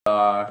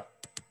are,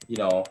 you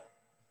know,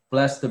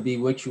 blessed to be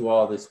with you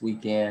all this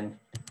weekend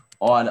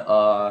on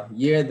a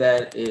year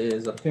that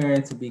is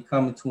appearing to be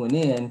coming to an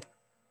end.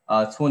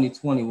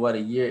 2020, what a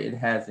year it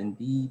has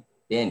indeed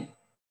been.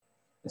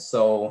 And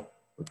so,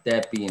 with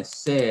that being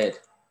said,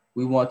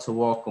 we want to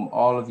welcome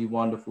all of you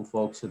wonderful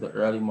folks to the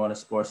Early Morning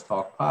Sports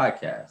Talk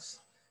podcast.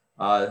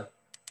 Uh,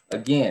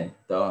 Again,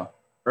 the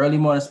Early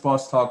Morning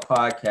Sports Talk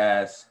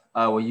podcast,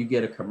 where you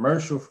get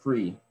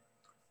a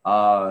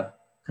uh,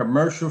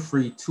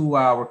 commercial-free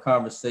 2-hour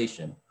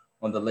conversation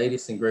on the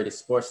latest and greatest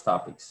sports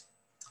topics.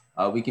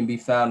 We can be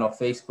found on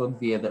Facebook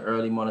via the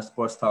Early Morning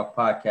Sports Talk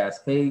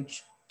podcast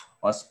page,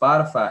 on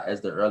Spotify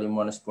as the Early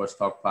Morning Sports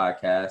Talk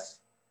podcast,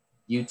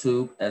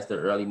 YouTube as the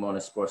Early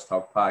Morning Sports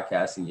Talk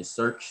podcast in your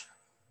search,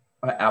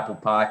 Apple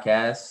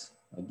Podcasts,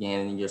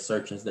 again, in your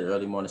search as the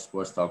Early Morning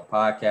Sports Talk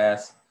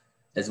podcast,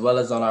 as well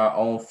as on our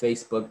own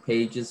Facebook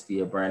pages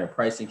via Brandon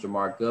Price and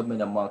Jamar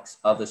Goodman, amongst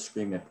other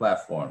streaming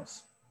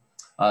platforms.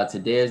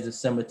 Today is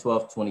December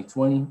 12th,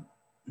 2020,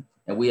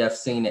 and we have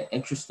seen an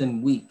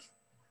interesting week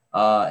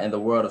in the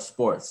world of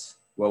sports,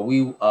 where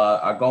we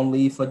are going to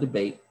leave for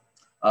debate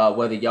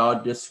whether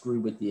y'all disagree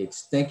with the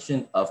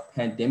extinction of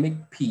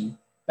Pandemic P,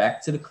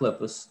 back to the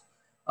Clippers.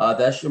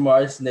 That's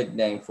Jamar's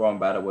nickname for him,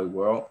 by the way,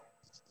 world.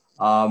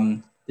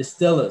 The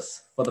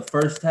Steelers, for the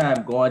first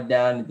time, going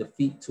down in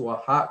defeat to a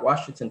hot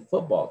Washington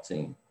football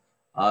team.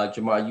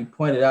 Jamar, you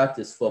pointed out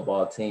this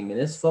football team, and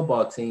this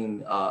football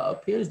team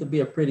appears to be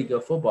a pretty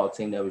good football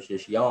team that was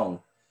just young.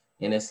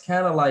 And it's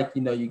kind of like,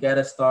 you got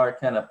to start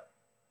kind of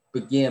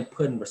begin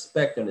putting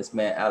respect on this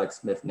man, Alex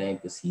Smith name,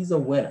 because he's a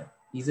winner.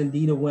 He's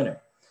indeed a winner.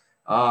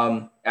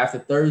 After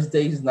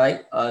Thursday's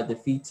night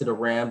defeat to the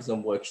Rams,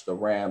 in which the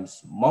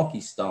Rams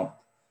monkey stomped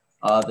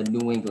the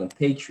New England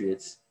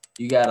Patriots,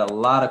 you got a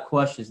lot of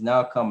questions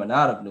now coming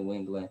out of New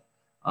England,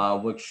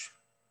 which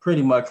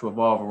pretty much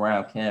revolve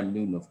around Cam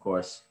Newton, of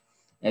course.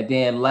 And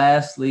then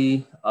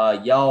lastly,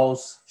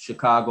 y'all's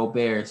Chicago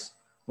Bears.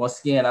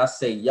 Once again, I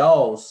say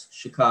y'all's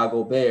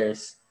Chicago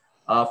Bears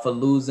for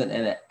losing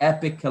in an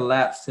epic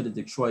collapse to the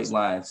Detroit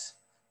Lions.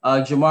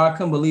 Jamar, I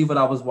couldn't believe what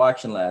I was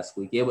watching last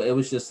week. It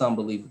was just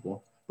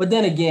unbelievable. But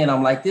then again,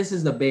 I'm like, this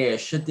is the Bears.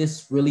 Should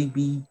this really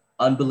be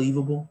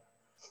unbelievable?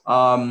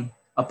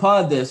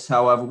 Upon this,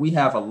 however, we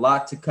have a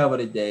lot to cover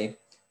today.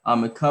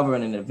 And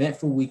covering an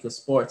eventful week of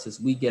sports as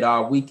we get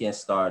our weekend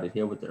started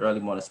here with the Early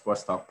Morning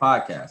Sports Talk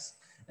podcast.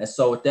 And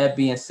so with that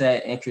being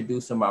said,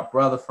 introducing my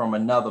brother from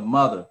another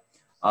mother,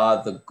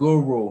 the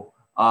guru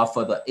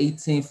for the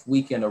 18th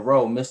week in a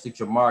row, Mr.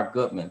 Jamar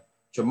Goodman.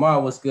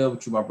 Jamar, what's good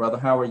with you, my brother?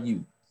 How are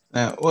you?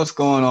 Man, what's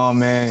going on,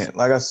 man?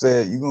 Like I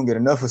said, you're gonna get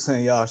enough of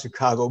saying y'all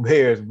Chicago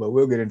Bears, but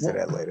we'll get into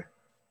that later.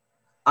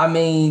 I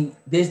mean,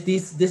 this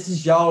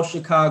is y'all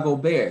Chicago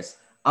Bears.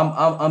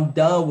 I'm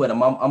done with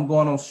them. I'm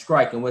going on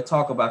strike, and we'll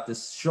talk about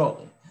this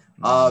shortly.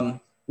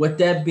 With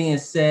that being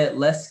said,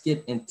 let's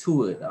get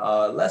into it.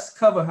 Let's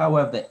cover,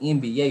 however, the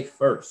NBA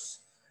first.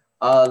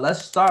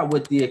 Let's start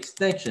with the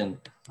extension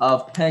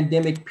of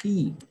Pandemic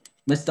P.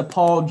 Mr.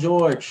 Paul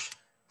George,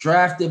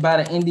 drafted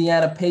by the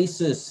Indiana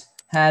Pacers,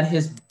 had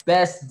his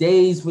best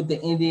days with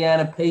the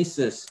Indiana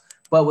Pacers.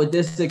 But with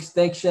this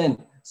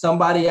extension,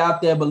 somebody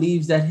out there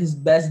believes that his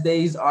best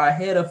days are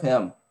ahead of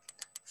him.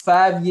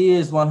 5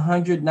 years,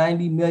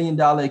 $190 million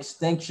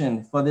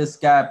extension for this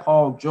guy,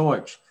 Paul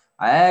George.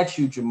 I asked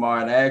you,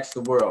 Jamar, and I asked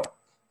the world,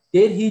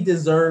 did he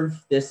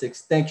deserve this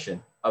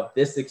extension of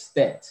this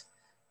extent?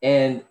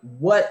 And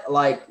what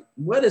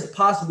is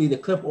possibly the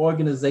Clip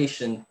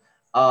organization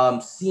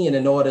seeing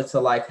in order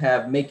to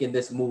have making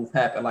this move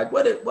happen? Like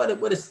what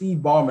did Steve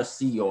Ballmer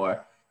see,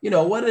 or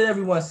what did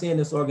everyone see in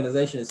this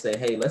organization and say,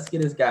 hey, let's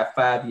get this guy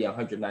 5 year,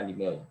 190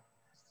 million?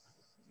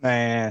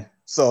 Man,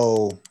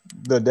 so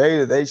the day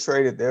that they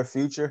traded their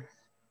future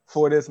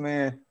for this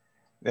man,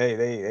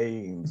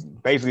 they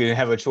basically didn't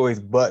have a choice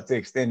but to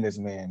extend this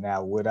man.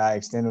 Now, would I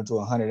extend him to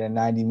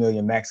 190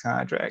 million max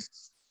contract?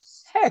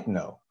 Heck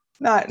no.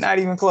 Not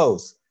even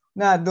close.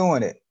 Not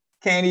doing it.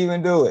 Can't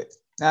even do it.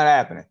 Not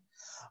happening.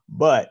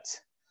 But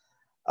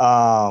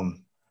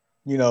when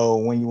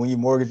you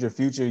mortgage your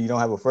future, you don't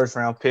have a first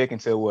round pick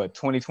until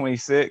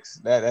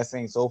 2026. That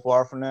seems so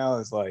far from now.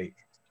 It's like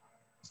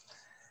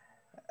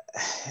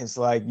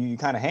you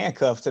kind of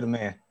handcuffed to the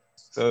man.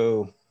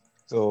 So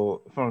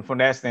from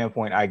that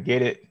standpoint, I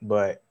get it.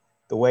 But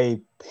the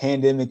way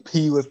Pandemic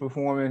P was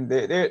performing,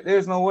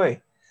 there's no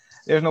way.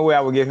 There's no way I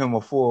would give him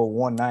a full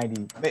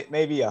 190,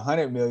 maybe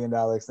 $100 million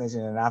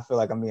extension, and I feel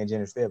like I'm being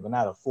generous there, but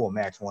not a full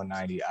max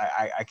 190.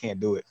 I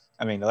can't do it.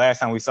 I mean, the last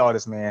time we saw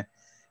this man,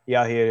 he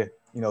out here,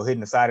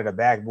 hitting the side of the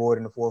backboard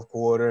in the fourth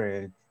quarter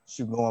and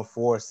shooting going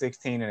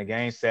 4-16 in a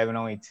game 7,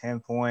 only 10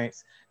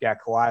 points. Got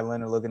Kawhi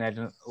Leonard looking at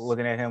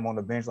him on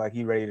the bench like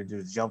he ready to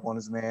just jump on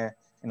this man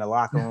in the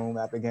locker room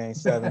after game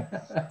 7.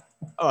 It's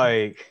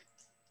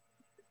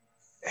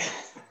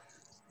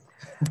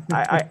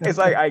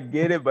like I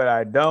get it, but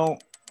I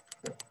don't.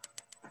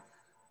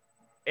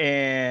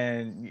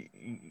 And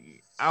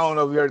I don't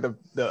know if you heard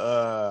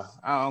I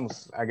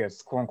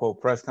guess quote unquote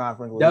press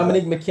conference.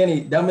 Dominique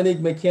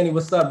McKinney,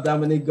 what's up,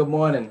 Dominique? Good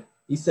morning.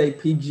 He say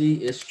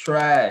PG is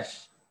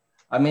trash.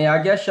 I mean,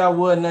 I guess y'all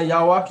would know.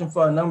 Y'all watching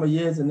for a number of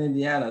years in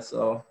Indiana,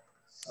 so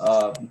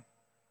um,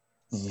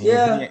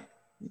 Yeah, yeah,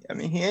 I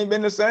mean, he ain't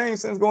been the same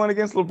since going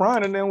against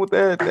LeBron and then with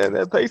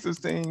that Pacers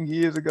team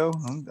years ago.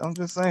 I'm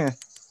just saying.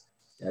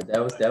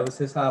 that was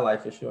his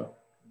highlight for sure.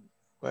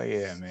 But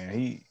yeah,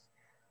 man,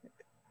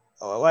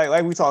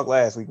 like we talked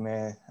last week,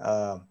 man.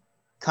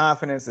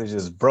 Confidence is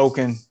just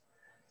broken.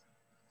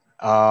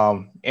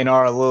 In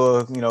our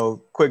little,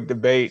 quick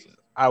debate,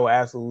 I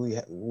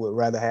would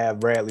rather have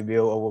Bradley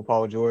Beal over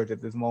Paul George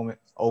at this moment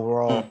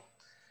overall.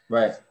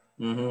 Right.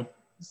 Mm-hmm.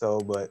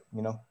 So, but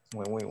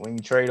when you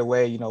trade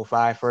away,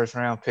 5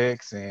 first-round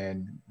picks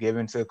and give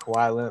in to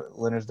Kawhi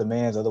Leonard's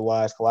demands,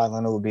 otherwise Kawhi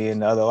Leonard would be in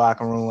the other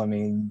locker room. I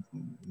mean,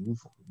 you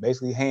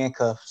basically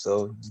handcuffed,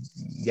 so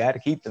you got to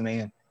keep the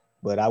man.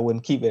 But I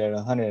wouldn't keep it at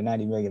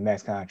 190 million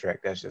max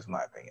contract. That's just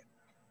my opinion.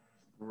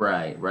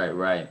 Right.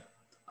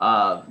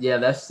 Yeah,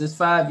 that's this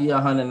 5 year,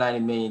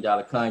 $190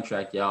 million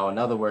contract, y'all. In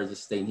other words, it's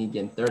stating he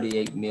getting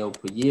 38 mil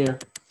per year.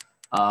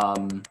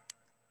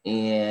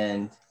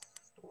 And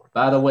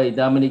by the way,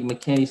 Dominique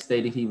McKinney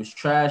stated he was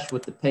trash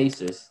with the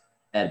Pacers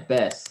at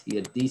best. He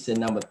a decent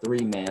number 3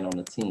 man on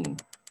the team.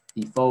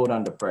 He folded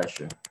under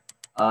pressure.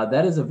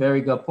 That is a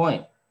very good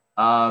point.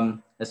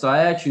 And so I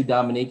asked you,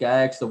 Dominique,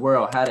 I asked the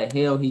world, how the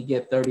hell he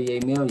get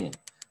 38 million?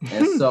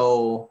 And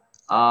so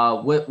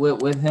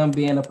with him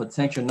being a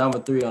potential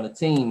number 3 on the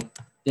team,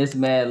 this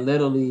man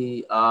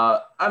literally,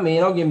 I mean,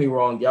 don't get me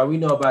wrong, y'all. We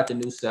know about the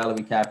new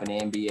salary cap in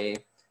the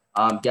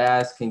NBA.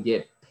 Guys can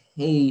get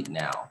paid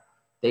now.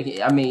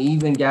 I mean,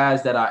 even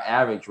guys that are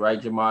average, right,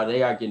 Jamar,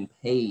 they are getting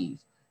paid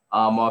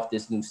off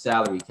this new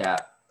salary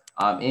cap.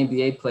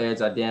 NBA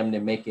players are damn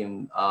near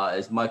making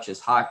as much as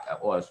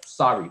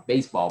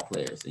baseball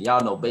players. And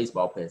y'all know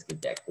baseball players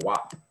get that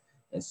guap.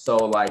 And so,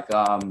 like,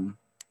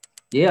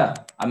 yeah,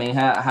 I mean,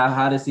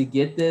 how does he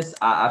get this?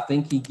 I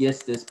think he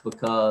gets this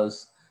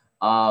because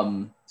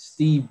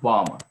Steve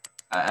Ballmer.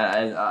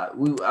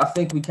 I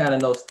think we kind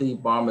of know Steve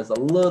Ballmer is a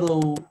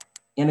little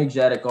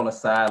energetic on the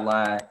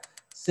sideline.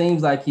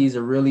 Seems like he's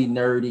a really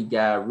nerdy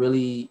guy,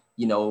 really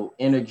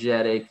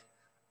energetic.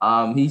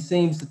 He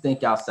seems to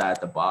think outside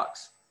the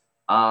box.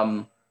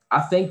 I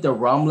think the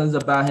rumblings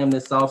about him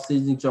this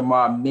offseason,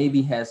 Jamar,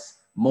 maybe has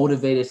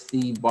motivated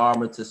Steve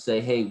Ballmer to say,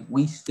 hey,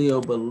 we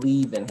still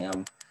believe in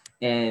him.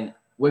 And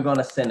we're going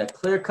to send a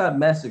clear-cut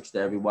message to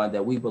everyone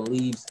that we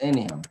believes in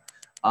him,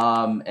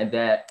 and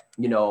that,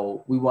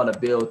 we want to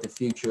build the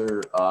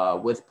future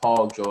with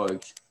Paul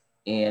George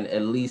and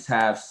at least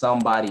have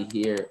somebody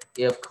here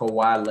if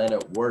Kawhi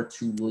Leonard were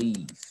to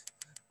leave.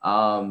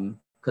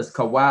 Because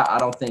Kawhi, I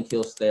don't think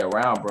he'll stay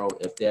around, bro,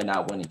 if they're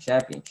not winning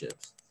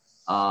championships.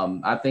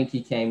 I think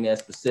he came there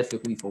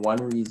specifically for one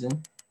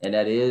reason, and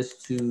that is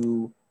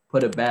to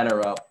put a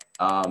banner up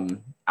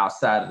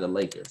outside of the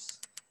Lakers.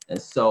 And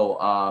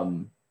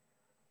so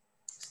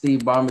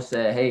Steve Ballmer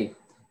said, hey,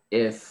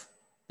 if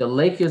the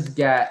Lakers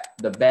got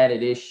the banner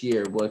this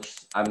year, which,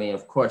 I mean,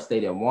 of course, they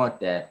didn't want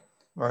that,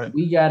 right.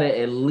 We got to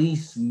at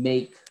least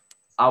make,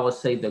 I would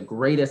say, the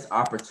greatest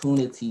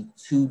opportunity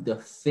to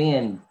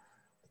defend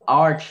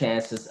our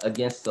chances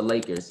against the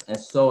Lakers. And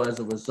so as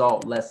a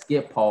result, let's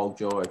get Paul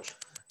George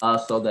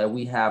so that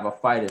we have a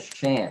fighter's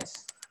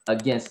chance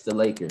against the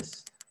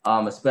Lakers,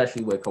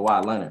 especially with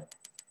Kawhi Leonard.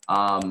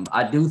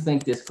 I do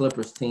think this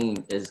Clippers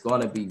team is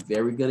going to be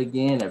very good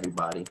again,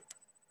 everybody.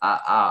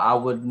 I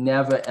would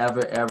never,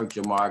 ever,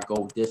 Jamar,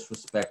 go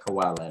disrespect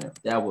Kawhi Leonard.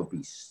 That would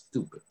be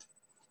stupid.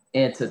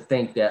 And to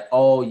think that,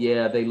 oh,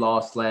 yeah, they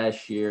lost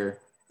last year.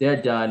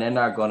 They're done. They're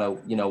not going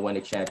to, win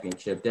a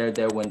championship.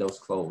 Their window's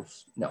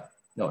closed. No,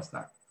 it's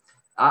not.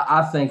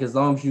 I think as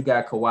long as you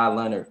got Kawhi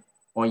Leonard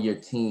on your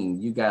team,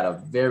 you got a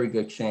very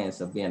good chance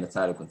of being a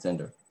title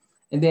contender.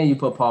 And then you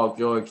put Paul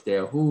George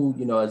there, who,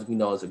 as we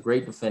know, is a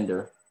great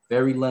defender,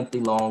 very lengthy,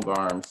 long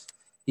arms.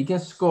 He can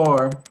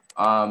score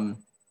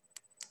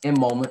in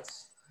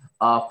moments.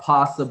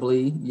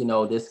 Possibly,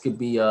 this could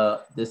be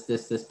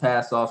this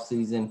past off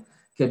season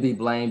could be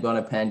blamed on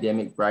a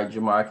pandemic, right?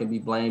 Jamar can be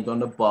blamed on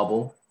the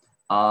bubble.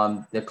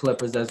 The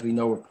Clippers, as we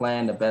know, were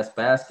playing the best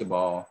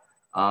basketball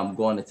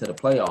going into the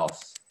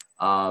playoffs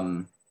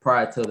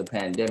prior to the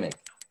pandemic.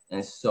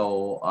 And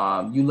so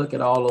you look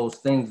at all those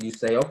things, you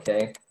say,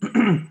 okay,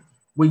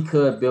 we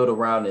could build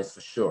around this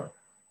for sure.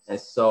 And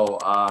so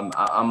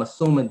I'm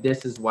assuming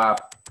this is why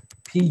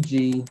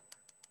PG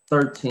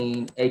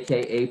 13,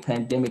 aka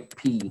Pandemic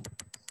P,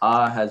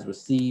 has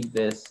received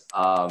this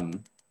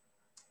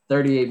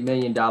 $38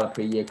 million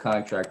per year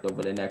contract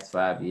over the next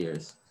 5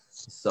 years.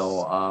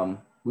 So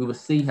we will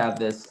see how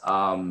this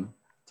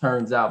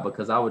turns out,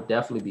 because I would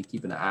definitely be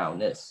keeping an eye on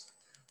this.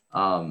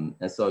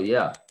 And so,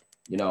 yeah,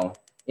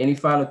 any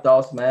final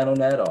thoughts, man, on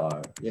that?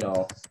 Or,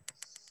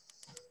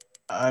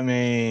 I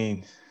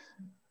mean,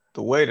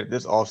 the way that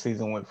this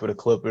offseason went for the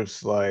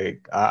Clippers,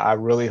 like I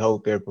really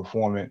hope their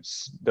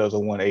performance does a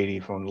 180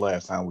 from the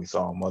last time we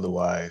saw them.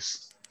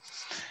 Otherwise,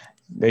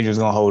 they're just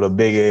gonna hold a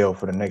big L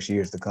for the next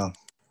years to come.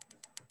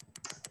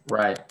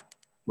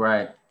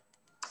 right.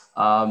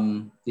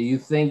 Do you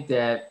think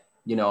that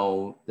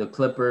the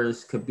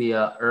Clippers could be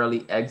an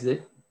early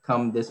exit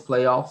come this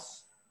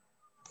playoffs?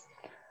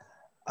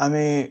 I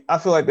mean, I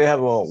feel like they have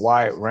a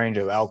wide range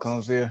of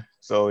outcomes here.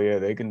 So yeah,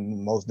 they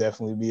can most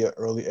definitely be an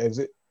early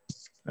exit.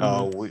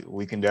 Mm-hmm.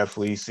 We can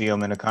definitely see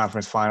them in the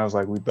conference finals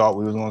like we thought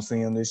we was going to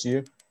see them this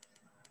year.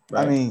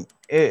 I Right. mean,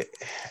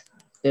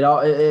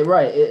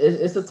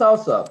 It's a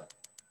toss up.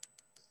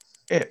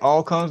 it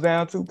all comes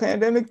down to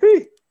pandemic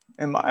P.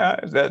 In my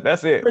eyes,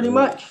 that's it. Pretty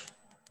much.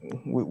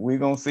 We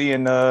gonna see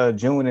in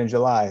June and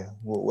July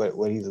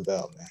what he's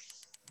about, man.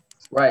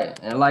 Right.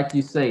 And like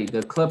you say,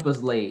 the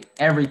Clippers laid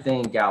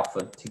everything out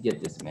for to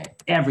get this man.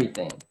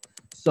 Everything.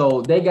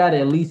 So they gotta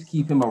at least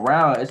keep him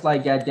around. It's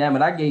like, God damn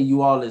it, I gave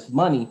you all this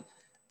money.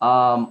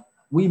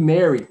 We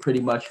married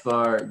pretty much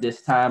for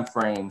this time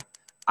frame.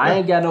 I Yeah.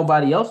 ain't got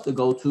nobody else to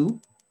go to.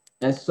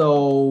 And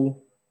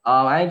so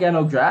I ain't got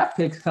no draft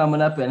picks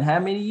coming up in how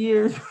many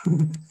years?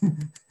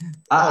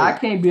 I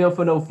Like can't build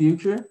for no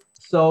future.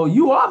 So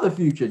you are the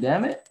future,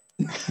 damn it.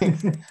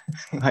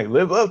 like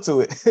live up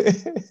to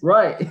it.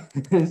 Right.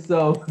 And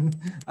so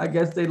I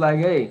guess they like,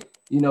 hey,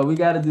 we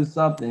got to do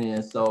something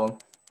here. So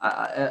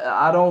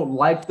I don't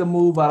like the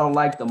move. I don't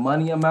like the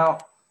money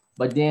amount.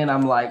 But then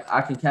I'm like,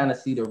 I can kind of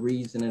see the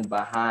reasoning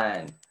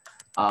behind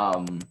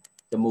um,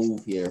 the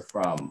move here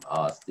from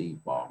Steve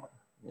Ballmer,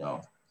 you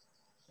know.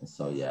 And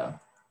so, yeah.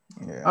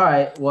 All Yeah.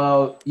 right.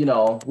 Well,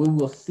 we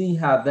will see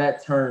how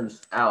that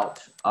turns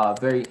out.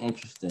 Very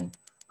interesting.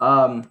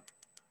 Um,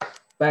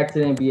 Back to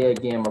the NBA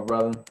again, my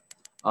brother.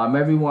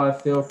 Everyone,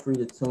 feel free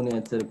to tune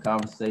in to the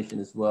conversation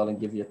as well and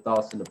give your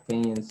thoughts and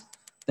opinions.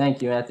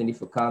 Thank you, Anthony,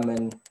 for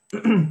commenting.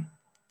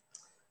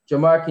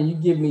 Jamar, can you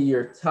give me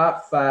your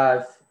top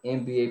 5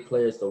 NBA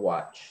players to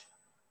watch?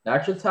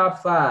 Not your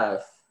top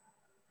five,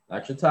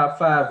 not your top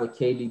five with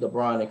KD,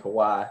 LeBron, and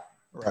Kawhi,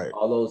 Right.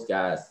 all those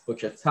guys,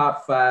 but your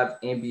top 5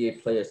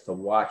 NBA players to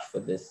watch for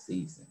this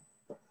season.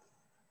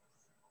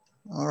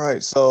 All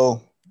right.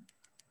 So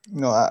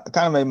I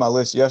kind of made my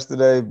list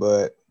yesterday,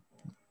 but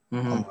I'm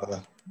Mm-hmm. uh,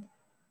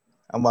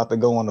 I'm about to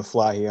go on the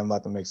fly here. I'm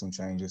about to make some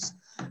changes.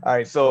 All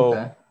right. So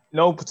Okay.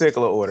 no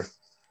particular order.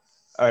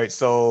 All right.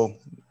 So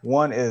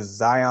one is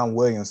Zion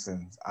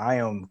Williamson. I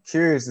am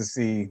curious to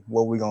see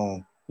what we're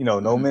going to, no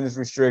Mm. minutes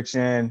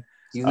restriction.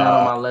 He's not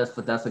on Uh, my list,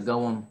 but that's a good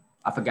one.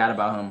 I forgot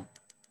about him.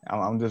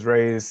 I'm just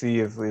ready to see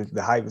if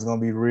the hype is going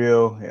to be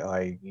real.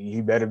 Like,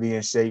 he better be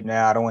in shape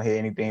now. I don't want to hear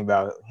anything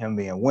about him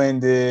being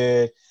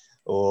winded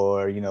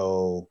or,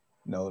 no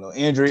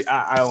injury.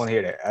 I don't want to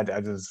hear that.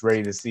 I just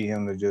ready to see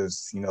him to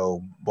just,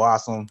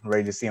 blossom,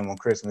 ready to see him on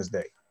Christmas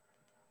Day.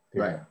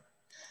 Period.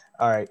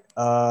 Right.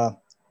 All right.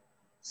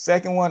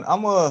 Second one,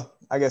 I'm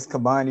I guess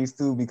combine these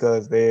two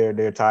because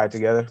they're tied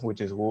together,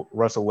 which is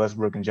Russell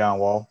Westbrook and John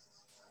Wall.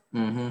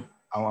 Mm-hmm.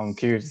 I'm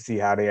curious to see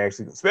how they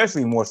actually,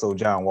 especially more so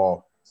John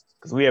Wall,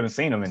 because we haven't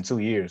seen him in 2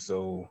 years.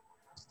 So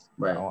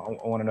I Right.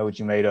 want to know what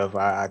you made of.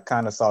 I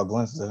kind of saw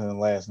glimpses of him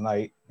last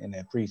night in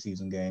that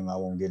preseason game. I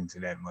won't get into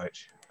that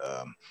much.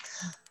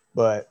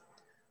 But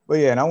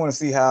yeah, and I want to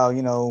see how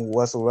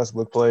Russell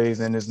Westbrook plays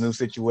in this new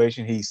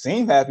situation. He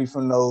seemed happy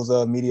from those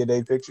media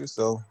day pictures,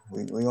 so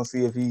we're gonna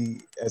see if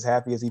he as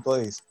happy as he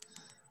plays.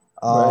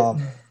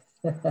 Right.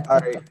 All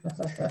right,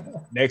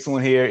 next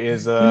one here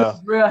is He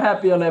looked real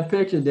happy on that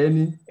picture,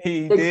 didn't he?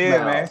 he Big did,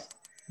 man. smiles.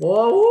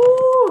 Whoa,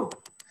 woo.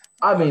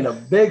 I mean, a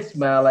big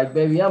smile. Like,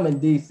 baby, I'm in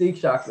DC,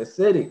 Chocolate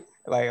City.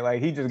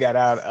 Like he just got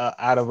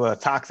out of a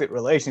toxic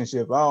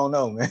relationship. I don't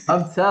know, man.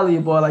 I'm telling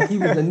you, boy, like he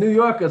was in New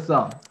York or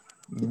something.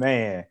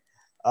 Man.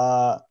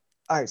 All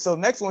right, so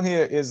next one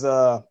here is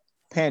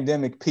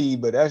pandemic P,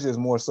 but that's just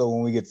more so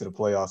when we get to the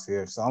playoffs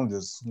here. So I'm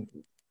just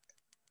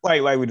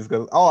like we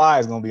discussed, all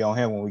eyes gonna be on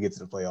him when we get to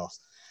the playoffs.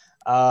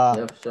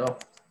 Yeah, for sure.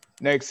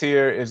 Next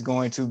here is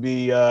going to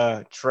be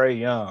Trae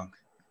Young.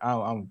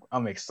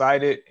 I'm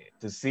excited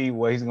to see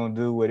what he's gonna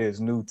do with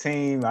his new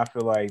team. I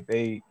feel like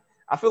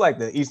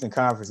the Eastern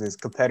Conference is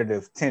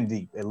competitive 10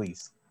 deep at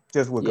least,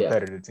 just with Yeah.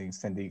 competitive teams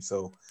 10 deep.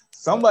 So Yep.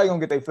 somebody gonna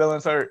get their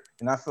feelings hurt,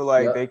 and I feel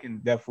like they Yep. can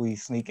definitely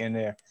sneak in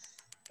there.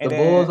 The And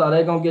then Bulls, are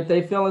they gonna get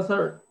their feelings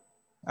hurt?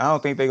 I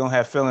don't think they're gonna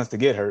have feelings to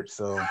get hurt.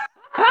 So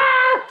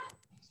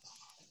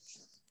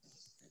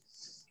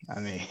I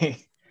mean,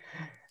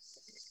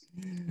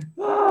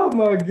 Oh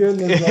my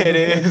goodness, it Uncle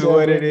is Quintet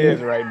what it with is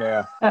me. right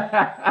now.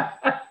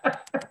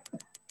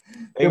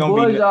 They The gonna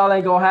boys, be y'all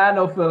ain't gonna have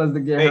no feelings to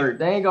get they hurt.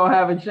 They ain't gonna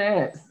have a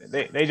chance.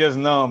 they just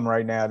numb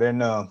right now. They're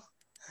numb.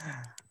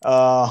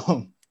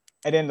 Um,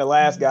 and then the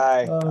last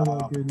guy Oh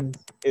my goodness.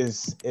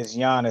 is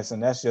Giannis,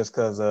 and that's just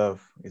because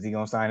of is he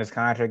gonna sign his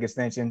contract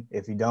extension?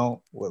 If he don't,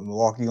 what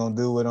Milwaukee gonna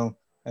do with him?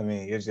 I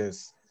mean,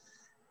 it's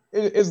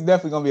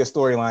definitely gonna be a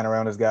storyline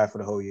around this guy for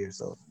the whole year.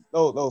 So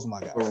those are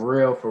my For guys.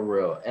 real, for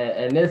real.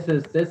 And this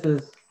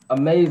is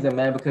amazing,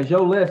 man, because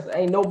your list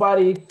ain't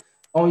nobody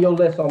on your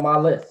list on my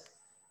list.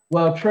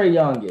 Well, Trey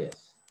Young is.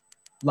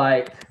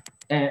 Like,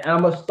 and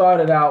I'm gonna start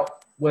it out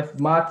with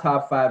my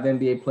top 5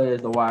 NBA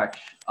players to watch.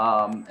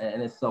 And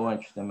it's so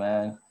interesting,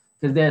 man,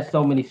 because there's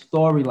so many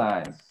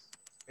storylines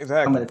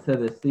coming Exactly. into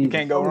this You season.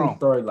 can't go So many wrong.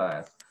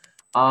 storylines.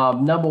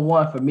 Number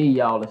one for me,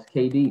 y'all, is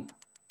KD.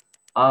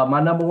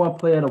 My number one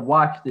player to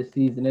watch this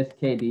season is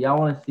KD. I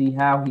want to see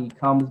how he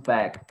comes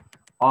back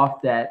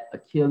off that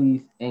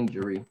Achilles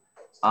injury,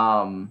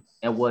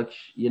 in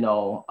which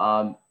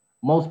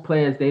most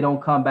players they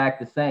don't come back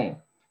the same.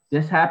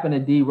 This happened to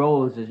D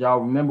Rose, as y'all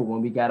remember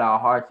when we got our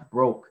hearts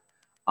broke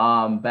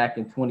back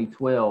in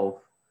 2012.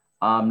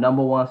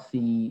 Number one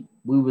seed,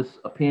 we was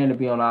appearing to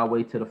be on our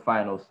way to the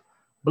finals,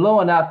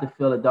 blowing out the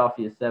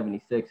Philadelphia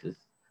 76ers.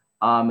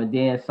 And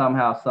then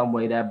somehow, some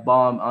way, that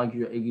bomb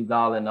Andre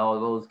Iguodala and all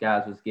those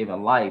guys was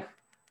given life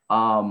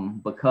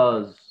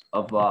because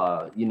of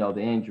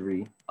the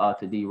injury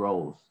to D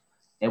Rose.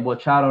 And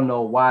which I don't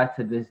know why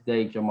to this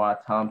day, Jamar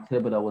Tom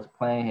Thibodeau was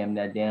playing him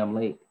that damn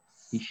late.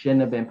 He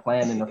shouldn't have been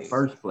playing in the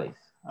first place.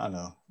 I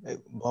know. They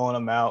blowing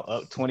them out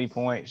up 20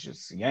 points,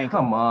 just yank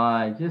them. Come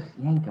on, just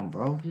yank him,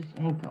 bro. Just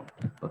yank him.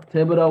 But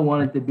Thibodeau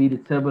wanted to be the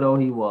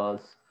Thibodeau he was.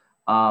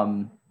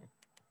 Um,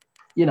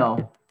 you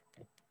know,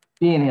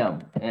 being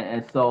him.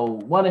 And so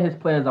one of his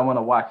players I want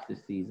to watch this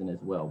season as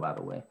well, by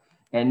the way.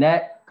 And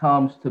that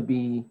comes to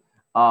be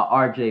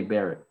RJ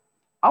Barrett.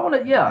 I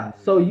want to, yeah.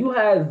 So you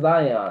had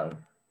Zion.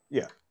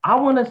 Yeah. I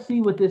want to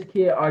see what this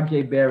kid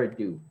RJ Barrett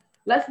do.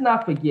 Let's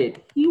not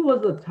forget, he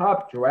was a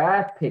top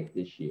draft pick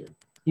this year.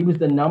 He was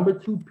the number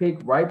 2 pick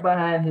right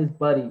behind his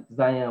buddy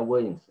Zion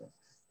Williamson.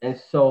 And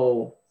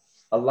so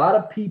a lot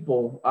of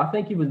people, I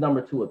think he was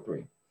number 2 or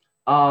 3.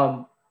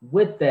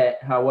 With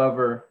that,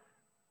 however,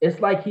 it's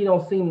like he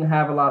don't seem to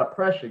have a lot of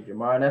pressure,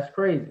 Jamar, and that's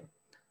crazy.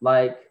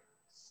 Like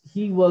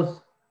he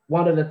was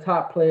one of the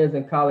top players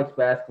in college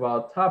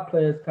basketball, top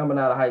players coming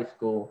out of high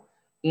school,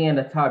 and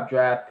a top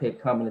draft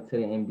pick coming into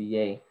the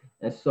NBA.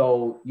 And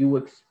so you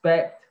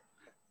expect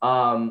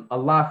a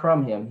lot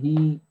from him.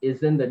 He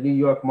is in the New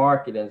York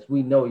market, as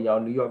we know, y'all.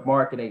 New York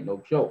market ain't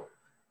no joke.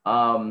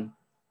 I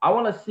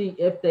want to see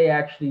if they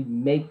actually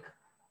make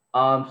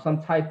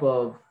some type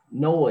of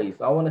noise.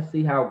 I want to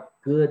see how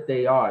good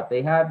they are.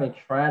 They have been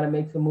trying to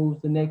make some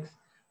moves, the Knicks,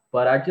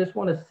 but I just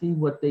want to see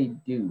what they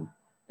do.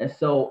 And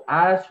so,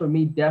 eyes for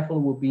me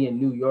definitely will be in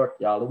New York,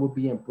 y'all. It will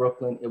be in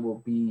Brooklyn. It will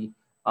be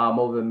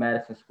over in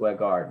Madison Square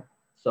Garden.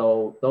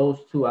 So those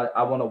two,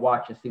 I want to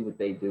watch and see what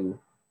they do.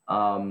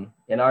 And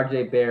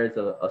RJ Barrett's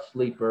a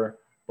sleeper,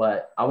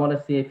 but I want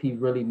to see if he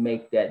really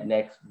make that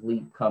next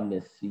leap come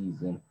this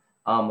season.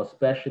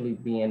 Especially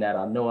being that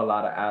I know a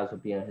lot of eyes will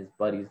be on his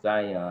buddy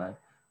Zion,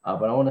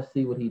 but I want to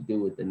see what he do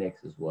with the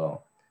Knicks as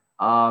well.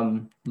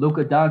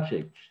 Luka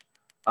Doncic.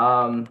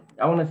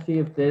 I want to see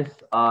if this.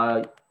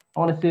 I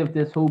want to see if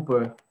this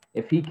Hooper,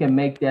 if he can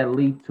make that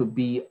leap to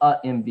be a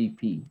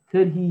MVP.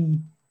 Could he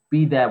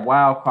be that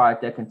wild card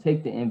that can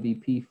take the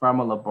MVP from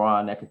a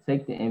LeBron, that can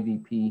take the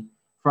MVP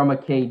from a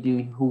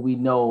KD, who we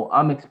know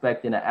I'm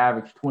expecting an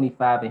average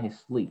 25 in his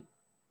sleep.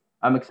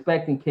 I'm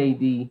expecting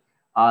KD.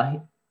 I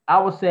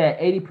would say at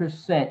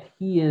 80%,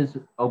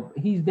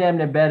 he's damn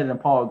near better than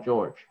Paul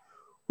George,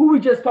 who we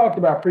just talked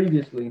about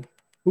previously,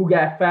 who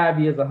got 5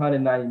 years,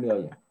 190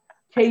 million.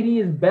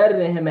 KD is better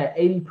than him at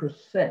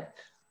 80%.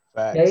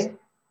 Facts. Okay,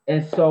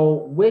 and so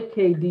with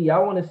KD, I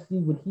want to see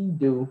what he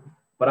do,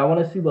 but I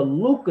want to see what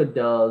Luka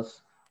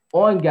does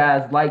on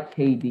guys like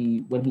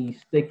KD when he's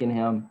sticking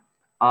him.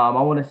 I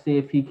want to see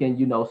if he can,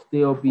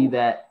 still be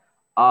that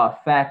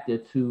factor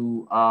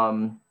to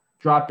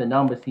drop the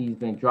numbers he's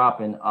been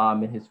dropping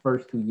in his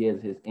first 2 years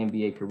of his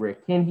NBA career.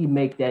 Can he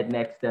make that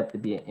next step to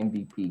be an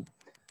MVP?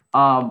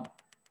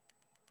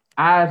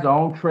 Eyes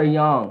on Trae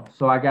Young,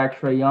 so I got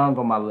Trae Young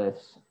on my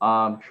list.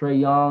 Trae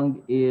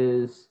Young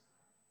is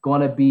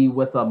going to be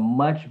with a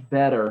much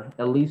better,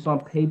 at least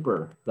on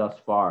paper thus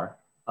far,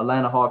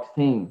 Atlanta Hawks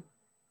team,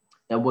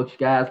 in which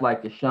guys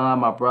like Deshaun,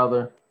 my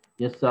brother,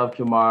 yourself,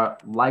 Jamar,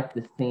 like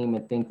this team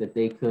and think that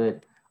they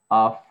could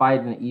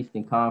fight in the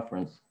Eastern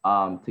Conference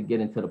to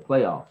get into the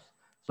playoffs.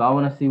 So I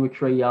want to see what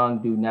Trae Young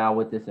do now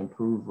with this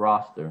improved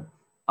roster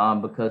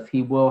because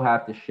he will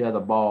have to share the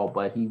ball,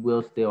 but he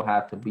will still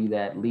have to be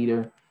that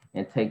leader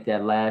and take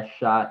that last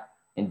shot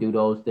and do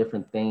those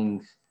different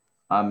things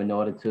in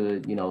order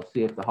to,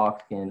 see if the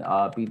Hawks can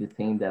be the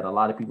team that a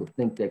lot of people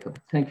think they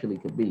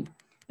could be.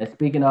 And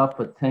speaking of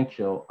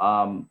potential,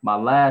 my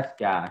last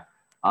guy,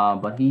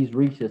 but he's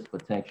reached his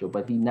potential,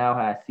 but he now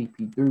has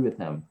CP3 with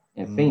him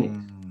in Phoenix.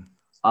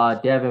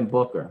 Devin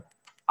Booker.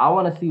 I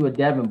want to see what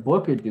Devin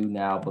Booker do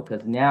now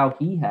because now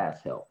he has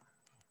help.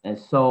 And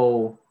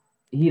so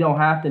he don't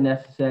have to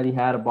necessarily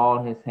have the ball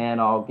in his hand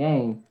all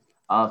game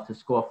to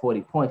score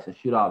 40 points and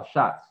shoot all the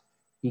shots.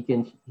 He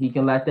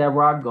can let that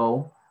rock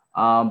go.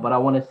 But I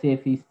want to see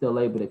if he's still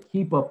able to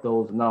keep up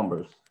those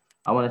numbers.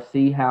 I want to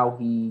see how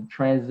he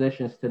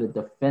transitions to the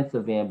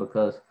defensive end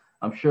because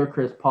I'm sure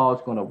Chris Paul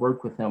is going to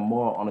work with him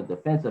more on the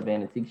defensive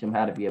end and teach him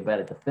how to be a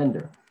better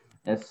defender.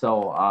 And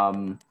so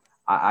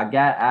I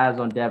got eyes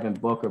on Devin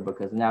Booker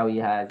because now he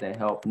has that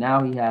help.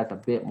 Now he has a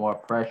bit more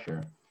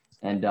pressure.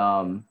 And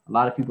a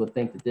lot of people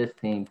think that this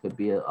team could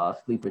be a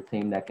sleeper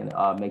team that can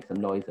make some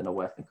noise in the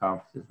Western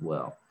Conference as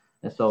well.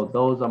 And so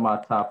those are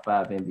my top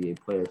 5 NBA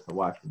players to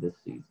watch for this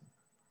season.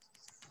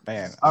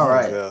 Man, all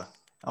right.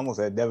 I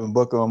almost had Devin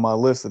Booker on my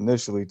list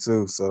initially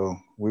too, so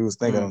we was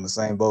thinking on the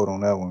same boat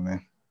on that one,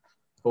 man.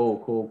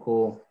 Cool, cool,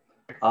 cool.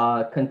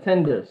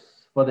 Contenders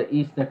for the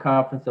Eastern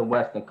Conference and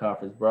Western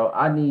Conference, bro.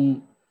 I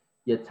need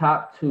your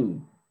top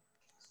two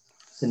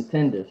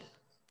contenders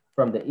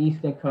from the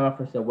Eastern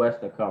Conference and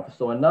Western Conference.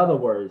 So, in other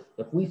words,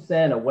 if we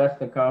send a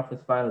Western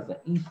Conference Finals and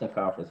Eastern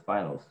Conference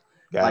Finals,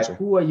 like Gotcha.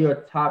 who are your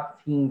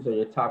top teams or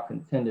your top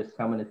contenders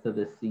coming into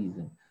this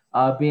season?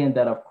 Being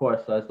that, of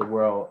course, as the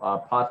world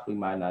possibly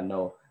might not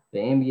know, the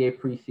NBA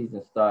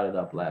preseason started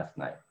up last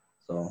night.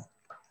 So,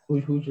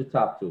 who's your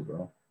top two,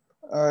 bro?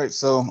 All right,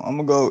 so I'm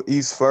gonna go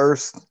East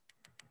first.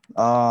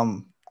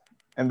 Um,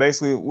 and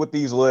basically with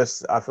these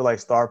lists, I feel like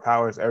star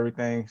power is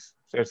everything,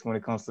 especially when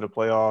it comes to the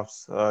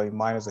playoffs.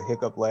 Mine is a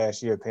hiccup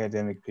last year,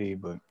 pandemic P,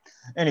 but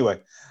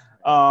anyway.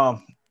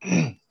 Um,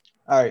 all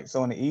right,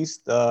 so in the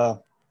East,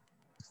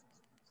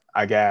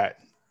 I got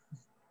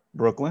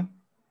Brooklyn.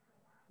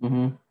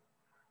 Mm-hmm.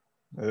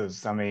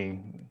 I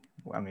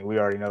mean, we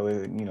already know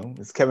it,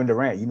 it's Kevin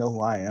Durant. You know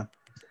who I am.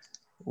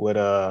 With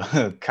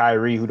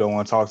Kyrie, who don't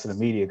want to talk to the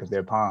media because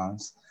they're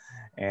pawns.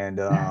 And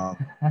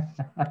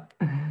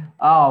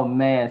Oh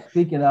man,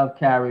 speaking of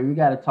Kyrie, we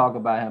got to talk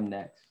about him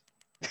next.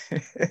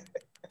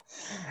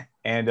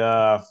 and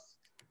uh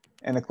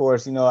and of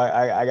course,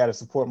 I got to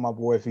support my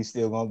boy if he's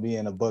still gonna be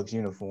in a Bucks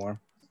uniform.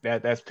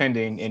 That's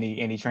pending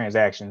any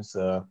transactions.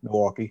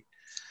 Milwaukee.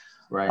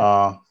 Right.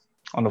 Uh,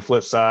 on the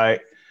flip side,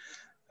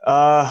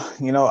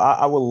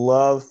 I would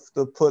love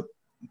to put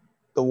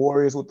the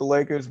Warriors with the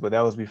Lakers, but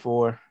that was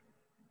before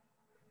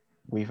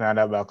we found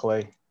out about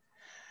Clay.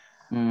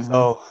 Mm-hmm.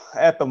 So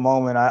at the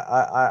moment,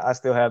 I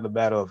still have the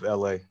battle of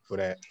LA for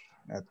that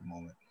at the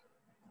moment.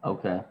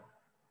 Okay.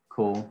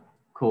 Cool.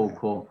 Cool. Yeah.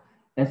 Cool.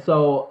 And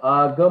so,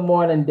 good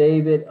morning,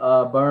 David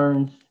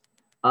Burns.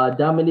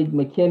 Dominique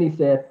McKinney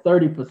said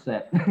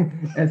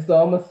 30%, and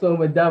so I'm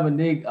assuming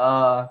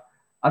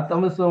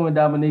I'm assuming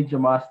Dominique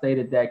Jamar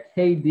stated that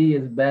KD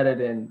is better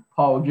than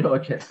Paul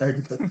George at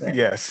 30%.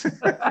 Yes.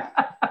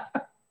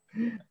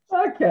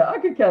 I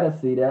can kind of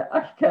see that. I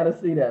can kind of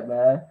see that,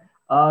 man.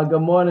 Good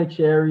morning,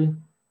 Cherry.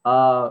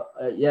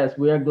 Yes,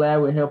 we are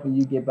glad we're helping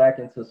you get back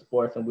into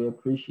sports, and we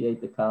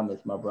appreciate the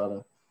comments, my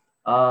brother.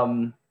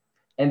 Um,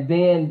 and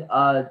then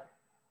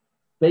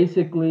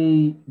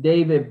basically,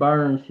 David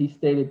Burns, he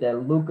stated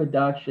that Luka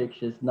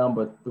Doncic is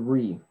number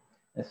three.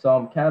 And so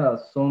I'm kind of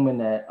assuming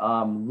that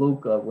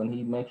Luka, when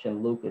he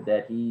mentioned Luka,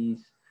 that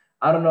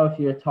I don't know if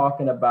you're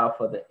talking about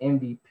for the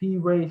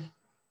MVP race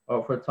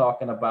or if we're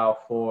talking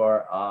about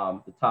for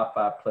the top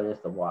five players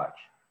to watch.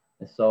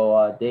 And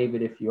so,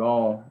 David, if you're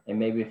on, and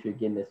maybe if you're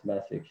getting this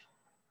message,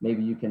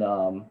 maybe you can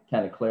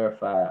kind of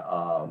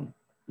clarify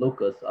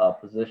Luka's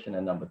position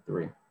at number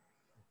three.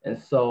 And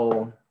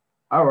so,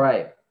 all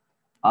right.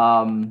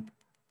 Um,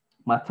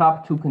 my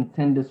top two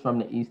contenders from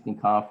the Eastern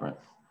Conference.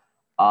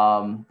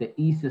 The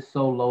East is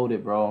so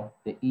loaded, bro.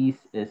 The East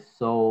is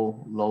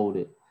so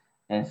loaded.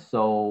 And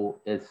so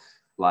it's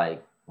like,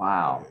 It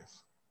wow,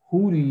 is.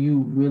 who do you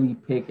really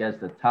pick as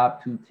the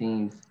top two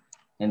teams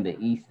in the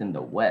East and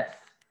the West?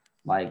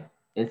 Like,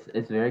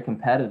 it's very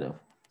competitive.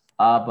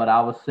 But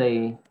I would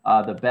say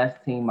the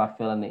best team I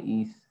feel in the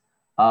East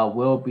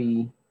will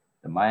be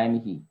the Miami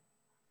Heat.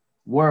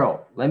 World,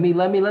 let me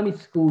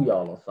school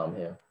y'all on something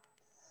here.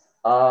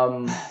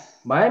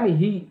 Miami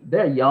Heat,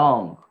 they're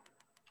young.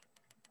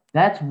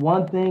 That's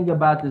one thing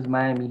about this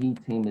Miami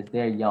Heat team is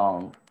they're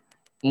young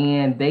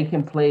and they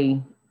can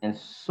play in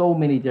so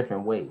many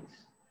different ways.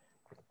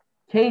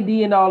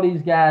 KD and all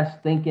these guys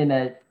thinking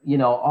that,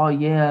 oh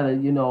yeah,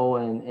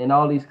 and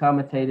all these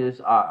commentators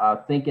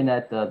are thinking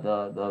that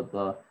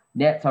the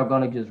Nets are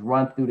gonna just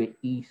run through the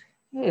East.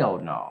 Hell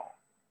no.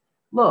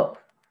 Look,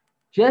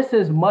 just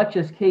as much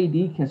as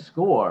KD can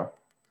score,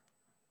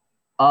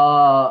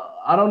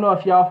 I don't know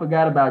if y'all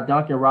forgot about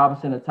Duncan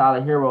Robinson and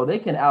Tyler Hero. They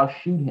can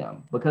outshoot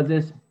him because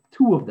it's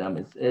two of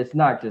them. It's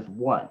not just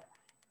one.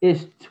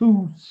 It's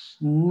two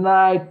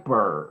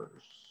snipers.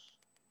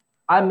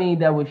 I mean,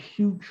 that would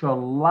shoot your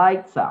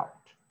lights out.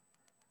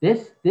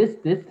 This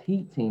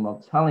Heat team,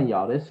 I'm telling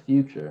y'all, this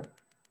future,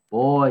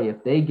 boy,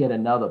 if they get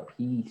another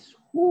piece,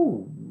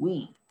 whoo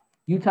wee.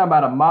 You talking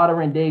about a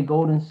modern day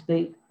Golden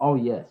State? Oh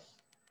yes,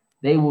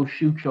 they will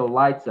shoot your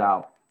lights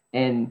out.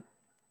 And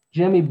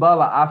Jimmy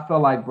Butler, I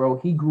feel like, bro,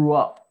 he grew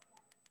up.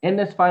 In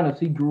this finals,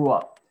 he grew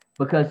up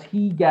because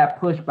he got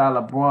pushed by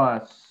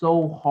LeBron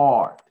so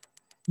hard.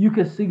 You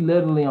could see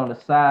literally on the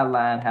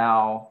sideline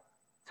how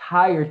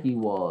tired he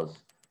was,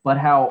 but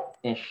how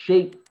in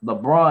shape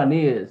LeBron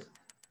is.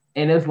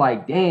 And it's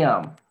like,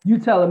 damn, you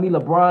telling me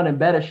LeBron in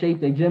better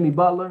shape than Jimmy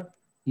Butler?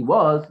 He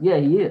was. Yeah,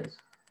 he is.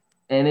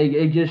 And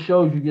it just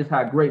shows you just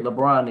how great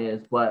LeBron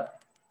is,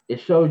 but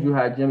it shows you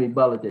how Jimmy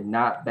Butler did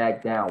not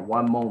back down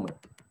one moment.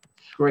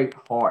 Straight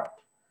heart.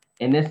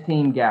 And this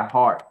team got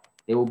heart.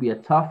 It will be a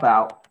tough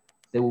out.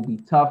 They will be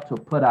tough to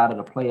put out of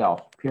the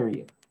playoffs,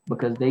 period.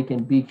 Because they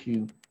can beat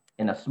you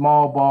in a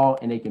small ball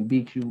and they can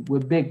beat you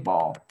with big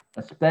ball,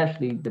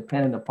 especially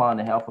depending upon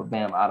the health of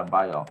Bam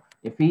Adebayo.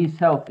 If he's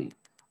healthy,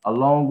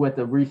 along with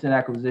the recent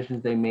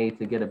acquisitions they made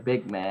to get a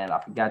big man, I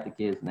forgot the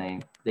kid's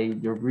name. They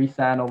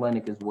re-signed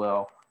Olenek as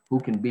well, who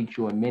can beat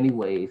you in many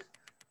ways.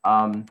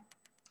 Um,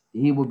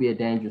 He will be a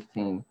dangerous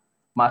team.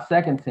 My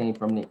second team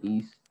from the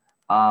East,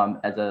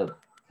 as a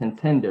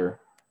contender,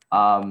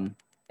 um,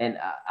 and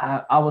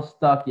I was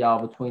stuck,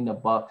 y'all, between the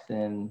Bucks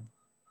and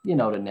the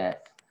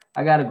Nets.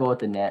 I got to go with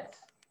the Nets,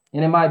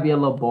 and it might be a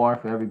little boring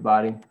for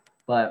everybody,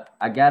 but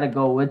I got to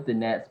go with the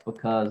Nets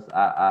because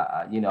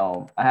I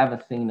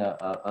haven't seen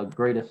a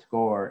greater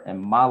scorer in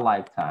my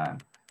lifetime,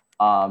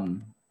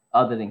 um,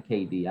 other than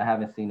KD. I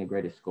haven't seen a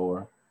greater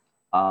scorer.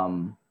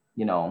 Um,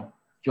 you know,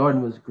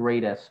 Jordan was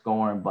great at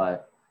scoring,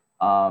 but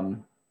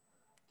um,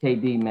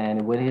 KD,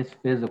 man, with his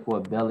physical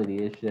ability,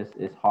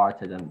 it's hard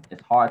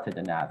to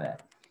deny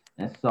that.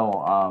 And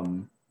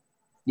so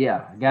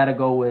yeah, I gotta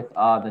go with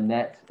the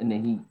Nets and the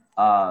Heat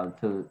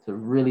to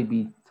really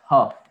be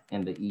tough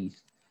in the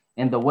East.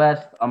 In the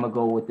West, I'm gonna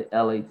go with the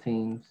LA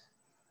teams.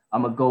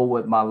 I'm gonna go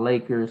with my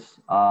Lakers.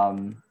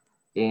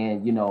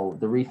 And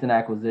the recent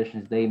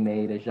acquisitions they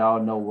made, as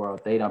y'all know,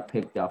 world, they done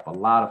picked up a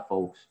lot of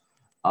folks.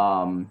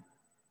 Um,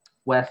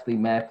 Wesley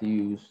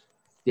Matthews,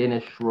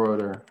 Dennis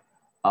Schroeder.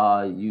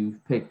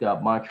 You've picked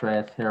up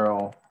Montrezl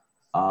Harrell.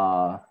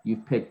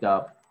 You've picked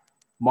up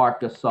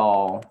Marc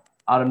Gasol.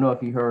 I don't know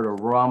if you heard of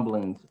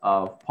rumblings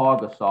of Paul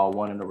Gasol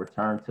wanting to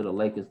return to the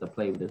Lakers to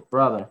play with his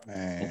brother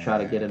and try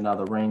to get Man.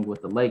 another ring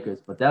with the Lakers.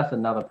 But that's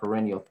another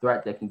perennial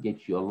threat that can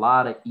get you a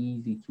lot of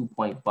easy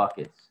 2-point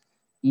buckets.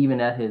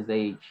 Even at his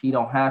age, he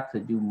don't have to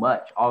do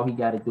much. All he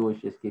got to do is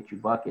just get you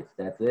buckets.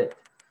 That's it.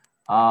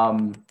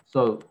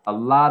 So a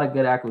lot of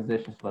good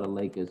acquisitions for the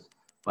Lakers,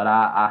 but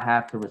I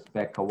have to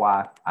respect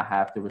Kawhi. I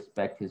have to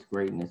respect his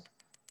greatness.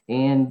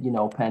 And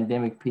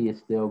Pandemic P is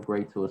still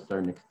great to a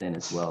certain extent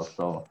as well.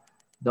 So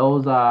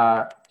those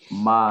are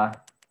my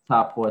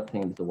top four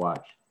teams to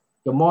watch.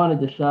 Good morning,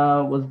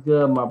 Deshaun. What's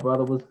good, my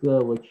brother? What's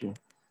good with you?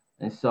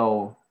 And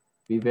so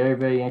be very,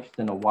 very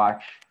interesting to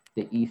watch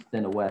the East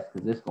and the West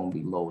because it's gonna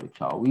be loaded,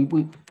 y'all. We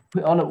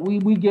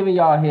giving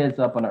y'all a heads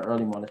up on the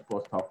early morning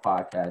sports talk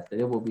podcast that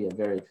it will be a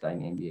very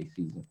exciting NBA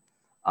season.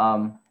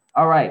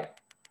 All right,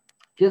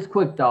 just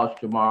quick thoughts,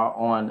 Jamar,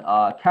 on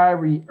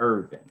Kyrie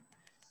Irving.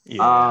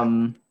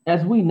 Yeah.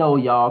 As we know,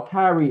 y'all,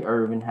 Kyrie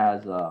Irving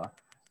has a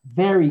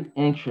very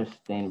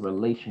interesting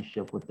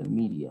relationship with the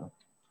media.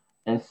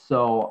 And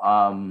so,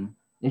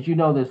 as you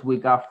know, this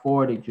week I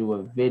forwarded you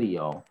a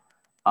video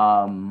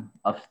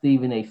of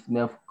Stephen A.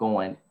 Smith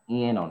going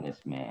in on this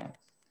man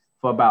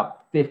for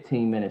about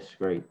 15 minutes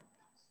straight.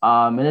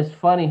 And it's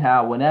funny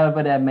how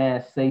whenever that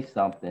man says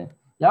something,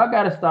 y'all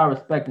got to start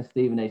respecting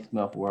Stephen A.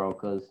 Smith world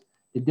because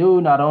the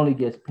dude not only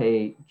gets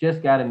paid,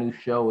 just got a new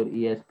show with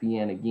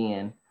ESPN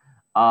again.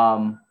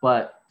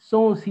 But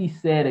soon as he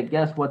said it,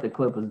 guess what the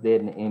Clippers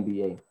did in the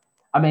NBA?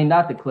 I mean,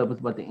 not the Clippers,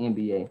 but the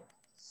NBA.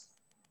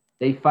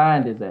 They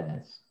fined his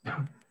ass.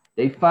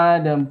 They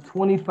fined him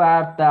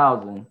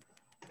 25,000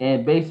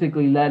 and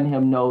basically letting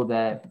him know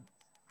that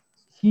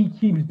he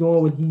keeps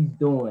doing what he's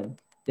doing,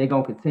 they're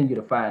gonna continue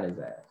to fine his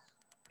ass.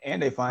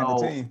 And they find the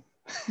So team.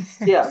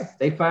 yeah,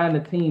 they find the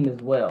team as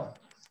well.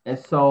 And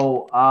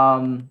so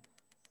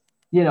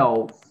you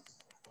know,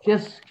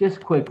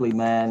 just quickly,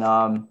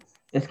 man.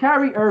 Is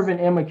Kyrie Irving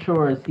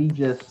immature? Is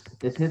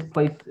his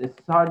place is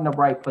hard in the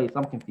right place?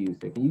 I'm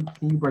confused here. Can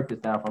you break this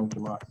down for me,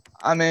 Jamar?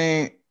 I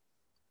mean,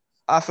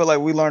 I feel like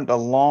we learned a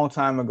long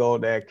time ago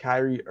that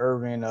Kyrie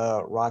Irving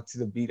rocks to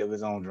the beat of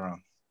his own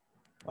drum.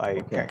 Like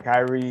Okay,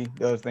 Kyrie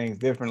does things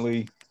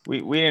differently. We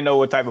didn't know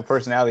what type of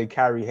personality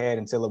Kyrie had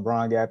until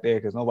LeBron got there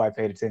because nobody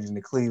paid attention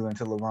to Cleveland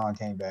until LeBron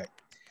came back.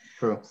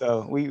 true.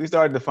 So we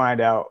started to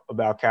find out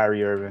about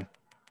Kyrie Irving,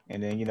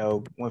 and then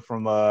went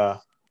from the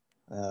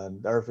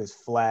Earth is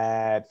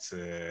flat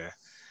to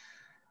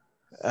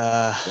Yeah,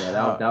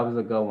 uh, that was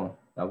a good one.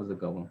 That was a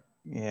good one.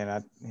 yeah,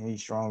 and he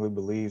strongly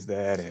believes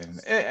that, and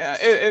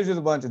it's just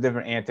a bunch of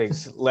different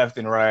antics left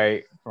and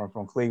right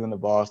from Cleveland to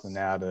Boston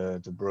now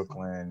to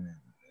Brooklyn.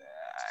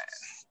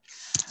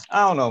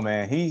 I don't know,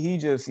 man. He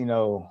just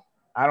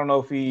I don't know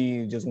if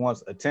he just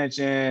wants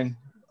attention,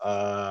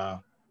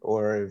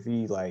 or if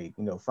he like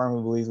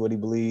firmly believes what he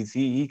believes.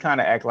 He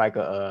kind of act like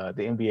the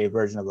NBA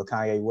version of a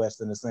Kanye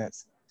West in a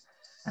sense.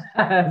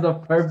 That's a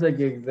perfect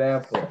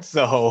example.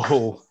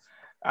 So,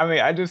 I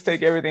mean, I just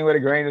take everything with a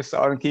grain of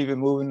salt and keep it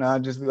moving. I'll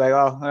just be like,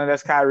 oh,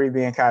 that's Kyrie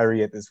being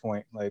Kyrie at this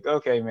point. Like,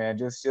 okay, man,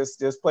 just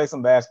play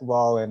some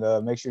basketball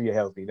and make sure you're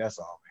healthy. That's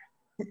all.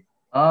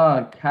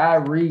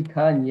 Kyrie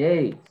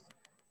Kanye.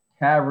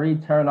 Kyrie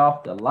turn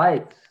off the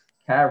lights.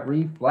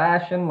 Kyrie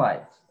flashing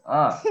lights.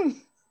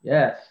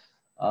 Yes.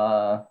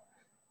 Uh,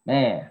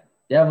 man,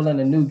 devil in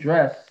a new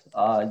dress.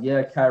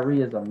 Yeah,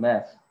 Kyrie is a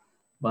mess.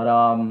 But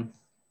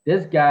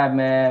this guy,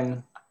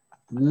 man,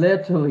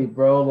 literally,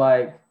 bro,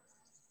 like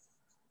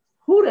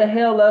who the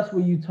hell else were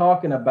you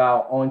talking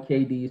about on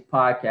KD's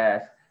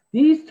podcast?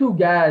 These two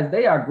guys,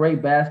 they are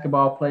great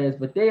basketball players,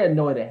 but they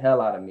annoy the hell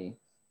out of me.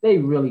 They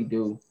really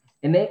do.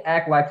 And they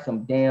act like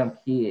some damn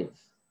kids.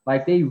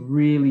 Like they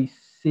really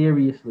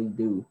seriously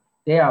do.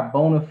 They are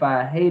bona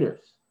fide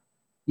haters.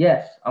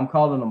 Yes, I'm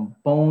calling them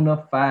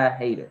bona fide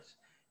haters.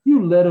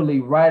 You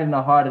literally right in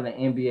the heart of the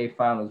NBA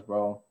finals,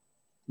 bro.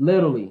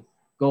 Literally.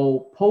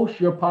 go post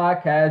your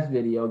podcast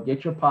video,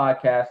 get your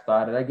podcast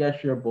started. I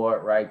guess you're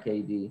bored, right,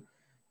 KD?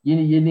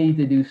 You need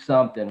to do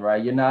something,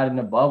 right? You're not in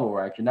the bubble,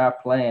 right? You're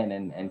not playing,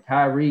 and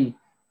Kyrie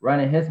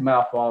running his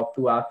mouth off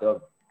throughout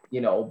the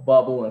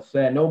bubble and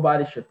saying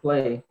nobody should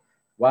play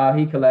while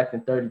he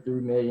collecting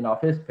 33 million off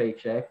his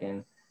paycheck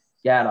and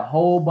got a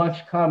whole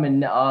bunch coming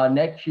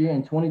next year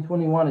in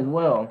 2021 as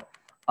well.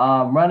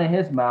 Running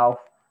his mouth,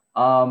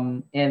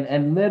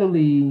 and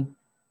literally,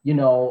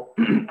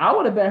 I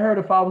would have been hurt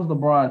if I was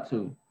LeBron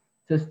too,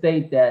 to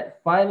state that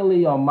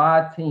finally on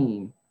my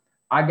team,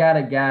 I got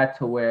a guy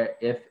to where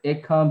if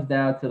it comes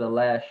down to the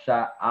last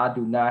shot, I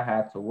do not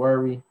have to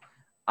worry.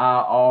 I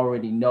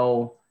already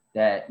know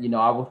that,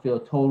 I would feel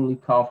totally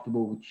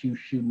comfortable with you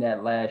shooting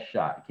that last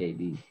shot,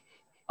 KD.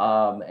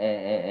 And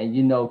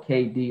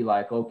KD,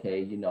 like,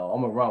 okay, I'm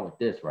gonna run with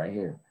this right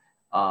here.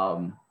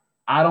 Um,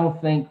 I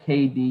don't think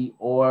KD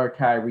or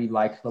Kyrie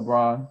likes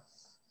LeBron.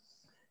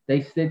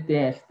 They sit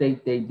there and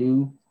state they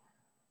do.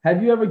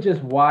 Have you ever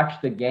just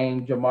watched the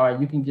game, Jamar?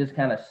 You can just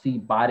kind of see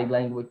body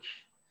language.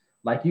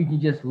 Like you can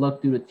just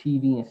look through the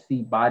TV and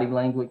see body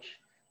language,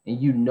 and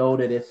you know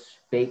that it's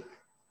fake.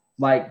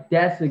 Like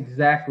that's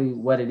exactly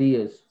what it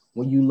is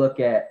when you look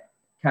at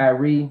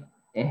Kyrie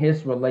and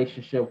his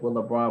relationship with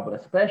LeBron, but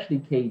especially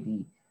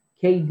KD.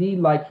 KD,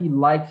 like he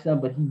likes him,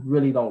 but he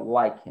really don't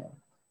like him.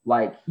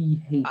 Like he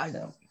hates I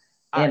him.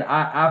 I And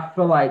I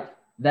feel like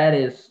that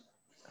is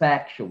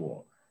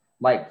factual.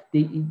 Like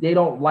they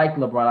don't like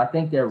LeBron. I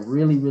think they're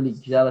really, really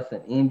jealous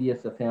and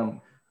envious of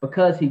him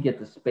because he get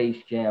the Space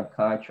Jam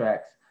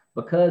contracts,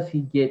 because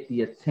he get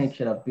the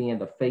attention of being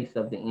the face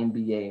of the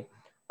NBA.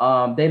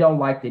 They don't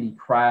like that he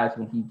cries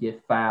when he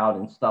gets fouled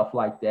and stuff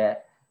like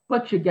that.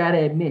 But you gotta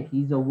admit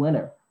he's a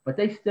winner. But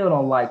they still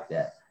don't like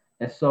that.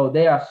 And so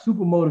they are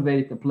super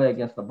motivated to play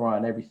against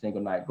LeBron every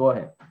single night. Go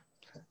ahead.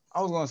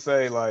 I was gonna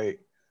say like,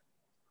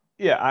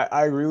 yeah,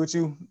 I agree with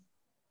you,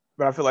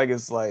 but I feel like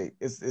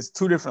it's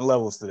two different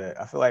levels to that.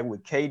 I feel like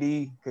with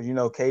KD, because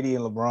KD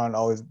and LeBron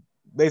always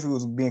basically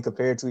was being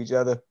compared to each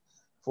other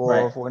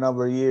Right. for a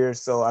number of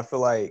years. So I feel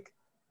like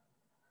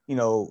you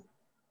know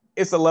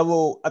it's a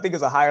level. I think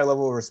it's a higher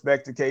level of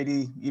respect to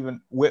KD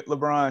even with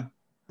LeBron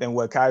than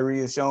what Kyrie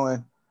is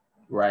showing.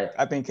 Right.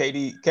 I think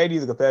KD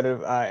is a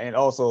competitive, and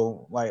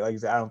also like you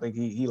said, I don't think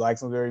he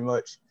likes him very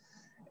much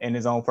in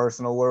his own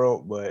personal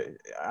world. But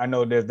I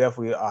know there's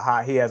definitely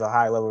he has a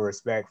high level of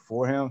respect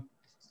for him.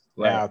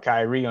 Right. Now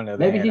Kyrie, on the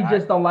other Maybe hand, he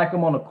just don't like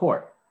him on the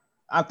court.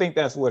 I think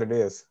that's what it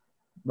is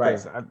Right.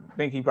 because I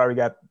think he probably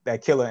got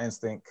that killer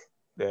instinct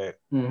that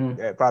Mm-hmm.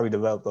 that probably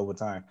developed over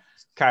time.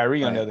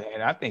 Kyrie, on the Right. other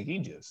hand, I think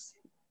it's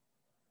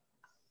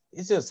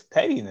just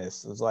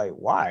pettiness. It's like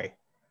why?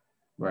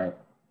 Right.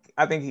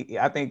 I think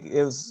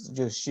it was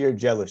just sheer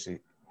jealousy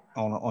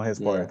on his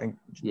part. I Yeah. think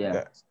Yeah.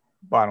 that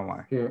bottom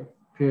line.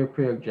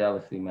 Pure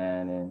jealousy,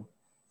 man. And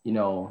you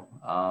know,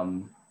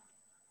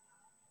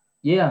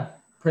 yeah,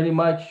 pretty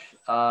much.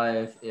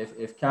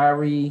 If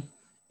Kyrie,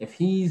 if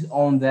he's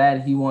on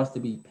that, he wants to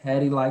be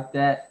petty like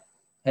that.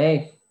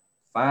 Hey,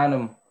 find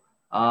him.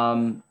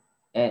 Um,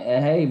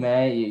 and hey,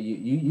 man,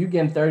 you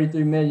getting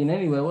 33 million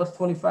anyway. What's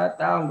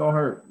 25,000 gonna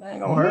hurt? That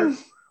ain't gonna Mm-hmm. hurt.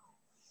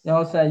 You know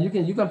what I'm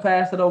saying? You can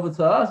pass it over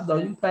to us though.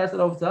 You can pass it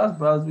over to us,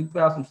 brothers. We can pay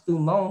out some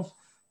student loans.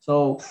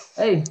 So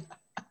hey,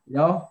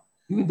 you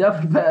can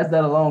definitely pass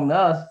that along to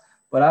us.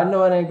 But I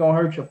know it ain't gonna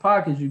hurt your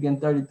pockets. You're getting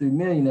 33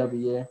 million every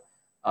year.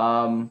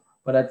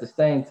 But at the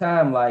same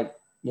time, like,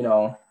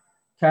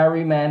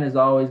 Kyrie, man, has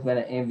always been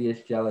an envious,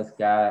 jealous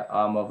guy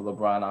of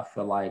LeBron. I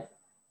feel like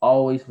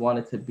always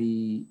wanted to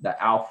be the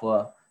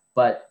alpha.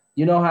 But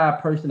you know how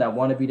a person that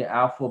want to be the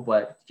alpha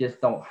but just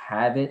don't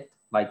have it,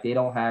 like they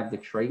don't have the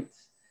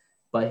traits,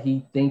 but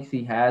he thinks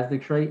he has the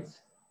traits.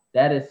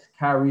 That is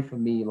Kyrie for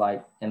me,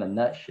 like in a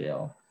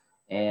nutshell.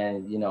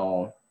 And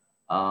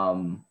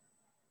um,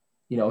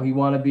 he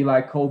want to be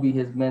like Kobe,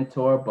 his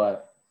mentor.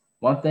 But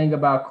one thing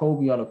about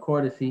Kobe on the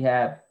court is he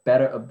had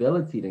better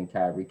ability than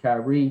Kyrie.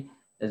 Kyrie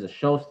is a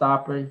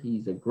showstopper.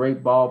 He's a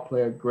great ball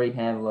player, great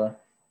handler.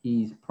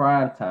 He's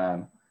prime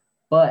time,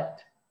 but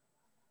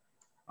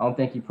I don't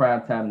think he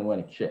prime time to win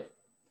a chip.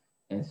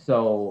 And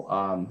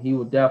so he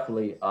will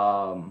definitely.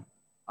 I'll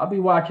be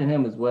watching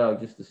him as well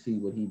just to see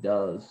what he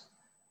does,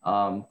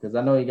 because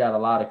I know he got a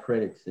lot of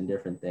critics and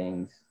different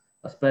things,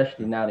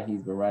 especially now that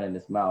he's been running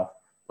his mouth.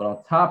 But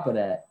on top of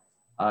that,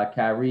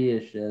 Kyrie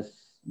is just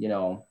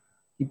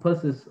he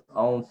puts his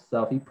own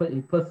self. He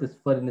puts his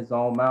foot in his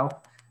own mouth,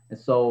 and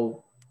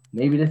so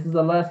maybe this is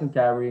a lesson,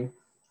 Kyrie.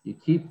 You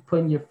keep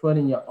putting your foot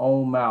in your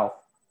own mouth.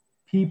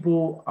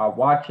 People are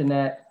watching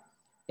that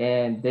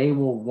and they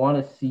will want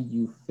to see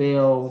you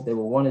fail. They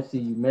will want to see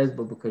you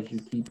miserable because you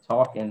keep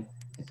talking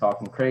and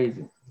talking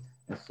crazy.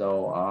 And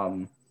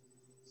so,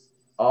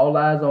 all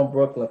eyes on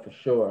Brooklyn for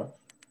sure.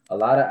 A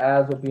lot of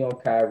eyes will be on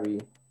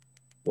Kyrie.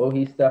 Will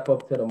he step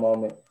up to the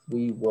moment?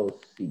 We will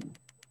see.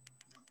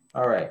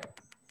 All right,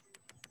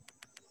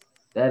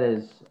 that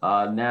is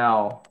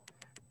now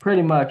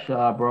pretty much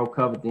bro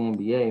covered the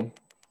NBA.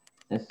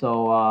 And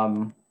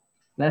so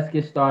let's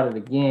get started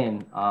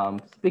again.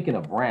 Speaking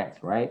of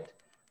rants, right?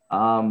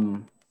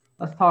 Um,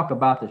 let's talk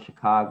about the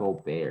Chicago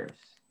Bears.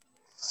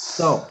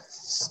 So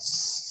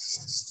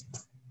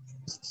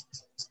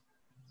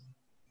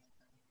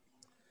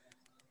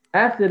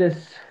after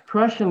this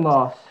crushing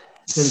loss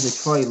to the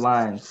Detroit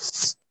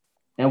Lions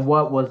and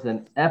what was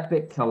an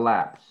epic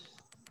collapse,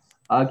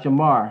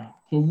 Jamar,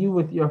 can you,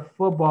 with your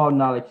football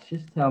knowledge,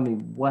 just tell me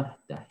what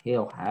the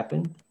hell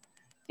happened?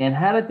 And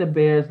how did the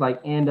Bears like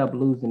end up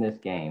losing this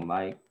game?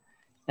 Like,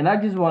 and I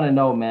just want to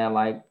know, man,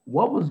 like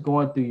what was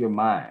going through your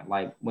mind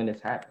like when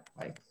this happened?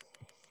 Like,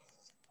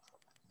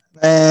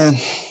 Man,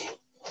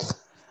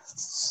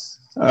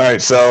 all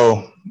right.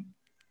 So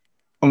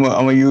I'm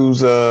gonna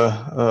use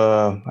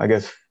I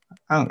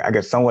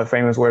guess somewhat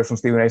famous words from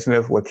Stephen A.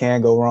 Smith. What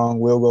can go wrong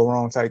will go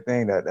wrong type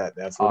thing. That's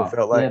what it oh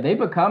felt yeah, like. they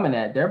becoming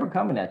that. They're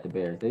becoming that. The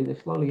Bears. They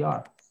slowly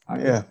are. I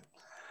agree. Yeah.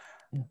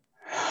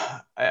 Yeah.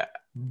 I-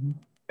 Mm-hmm.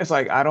 It's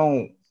like I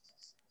don't.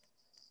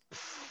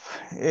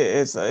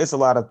 It's a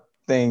lot of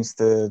things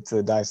to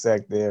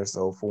dissect there.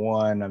 So for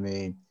one, I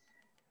mean,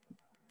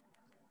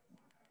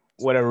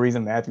 whatever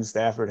reason Matthew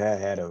Stafford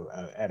had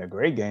a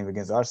great game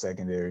against our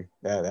secondary.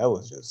 That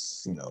was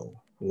just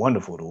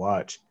wonderful to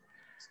watch.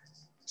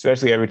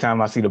 Especially every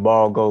time I see the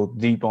ball go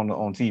deep on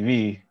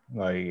TV,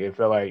 like it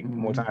felt like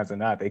more Mm-hmm. times than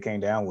not they came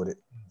down with it.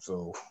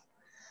 So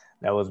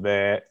that was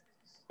bad.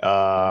 Yeah.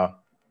 Uh,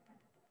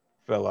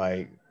 Felt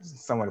like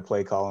some of the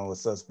play calling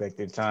was suspect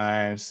at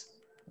times.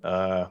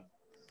 Uh,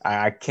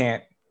 I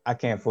can't I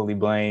can't fully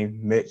blame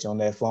Mitch on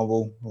that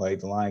fumble. Like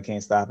the line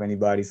can't stop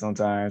anybody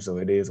sometimes, so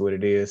it is what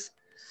it is.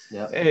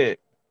 Yep. It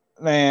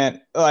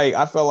Man, like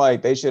I felt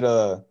like they should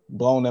have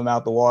blown them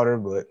out the water,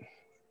 but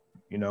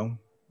you know,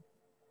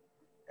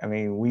 I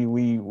mean,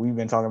 we've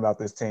been talking about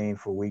this team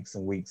for weeks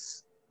and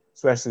weeks,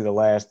 especially the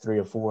last 3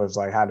 or 4 is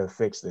like how to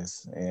fix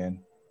this, and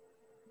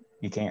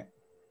you can't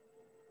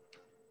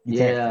you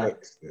can't Yeah.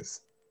 fix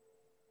this.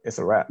 It's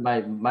a wrap.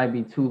 Might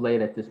be too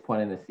late at this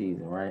point in the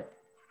season, right?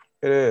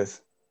 It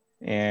is,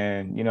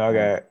 and I Right.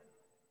 got a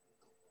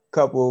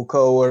couple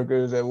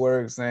coworkers at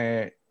work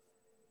saying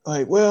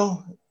like,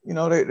 well,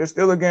 there's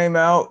still a game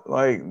out.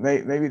 Like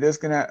maybe this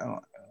can happen.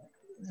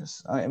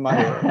 Just in my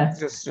head,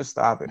 just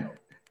stop it.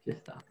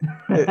 Just stop.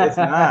 It's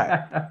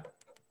not.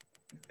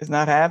 It's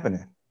not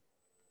happening.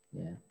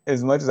 Yeah.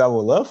 As much as I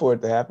would love for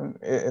it to happen,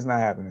 it's not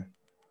happening.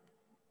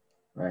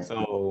 Right.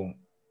 So,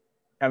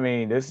 I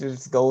mean, this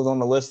just goes on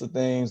the list of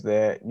things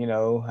that,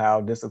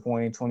 how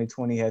disappointing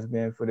 2020 has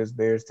been for this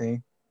Bears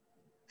team.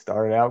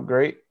 Started out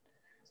great,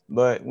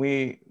 but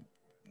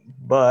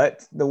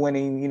the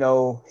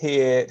winning,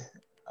 hid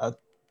a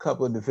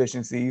couple of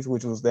deficiencies,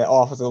 which was that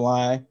offensive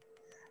line,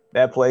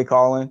 that play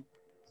calling.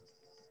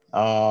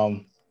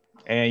 Um,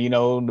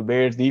 and the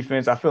Bears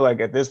defense, I feel like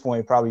at this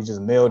point probably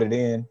just mailed it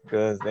in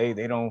because they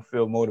don't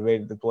feel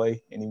motivated to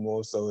play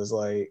anymore. So it's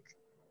like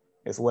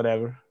it's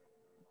whatever.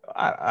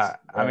 I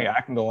mean Right.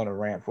 I can go on a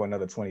rant for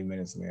another 20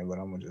 minutes, man, but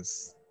I'm gonna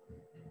just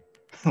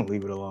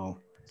leave it alone.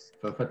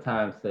 For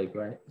time's sake,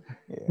 right?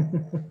 Yeah,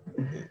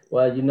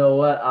 Well, you know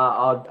what?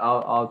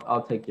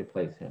 I'll take your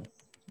place here.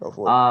 go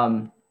for it.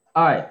 All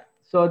right.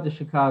 So the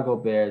Chicago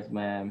Bears,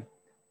 man.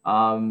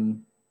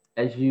 Um,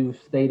 as you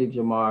stated,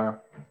 Jamar,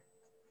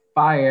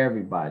 fire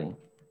everybody.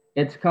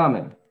 It's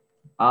coming.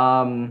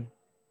 Um,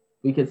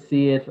 we could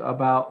see it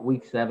about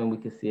week 7. We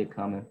could see it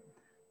coming.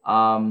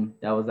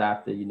 That was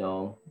after the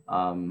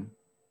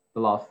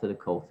loss to the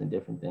Colts and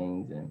different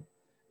things, and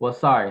well,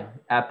 sorry,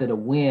 after the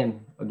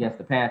win against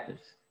the Panthers,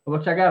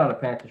 which I got on a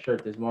Panther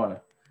shirt this morning,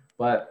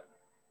 but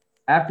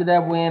after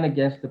that win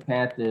against the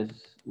Panthers,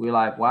 we're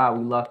like, wow,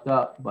 we lucked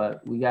up,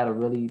 but we got a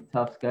really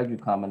tough schedule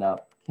coming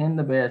up. Can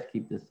the Bears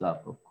keep this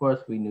up? Of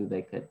course, we knew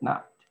they could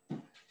not.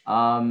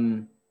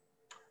 Um,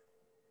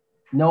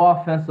 no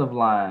offensive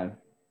line.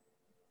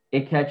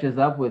 It catches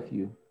up with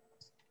you.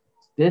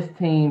 This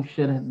team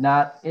should have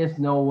not. It's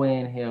no way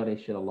in hell they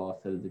should have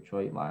lost to the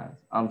Detroit Lions.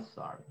 I'm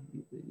sorry.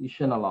 You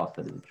shouldn't have lost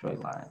to the Detroit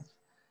Lions.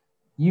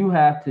 You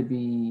have to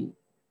be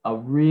a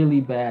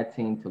really bad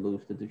team to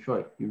lose to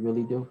Detroit. You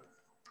really do.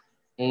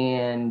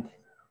 And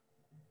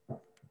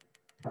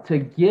to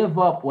give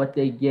up what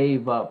they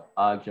gave up,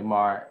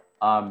 Jamar,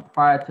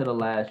 prior to the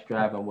last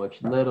drive, in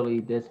which literally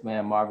this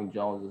man, Marvin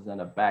Jones, was in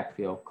the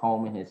backfield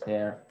combing his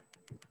hair,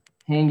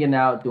 hanging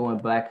out, doing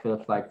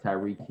backflips like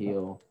Tyreek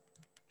Hill,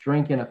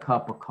 drinking a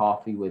cup of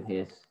coffee with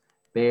his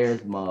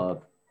Bears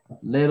mug,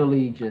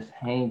 literally just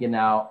hanging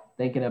out,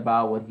 thinking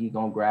about what he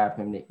gonna grab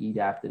him to eat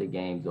after the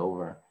game's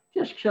over.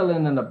 Just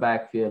chilling in the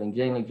backfield, and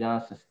Jalen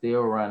Johnson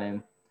still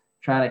running,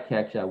 trying to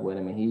catch up with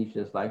him, and he's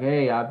just like,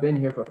 "Hey, I've been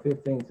here for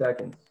 15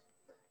 seconds,"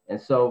 and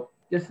so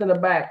just in the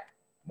back,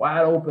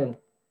 wide open,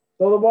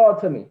 throw the ball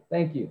to me,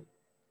 thank you,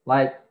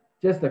 like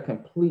just a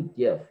complete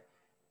gift.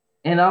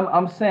 And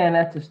I'm saying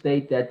that to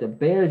state that the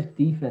Bears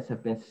defense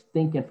have been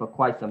stinking for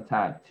quite some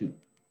time too.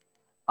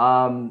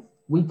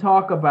 We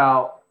talk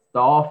about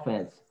the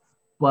offense,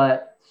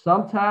 but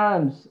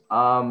sometimes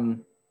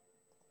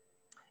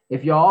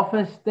if your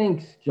offense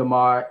stinks,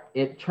 Jamar,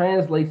 it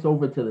translates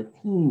over to the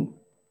team.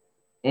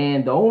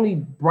 And the only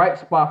bright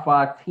spot for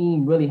our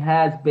team really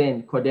has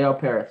been Cordell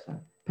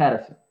Patterson.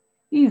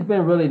 He's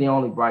been really the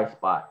only bright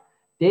spot.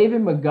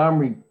 David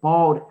Montgomery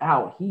balled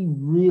out. He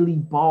really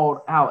balled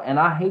out. And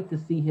I hate to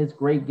see his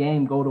great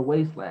game go to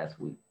waste last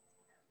week.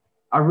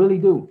 I really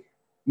do.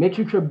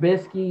 Mitchell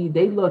Trubisky,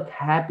 they looked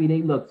happy.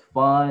 They looked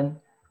fun.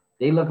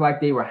 They looked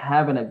like they were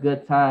having a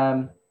good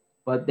time,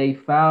 but they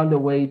found a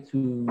way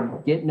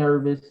to get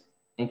nervous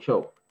and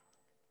choke.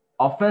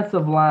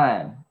 Offensive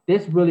line,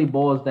 this really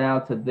boils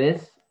down to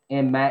this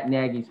and Matt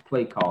Nagy's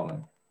play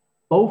calling.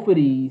 Both of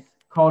these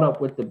caught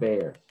up with the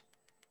Bears.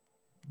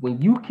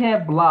 When you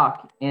can't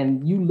block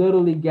and you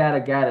literally got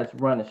a guy that's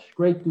running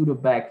straight through the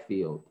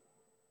backfield,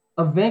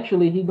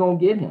 eventually he gonna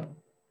get him.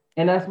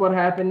 And that's what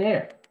happened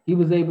there. He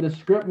was able to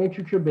script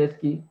Mitchell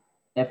Trubisky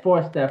and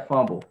force that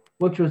fumble,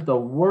 which was the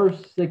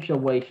worst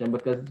situation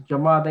because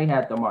Jamar, they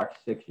had to mark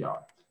 6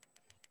 yards.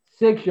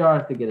 6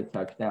 yards to get a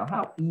touchdown.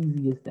 How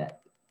easy is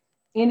that?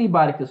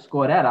 Anybody could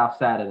score that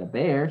outside of the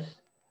Bears.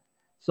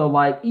 So,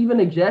 like, even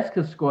the Jets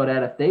could score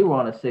that if they were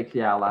on a 6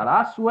 yard line.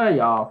 I swear,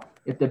 y'all,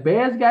 if the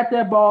Bears got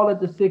that ball at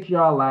the 6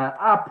 yard line,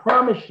 I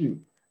promise you,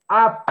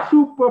 I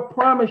super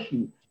promise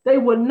you, they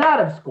would not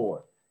have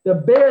scored. The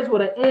Bears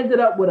would have ended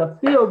up with a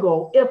field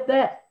goal, if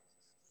that.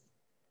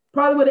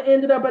 Probably would have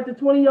ended up at the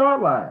 20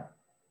 yard line.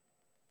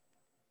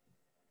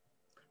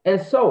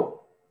 And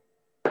so,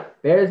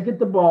 Bears get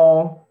the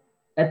ball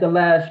at the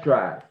last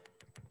drive.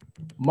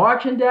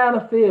 Marching down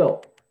the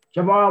field.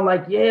 Jamar, I'm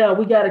like, yeah,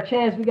 we got a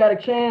chance. We got a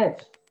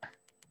chance.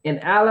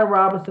 And Allen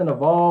Robinson,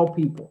 of all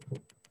people,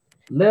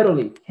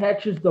 literally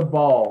catches the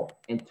ball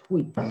and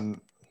tweaks.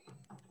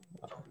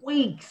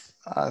 Tweaks.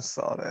 I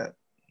saw that.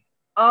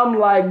 I'm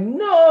like,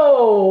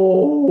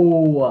 no.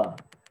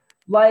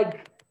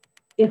 Like,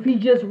 if he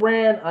just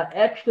ran an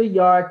extra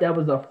yard, that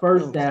was a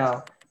first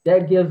down.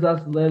 That gives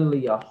us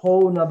literally a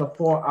whole nother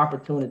 4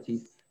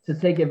 opportunities to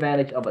take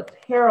advantage of a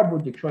terrible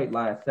Detroit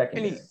Lions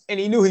secondary. And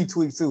he knew he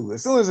tweaked too.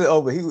 As soon as it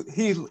over, he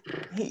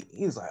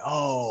was like,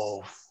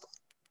 oh,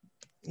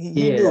 he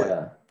knew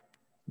it.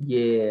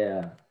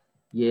 Yeah.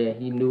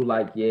 He knew,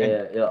 like,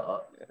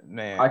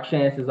 man, our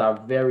chances are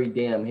very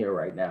dim here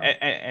right now.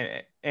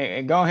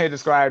 And go ahead and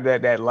describe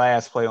that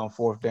last play on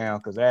fourth down,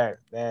 because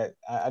that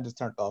I just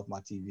turned off my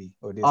TV.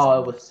 It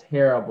was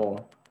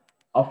terrible.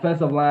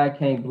 Offensive line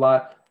can't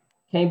block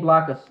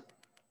us.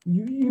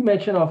 You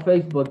mentioned on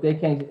Facebook they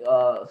can't.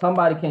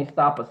 Somebody can't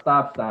stop a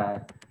stop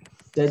sign.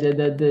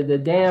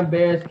 The damn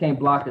Bears can't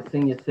block a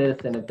senior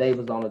citizen if they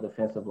was on the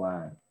defensive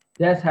line.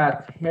 That's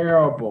how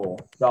terrible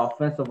the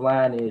offensive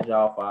line is,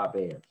 y'all, for our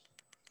Bears.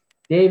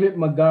 David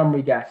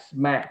Montgomery got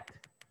smacked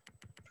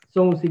as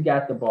soon as he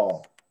got the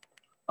ball.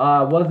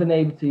 Wasn't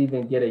able to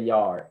even get a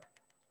yard.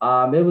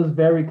 It was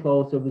very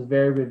close. It was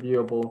very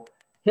reviewable.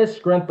 His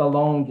strength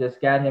alone just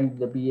got him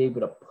to be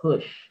able to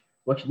push,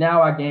 which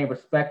now I gained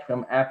respect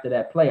from after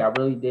that play. I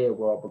really did,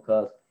 World,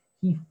 because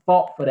he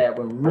fought for that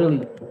when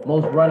really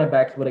most running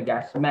backs would have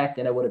got smacked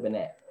and it would have been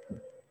that.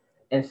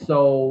 And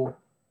so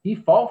he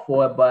fought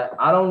for it, but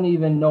I don't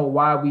even know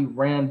why we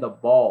ran the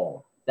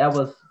ball. That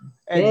was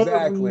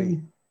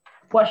exactly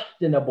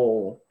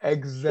questionable.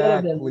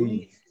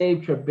 Exactly. Gave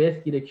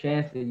Trubisky the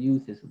chance to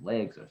use his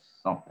legs or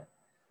something,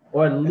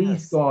 or at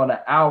least go on an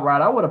out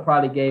route. I would have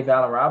probably gave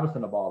Allen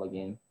Robinson the ball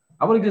again.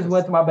 I would have just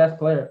went to my best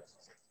player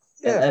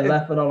and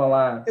left it on the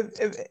line.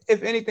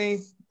 If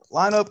anything,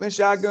 line up in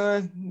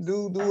shotgun,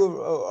 do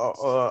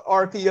a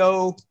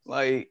RPO,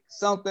 like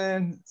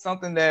something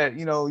that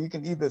you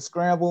can either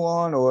scramble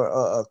on or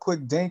a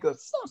quick dink or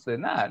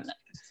something.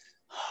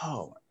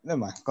 Oh, never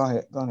mind. Go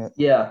ahead.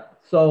 Yeah.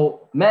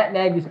 So Matt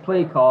Nagy's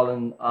play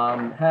calling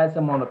has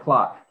him on the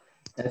clock.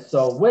 And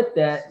so with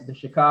that, the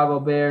Chicago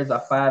Bears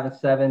are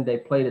 5-7. They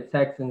play the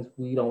Texans.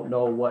 We don't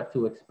know what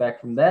to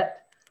expect from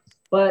that.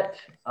 But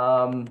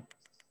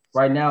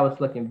right now it's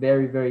looking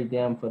very, very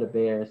dim for the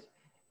Bears.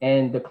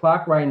 And the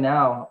clock right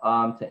now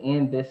to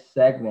end this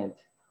segment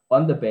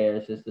on the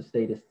Bears is the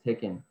state is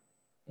ticking.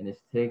 And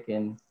it's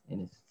ticking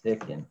and it's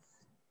ticking.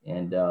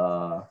 And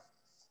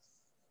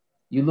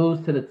you lose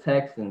to the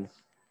Texans.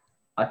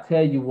 I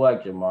tell you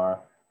what, Jamar,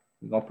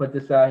 we're going to put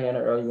this out here in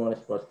the Early Morning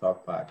Sports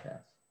Talk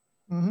podcast.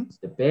 Mm-hmm.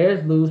 The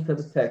Bears lose to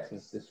the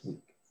Texans this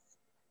week.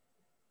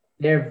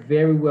 There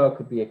very well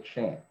could be a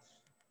chance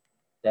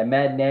that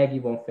Matt Nagy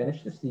won't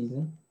finish the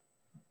season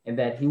and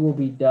that he will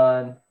be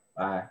done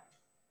by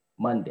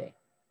Monday,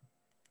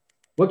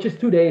 which is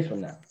 2 days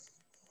from now.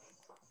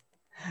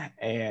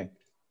 And,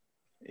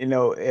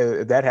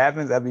 if that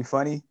happens, that'd be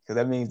funny because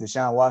that means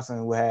Deshaun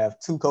Watson will have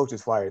 2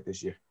 coaches fired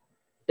this year.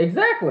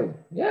 Exactly.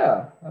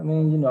 Yeah. I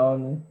mean,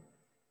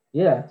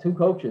 2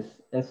 coaches.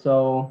 And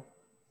so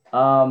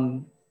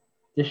Deshaun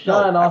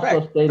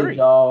also stated, 3.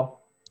 y'all.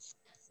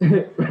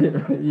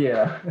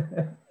 Yeah.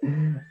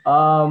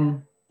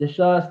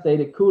 Deshaun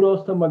stated,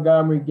 kudos to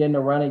Montgomery getting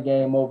a running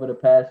game over the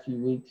past few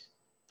weeks,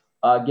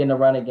 getting a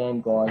running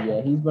game going.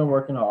 Yeah, he's been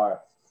working hard.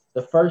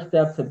 The first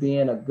step to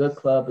being a good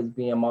club is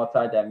being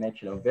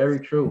multidimensional. Very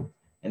true.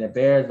 And the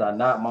Bears are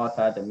not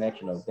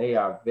multidimensional. They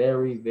are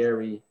very,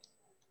 very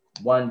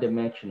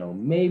one-dimensional,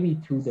 maybe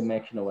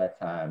two-dimensional at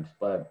times,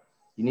 but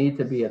you need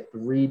to be a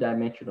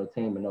 3-dimensional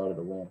team in order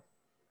to win.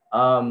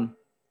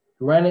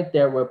 Granted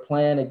that we're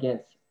playing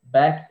against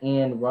back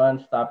end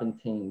run stopping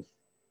teams,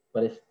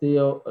 but it's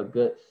still a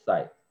good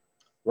sight.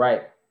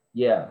 Right.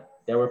 Yeah.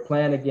 They were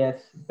playing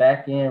against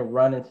back end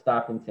running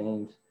stopping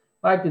teams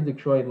like the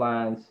Detroit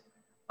Lions.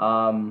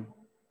 Um,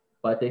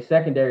 but their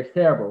secondary is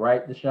terrible,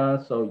 right,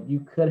 Deshaun? So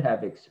you could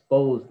have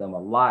exposed them a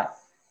lot,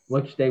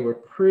 which they were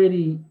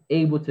pretty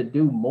able to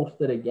do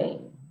most of the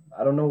game.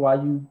 I don't know why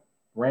you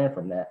ran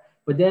from that.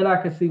 But then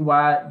I can see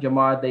why,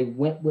 Jamar, they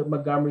went with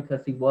Montgomery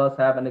because he was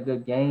having a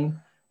good game.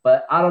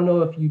 But I don't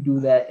know if you do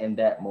that in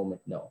that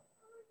moment. No,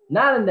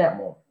 not in that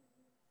moment.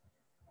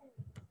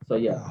 So,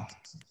 yeah, Oh,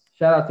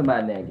 shout out to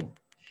Matt Nagy.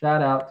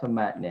 Shout out to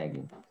Matt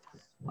Nagy.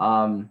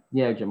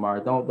 Yeah,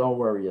 Jamar, don't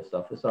worry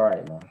yourself. It's all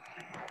right, man.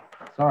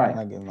 It's all I'm right.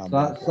 not getting my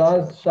back off of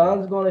that shit.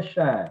 Sun's gonna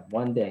shine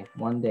one day,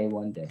 one day,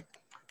 one day.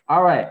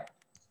 All right,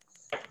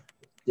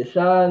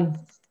 Deshaun,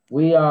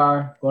 we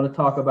are gonna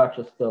talk about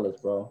your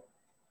Steelers, bro.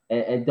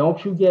 And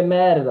don't you get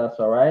mad at us,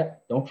 all right?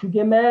 Don't you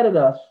get mad at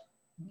us,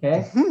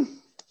 okay?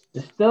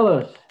 The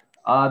Steelers,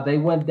 they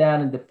went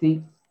down in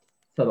defeat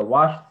to the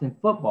Washington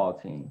football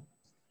team.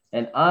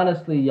 And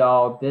honestly,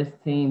 y'all, this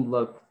team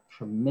looked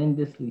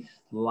tremendously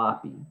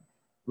sloppy,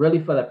 really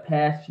for the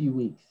past few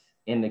weeks.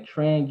 And the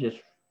trend just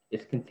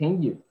is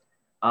continued.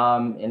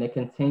 And it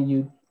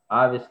continued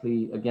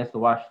obviously against the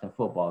Washington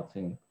football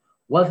team.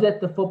 Was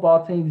it the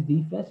football team's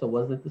defense or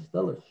was it the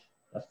Steelers?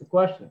 That's the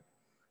question.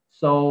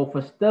 So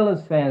for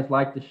Steelers fans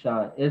like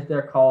Deshaun, is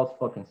there cause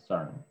for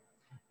concern?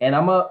 And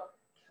I'm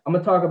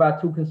gonna talk about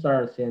two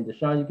concerns here. And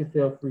Deshaun, you can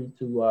feel free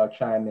to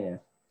chime in.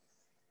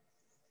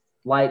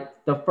 Like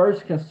the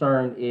first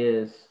concern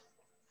is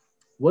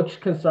which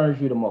concerns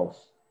you the most?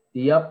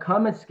 The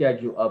upcoming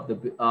schedule of the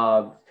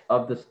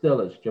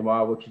Steelers,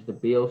 Jamar, which is the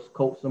Bills,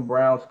 Colts, and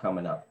Browns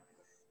coming up,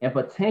 and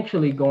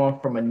potentially going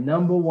from a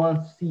number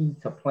one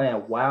seed to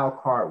playing wild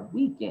card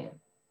weekend,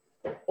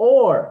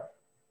 or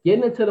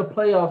getting into the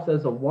playoffs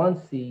as a one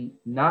seed,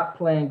 not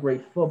playing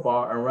great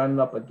football, and running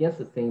up against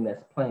a team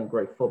that's playing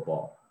great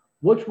football.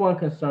 Which one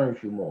concerns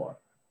you more?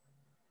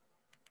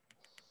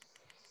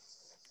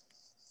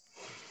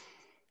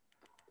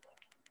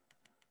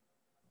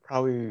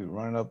 Probably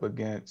running up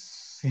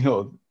against,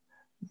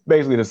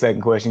 basically the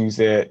second question you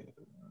said,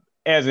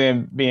 as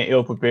in being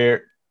ill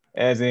prepared,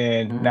 as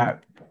in Mm-hmm.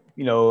 not,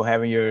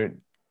 having your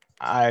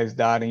I's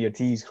dotted and your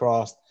T's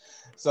crossed.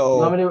 You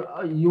want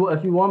So me to you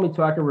if you want me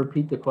to, I can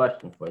repeat the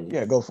question for you.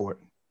 yeah, go for it.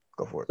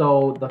 Go for it.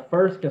 So the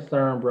first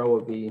concern, bro,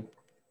 would be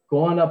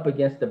going up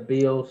against the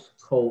Bills,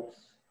 Colts,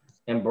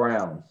 and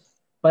Browns.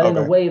 But in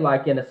a Okay. way,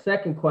 like in the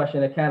second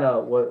question, it kind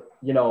of what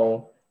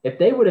if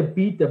they were to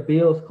beat the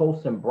Bills,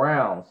 Colts, and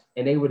Browns,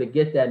 and they were to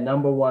get that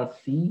number one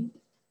seed,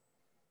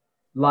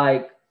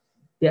 like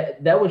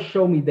that would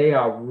show me they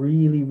are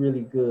really,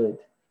 really good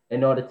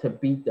in order to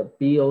beat the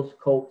Bills,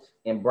 Colts,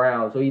 and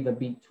Browns, or even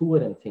beat two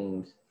of them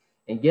teams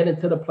and get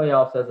into the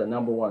playoffs as a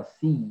number one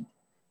seed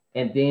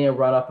and then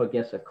run up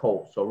against a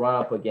Colts. So run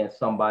up against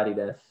somebody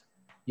that's,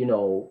 you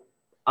know,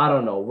 I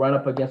don't know, run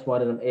up against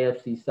one of them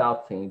AFC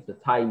South teams, the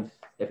Titans,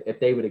 if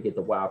they were to get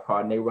the wild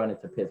card and they run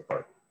into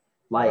Pittsburgh.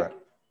 Right. Like,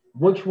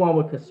 which one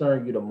would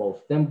concern you the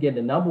most? Them getting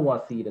the number one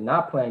seed and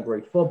not playing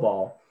great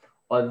football,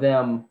 or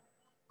them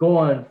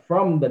going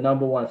from the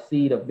number one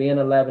seed of being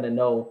 11 and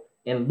 0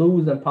 and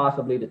losing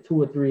possibly to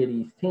two or three of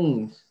these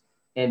teams,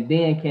 and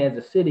then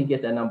Kansas City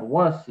get that number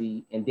one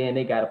seed, and then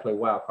they got to play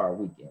wild card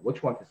weekend.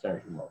 Which one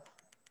concerns you most?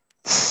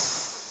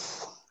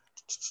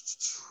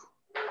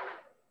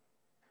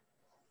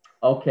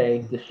 Okay,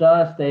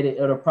 Deshaun stated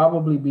it'll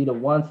probably be the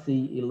one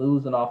seed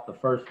losing off the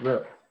first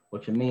rip,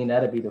 which would mean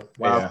that'll be the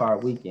wild Yeah.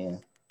 card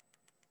weekend.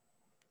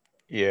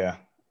 Yeah.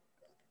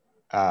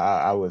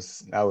 I would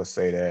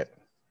say that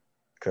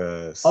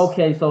because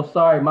Okay, so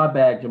sorry, my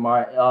bad,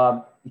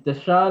 Jamar.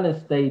 Deshaun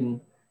is stating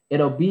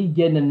it'll be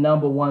getting the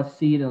number one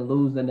seed and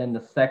losing in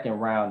the second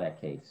round. That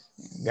case,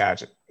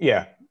 gotcha.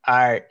 Yeah.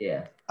 I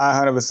yeah, I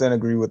 100%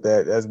 agree with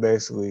that. That's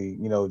basically,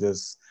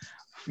 just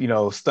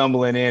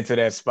stumbling into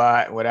that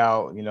spot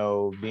without,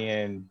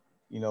 being,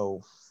 you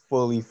know,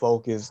 fully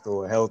focused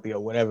or healthy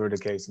or whatever the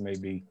case may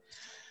be.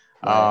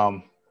 right,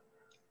 Um,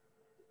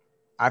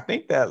 I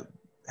think that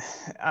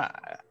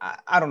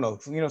I don't know.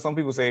 Some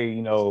people say,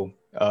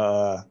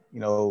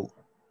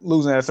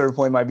 losing at a certain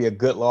point might be a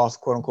good loss,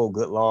 quote unquote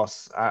good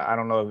loss. I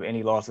don't know if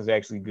any loss is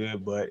actually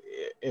good, but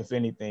if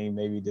anything,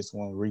 maybe just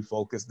want to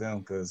refocus them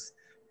because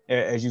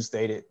as you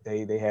stated,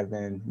 they have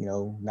been,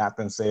 not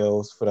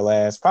themselves for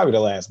probably the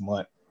last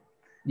month.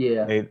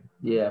 yeah, They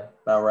yeah,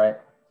 about right.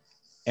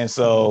 and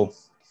so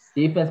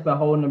Defense been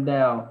holding them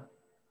down.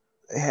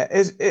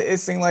 it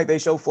seemed like they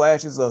show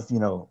flashes of,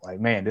 like,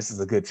 man, this is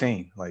a good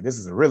team. Like, this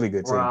is a really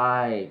good team.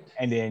 Right.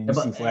 And then you see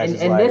But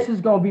flashes and this like, is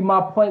gonna be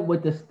my point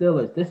with the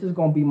Steelers. This is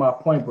gonna be my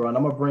point, bro, and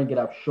I'm gonna bring it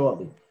up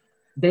shortly.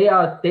 They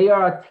are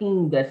a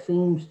team that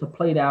seems to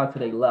play down to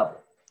their level,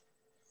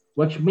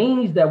 which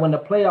means that when the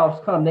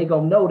playoffs come, they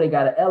gonna know they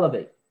gotta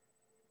elevate.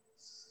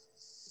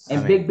 I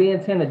And Big mean,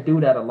 Ben tend to do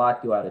that a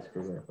lot throughout his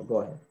career. But go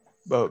ahead.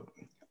 but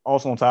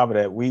also on top of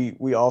that,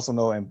 we also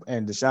know,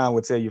 and Deshaun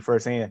would tell you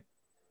firsthand,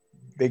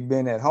 Big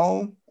Ben at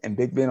home and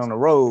Big Ben on the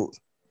road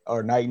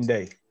are night and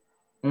day,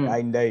 Mm.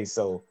 night and day.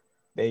 So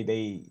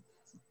they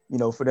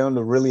for them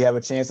to really have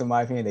a chance, in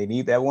my opinion, they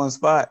need that one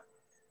spot.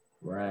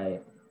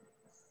 Right.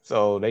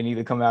 So they need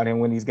to come out here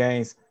and win these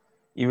games.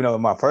 Even though,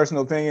 in my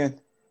personal opinion,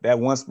 that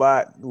one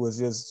spot was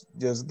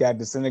just got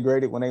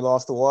disintegrated when they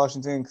lost to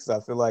Washington, because I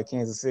feel like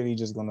Kansas City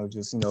just gonna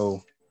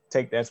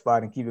take that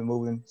spot and keep it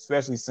moving,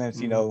 especially since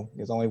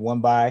there's only one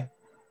bye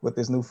with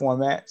this new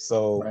format.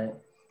 So Right.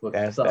 Which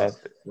that's sucks.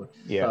 that's Which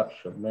yeah. sucks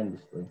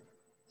tremendously.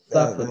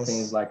 Sucks for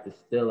teams That's like the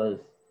Steelers,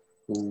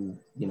 who,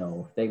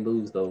 if they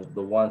lose the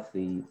one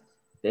seed,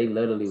 they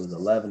literally was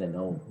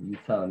 11-0. You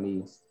telling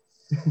me?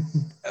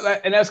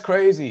 and that's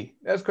crazy.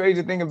 That's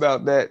crazy to think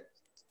about that.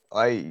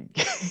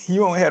 Like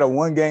you only had a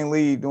 1-game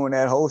lead during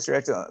that whole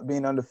stretch of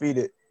being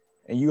undefeated,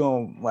 and you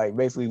gonna like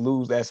basically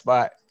lose that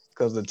spot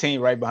because the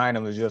team right behind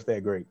them is just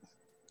that great,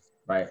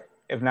 Right.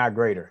 if not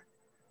greater.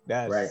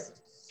 Right. That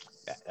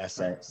Right.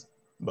 sucks.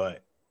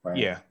 But Right.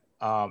 yeah,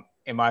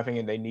 in my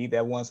opinion, they need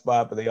that one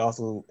spot, but they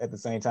also at the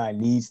same time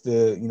needs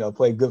to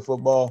play good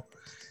football,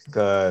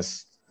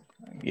 because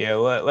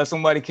let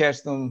somebody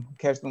catch them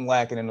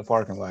lacking in the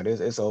parking lot.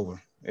 It's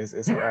over. It's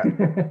a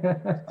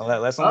wrap.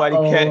 Let somebody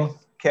Uh-oh.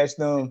 catch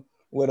them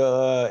with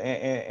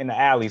in the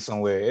alley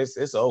somewhere.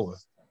 It's over.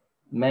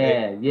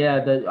 Man,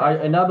 yeah.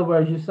 In other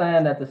words, you're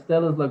saying that the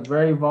Steelers look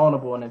very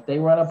vulnerable, and if they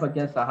run up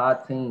against a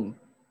hot team,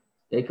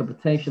 they could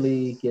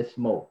potentially get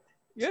smoked.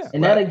 Yeah,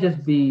 And that'd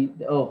just be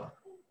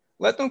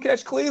let them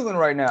catch Cleveland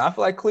right now. I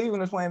feel like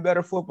Cleveland is playing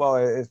better football.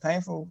 It's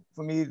painful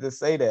for me to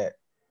say that.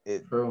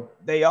 true.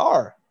 They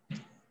are.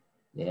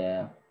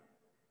 Yeah,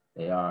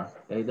 they are.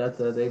 They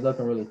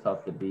looking really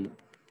tough to beat.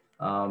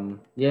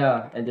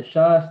 Yeah, and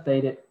Deshaun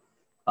stated,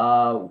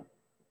 uh,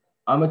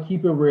 I'm gonna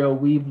keep it real.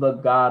 We've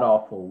looked god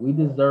awful. We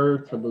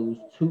deserve to lose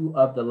 2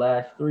 of the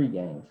last 3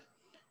 games.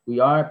 We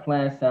aren't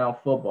playing sound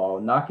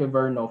football, not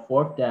converting on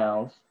fourth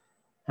downs,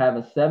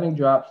 having 7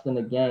 drops in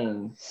the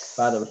game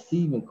by the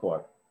receiving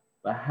corps.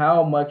 But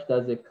how much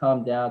does it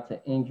come down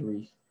to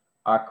injuries,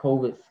 our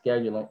COVID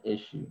scheduling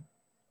issue?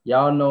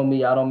 Y'all know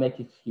me, I don't make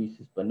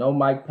excuses, but no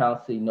Mike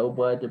Pouncey, no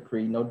Bud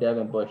Dupree, no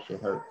Devin Bush,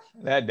 it hurts.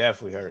 That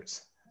definitely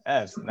hurts.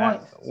 That's Two not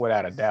points.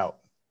 without a doubt.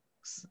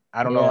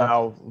 I don't know Yeah,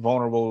 how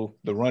vulnerable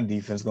the run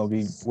defense is going to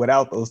be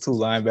without those 2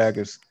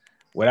 linebackers,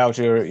 without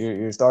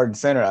your starting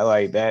center. I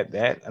like that.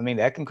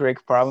 That can create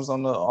problems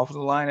on the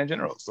offensive line in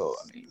general. So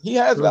he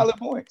has true. valid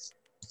points.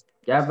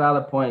 Got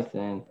valid points,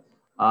 and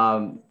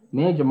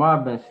me and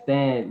Jamar have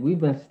been we've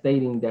been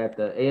stating that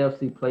the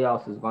AFC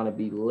playoffs is going to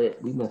be lit.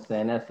 We've been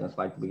saying that since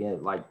like the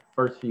beginning, like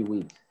first few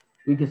weeks.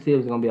 We could see it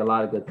was going to be a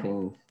lot of good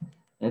teams,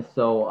 and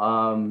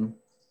so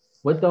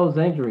with those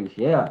injuries,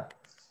 yeah,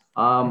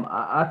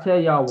 I tell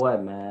y'all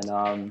what, man,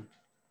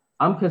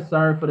 I'm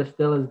concerned for the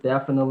Steelers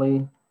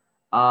definitely.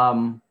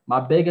 My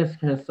biggest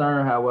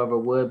concern, however,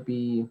 would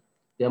be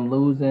them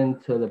losing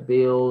to the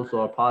Bills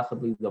or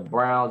possibly the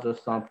Browns or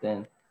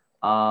something.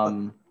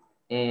 Um,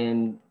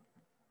 and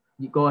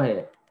you go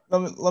ahead.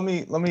 Let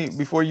me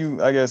before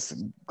you, I guess,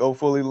 go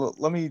fully.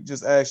 Let me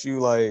just ask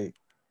you, like,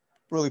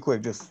 really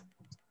quick, just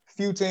a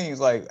few teams,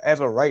 like, as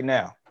of right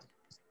now.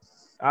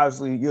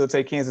 Obviously, you'll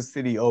take Kansas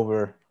City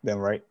over them,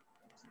 right?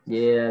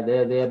 Yeah,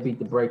 they'll beat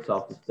the brakes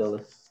off the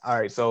Steelers. All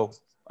right, so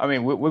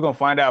we're gonna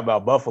find out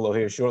about Buffalo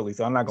here shortly,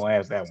 so I'm not gonna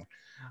ask that one.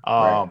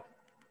 Right.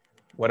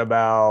 What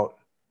about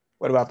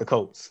the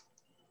Colts?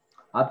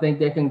 I think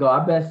they can go.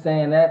 I've been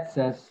saying that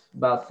since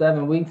about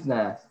 7 weeks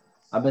now.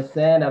 I've been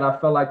saying that I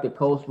felt like the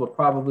Colts would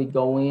probably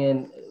go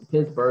in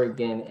Pittsburgh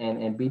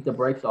and beat the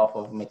brakes off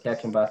of them and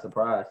catch them by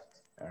surprise.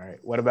 All right,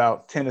 what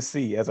about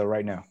Tennessee as of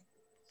right now?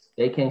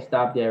 They can't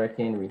stop Derrick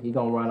Henry. He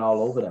gonna run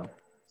all over them.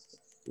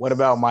 What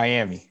about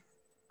Miami?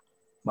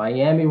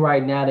 Miami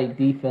right now, their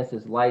defense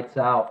is lights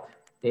out.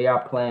 They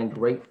are playing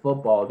great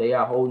football. They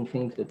are holding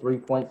teams to 3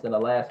 points in the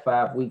last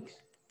 5 weeks.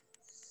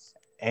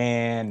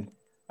 And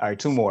all right,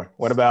 2 more.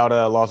 What about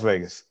Las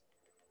Vegas?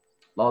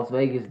 Las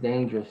Vegas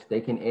dangerous.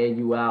 They can air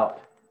you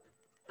out.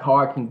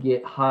 Carr can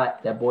get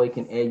hot. That boy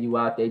can air you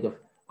out. They the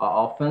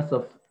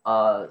offensive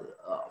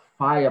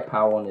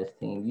firepower on this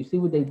team. You see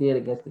what they did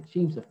against the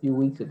Chiefs a few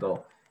weeks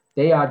ago.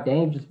 They are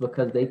dangerous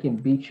because they can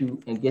beat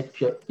you and get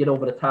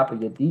over the top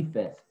of your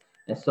defense.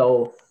 And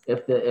so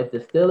if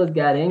the Steelers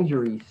got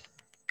injuries,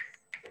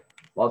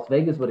 Las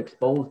Vegas would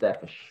expose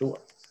that for sure.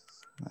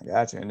 I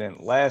got you. And then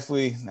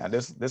lastly, now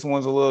this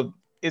one's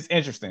it's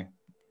interesting.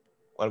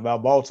 What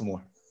about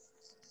Baltimore?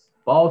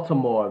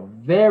 Baltimore,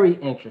 very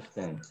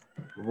interesting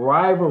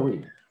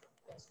rivalry.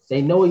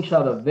 They know each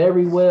other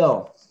very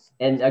well.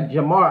 And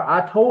Jamar,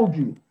 I told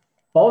you,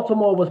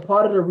 Baltimore was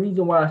part of the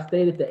reason why I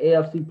stated the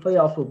AFC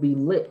playoffs will be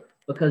lit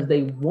because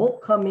they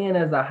won't come in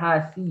as a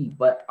high seed.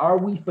 But are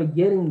we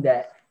forgetting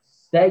that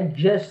they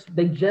just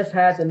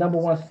had the number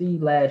 1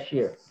 seed last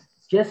year,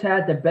 just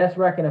had the best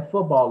record in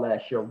football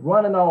last year,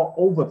 running all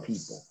over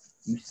people.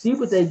 You see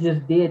what they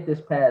just did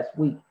this past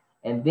week.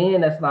 And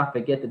then let's not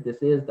forget that this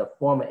is the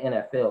former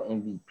NFL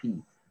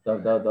MVP,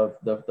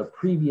 the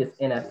previous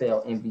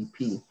NFL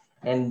MVP.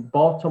 And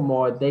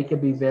Baltimore, they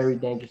could be very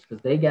dangerous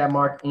because they got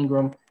Mark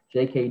Ingram,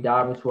 J.K.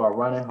 Dobbins, who are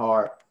running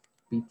hard.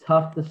 Be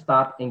tough to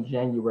stop in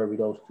January,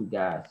 those two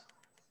guys.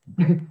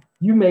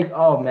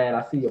 Oh man,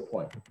 I see your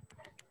point.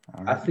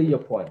 All I right. see your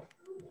point.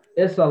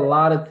 It's a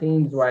lot of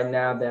teams right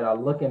now that are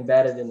looking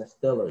better than the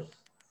Steelers.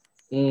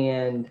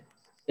 And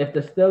if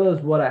the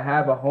Steelers were to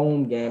have a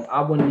home game,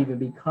 I wouldn't even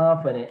be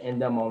confident in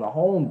them on a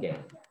home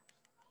game.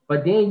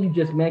 But then you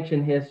just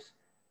mentioned his,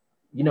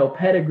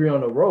 pedigree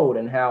on the road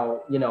and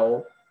how,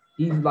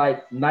 he's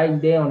like night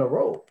and day on the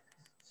road.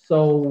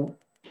 So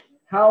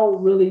how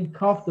really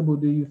comfortable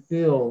do you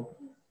feel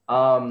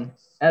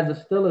as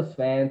a Steelers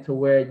fan to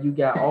where you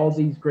got all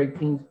these great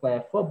teams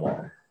playing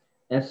football?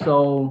 And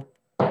so,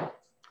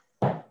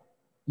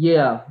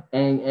 yeah,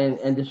 and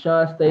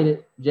Deshaun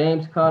stated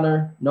James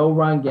Conner, no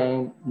run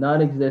game,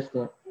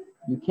 non-existent.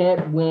 You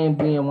can't win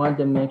being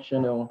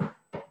one-dimensional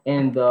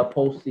in the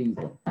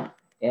postseason.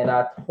 And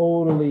I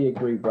totally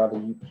agree, brother.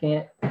 You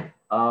can't,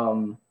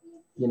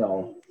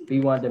 be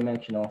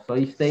one-dimensional. So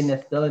he's stating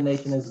that Steeler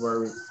Nation is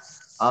worried.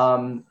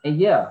 And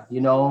yeah,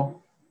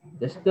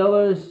 the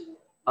Steelers.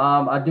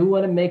 I do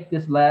want to make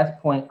this last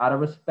point out of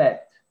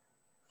respect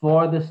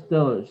for the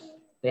Steelers.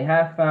 They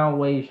have found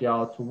ways,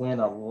 y'all, to win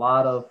a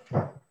lot of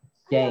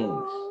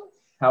games.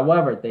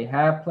 However, they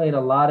have played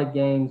a lot of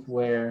games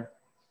where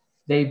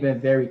they've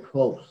been very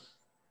close.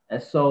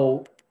 And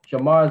so,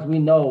 Jamar, as we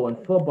know in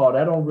football,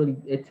 that don't really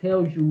it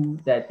tells you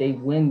that they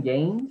win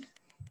games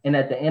and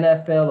that the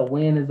NFL a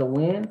win is a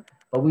win.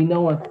 But we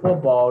know in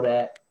football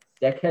that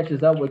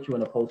catches up with you in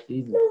the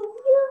postseason.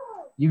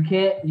 You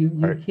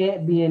Right.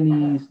 can't be in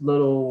these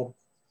little,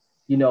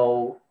 you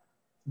know,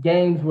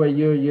 games where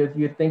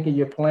you're thinking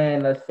you're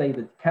playing, let's say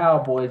the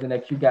Cowboys, and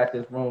that you got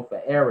this room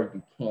for error.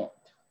 You can't.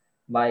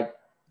 Like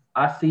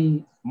I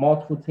see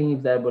multiple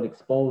teams that would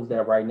expose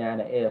that right now in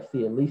the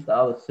AFC. At least the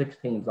other six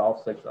teams,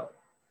 all six of them,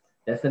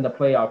 that's in the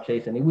playoff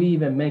chase. And we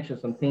even mentioned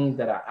some teams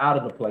that are out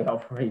of the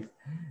playoff race,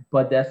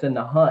 but that's in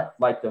the hunt,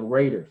 like the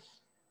Raiders,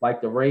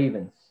 like the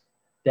Ravens,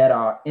 that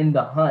are in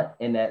the hunt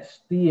and that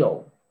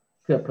still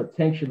could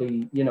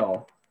potentially,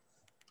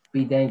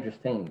 be dangerous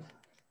teams.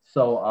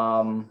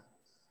 So,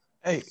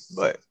 Hey,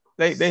 but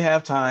they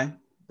have time.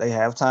 They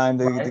have time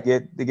right, to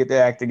get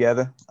their act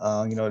together.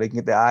 They can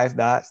get their I's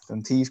dots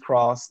and T's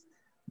crossed.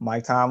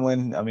 Mike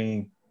Tomlin, I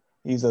mean,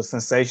 he's a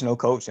sensational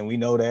coach, and we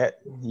know that.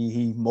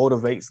 He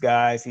motivates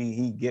guys.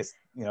 He gets,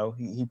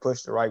 he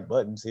pushed the right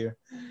buttons here.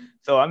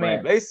 So I mean,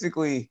 right,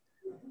 basically,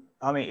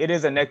 I mean, it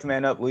is a next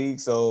man up league.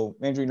 So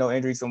injury, no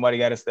injury, somebody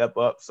got to step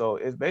up. So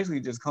it's basically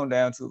just come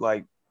down to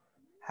like,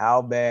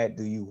 how bad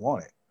do you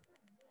want it?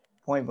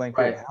 Point blank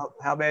period. right.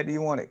 How bad do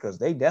you want it? Because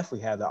they definitely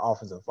have the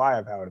offensive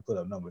firepower to put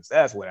up numbers.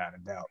 That's without a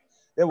doubt.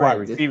 Their wide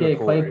Right. This receiver kid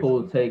core is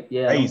Claypool take,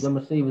 yeah, them amazing.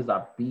 receivers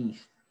are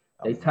beast.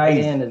 They tight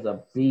end Amazing. is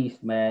a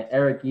beast, man.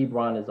 Eric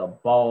Ebron is a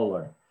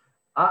baller.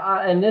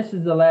 And this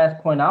is the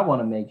last point I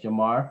want to make,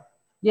 Jamar.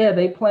 Yeah,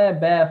 they playing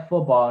bad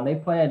football and they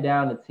playing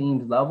down the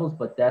team's levels,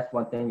 but that's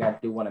one thing I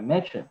do want to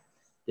mention,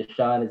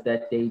 Deshaun, is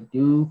that they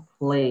do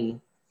play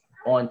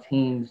on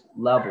teams'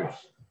 levels.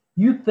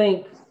 You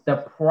think the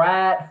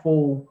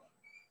prideful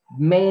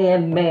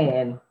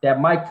man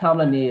that Mike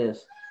Tomlin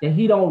is, that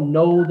he don't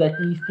know that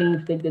these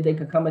teams think that they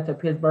could come into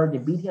Pittsburgh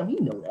and beat him. He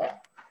know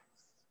that.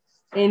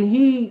 And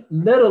he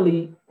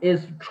literally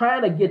is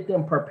trying to get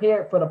them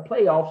prepared for the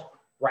playoffs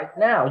right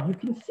now. You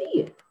can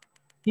see it.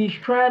 He's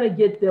trying to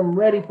get them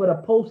ready for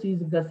the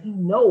postseason because he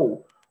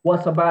knows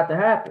what's about to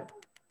happen.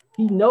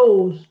 He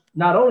knows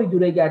not only do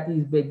they got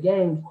these big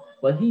games,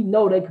 but he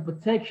know they could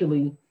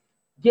potentially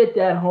get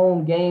that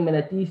home game and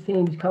that these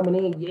teams coming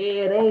in,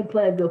 yeah, they ain't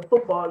playing good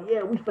football.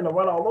 Yeah, we finna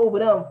run all over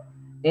them.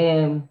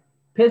 And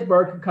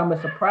Pittsburgh can come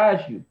and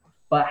surprise you.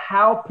 But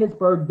how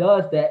Pittsburgh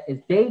does that is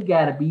they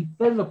gotta be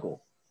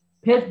physical.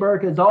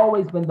 Pittsburgh has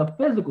always been the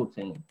physical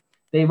team.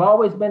 They've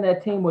always been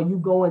that team where you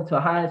go into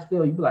Heinz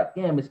Field, you be like,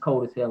 damn, it's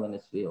cold as hell in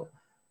this field.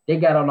 They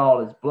got on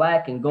all this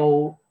black and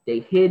gold. They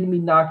hid me,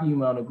 knocking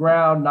me on the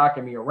ground,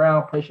 knocking me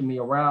around, pushing me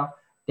around.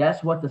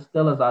 That's what the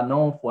Steelers are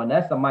known for, and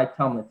that's a Mike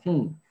Tomlin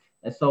team.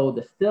 And so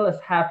the Steelers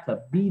have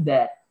to be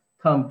that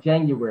come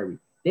January.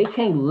 They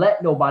can't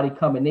let nobody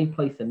come in their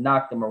place and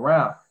knock them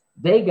around.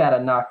 They got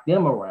to knock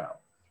them around.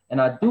 And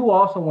I do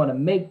also want to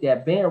make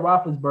that Ben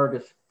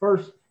Roethlisberger's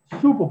first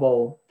Super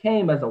Bowl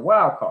came as a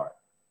wild card.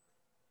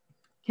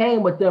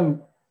 Came with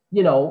them,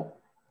 you know,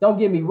 don't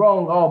get me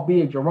wrong,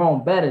 albeit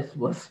Jerome Bettis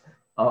was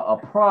a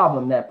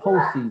problem that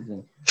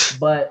postseason.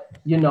 But,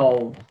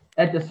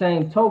 at the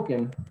same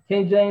token,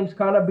 can James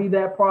kind of be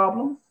that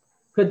problem?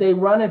 Could they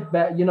run it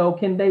back?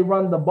 Can they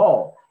run the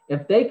ball?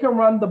 If they can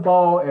run the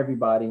ball,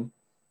 everybody,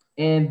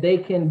 and they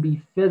can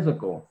be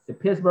physical, the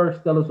Pittsburgh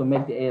Steelers will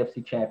make the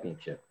AFC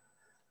Championship.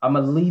 I'm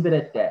going to leave it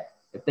at that.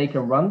 If they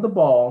can run the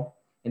ball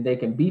and they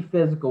can be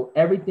physical,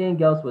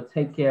 everything else will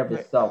take care of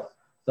itself.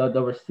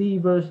 The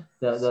receivers,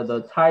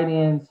 the tight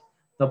ends,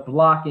 the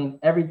blocking,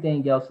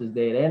 everything else is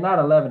there. They're not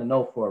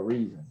 11-0 for a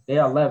reason.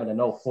 They're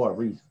 11-0 for a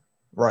reason.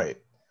 Right.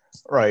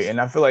 Right. And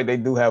I feel like they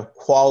do have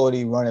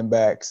quality running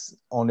backs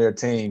on their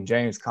team.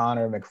 James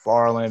Conner,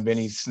 McFarland,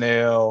 Benny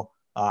Snell,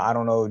 I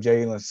don't know if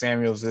Jalen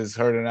Samuels is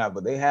hurt or not,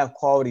 but they have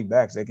quality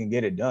backs. They can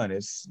get it done.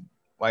 It's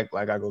like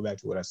I go back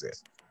to what I said.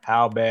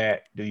 How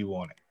bad do you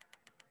want it?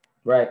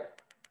 Right.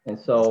 And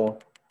so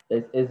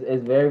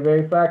it's very,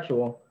 very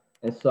factual.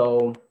 And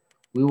so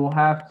we will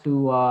have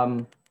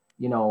to,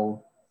 you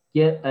know,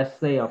 get, let's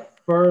say, a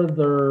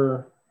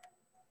further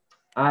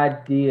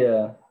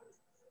idea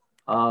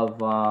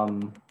of,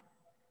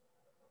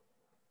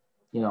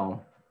 you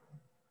know,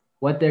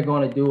 what they're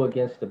going to do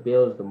against the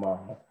Bills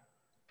tomorrow.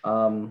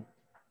 Um,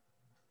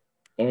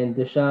 and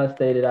Deshaun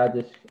stated,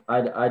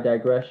 I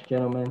digress,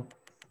 gentlemen.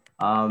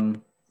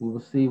 We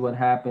will see what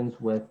happens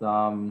with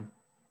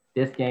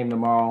this game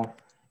tomorrow.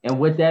 And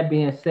with that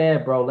being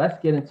said, bro,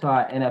 let's get into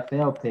our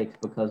NFL picks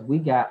because we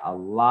got a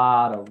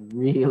lot of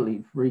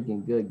really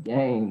freaking good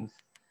games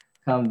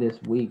come this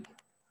week.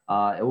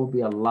 It will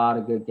be a lot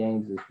of good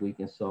games this week.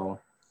 And so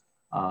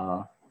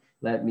uh,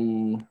 let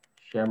me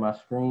share my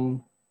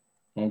screen.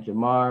 And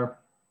Jamar,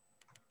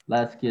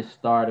 let's get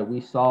started.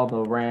 We saw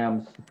the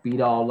Rams beat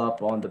all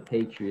up on the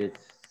Patriots.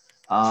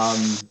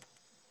 Um,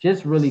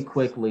 just really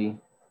quickly,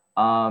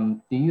 do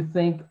you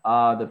think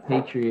the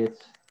Patriots?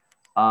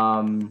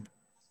 Um,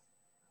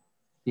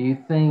 do you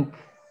think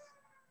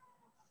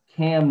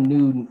Cam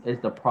Newton is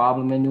the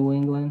problem in New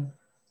England?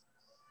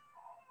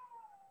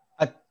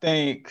 I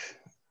think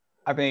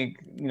some of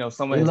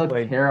They his look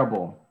play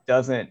terrible.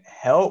 doesn't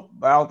help,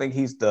 but I don't think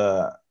he's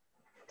the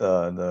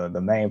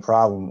main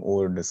problem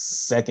or the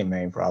second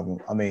main problem.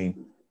 I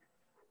mean,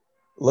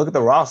 look at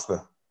the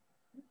roster.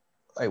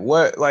 Like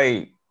what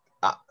like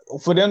I,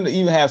 for them to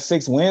even have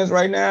 6 wins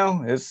right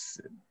now, I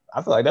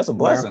feel like that's a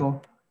blessing.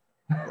 Miracle.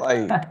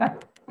 Like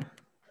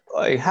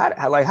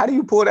how do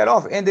you pull that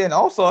off? And then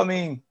also, I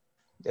mean,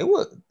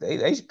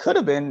 they could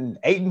have been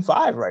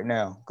 8-5 right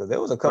now because there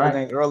was a couple Right.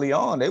 games early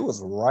on. They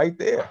was right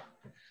there. In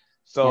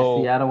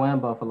So Seattle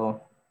and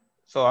Buffalo.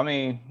 I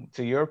mean,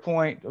 to your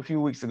point a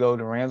few weeks ago,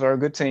 the Rams are a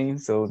good team.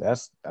 So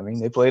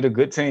they played a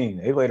good team.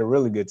 They played a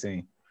really good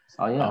team.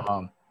 Oh yeah.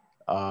 Um,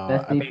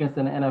 Best I think defense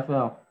in the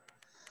NFL.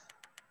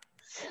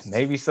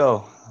 maybe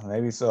so,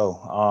 maybe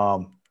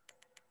so.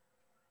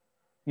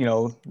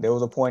 There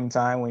was a point in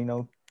time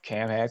when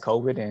Cam had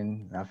COVID,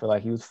 and I feel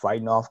like he was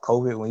fighting off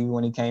COVID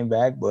when he came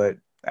back. But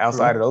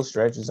outside True. of those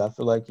stretches, I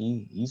feel like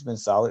he's been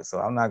solid. So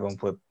I'm not gonna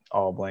put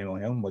all blame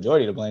on him.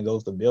 Majority of the blame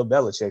goes to Bill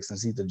Belichick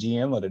since he's the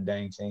GM of the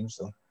dang team.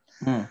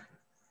 Mm.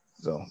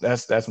 So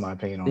that's my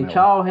opinion on Did that one.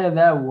 y'all hear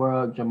that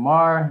word?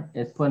 Jamar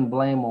is putting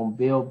blame on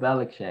Bill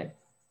Belichick.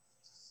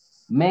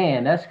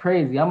 Man, that's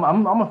crazy.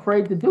 I'm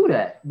afraid to do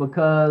that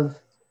because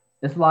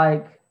it's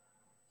like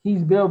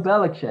he's Bill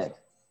Belichick.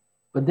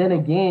 But then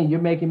again,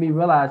 you're making me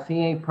realize he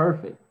ain't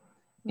perfect.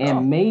 No,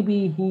 And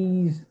maybe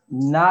he's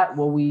not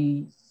what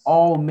we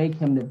all make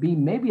him to be.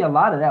 Maybe a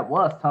lot of that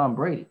was Tom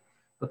Brady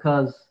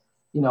because,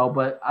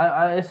 but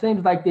it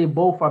seems like they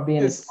both are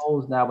being it's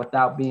exposed now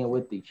without being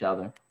with each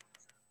other.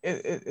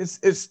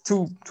 it's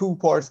two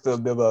parts to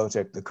Bill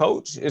Belichick. The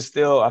coach is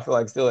still, I feel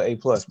like, still A+,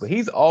 but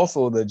he's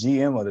also the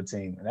GM of the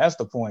team, and that's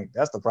the point.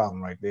 That's the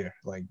problem right there.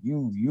 Like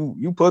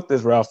you put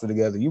this roster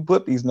together, you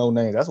put these no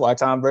names. That's why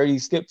Tom Brady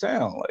skipped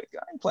town. Like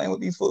I ain't playing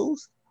with these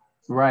fools.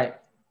 Right.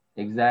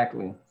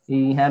 Exactly.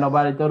 He had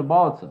nobody to throw the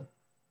ball to.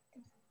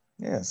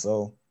 Yeah,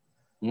 so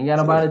You ain't got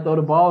yeah, nobody to throw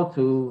the ball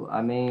to.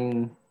 I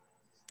mean,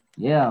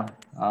 yeah.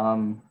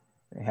 Um,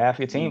 half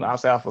your team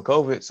outside for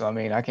COVID. So I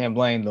mean, I can't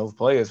blame those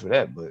players for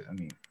that. But I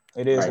mean,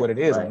 it is right, what it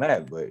is on right,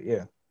 that. But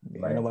yeah,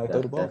 ain't right. nobody to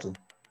throw That's the ball that's to.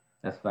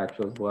 that's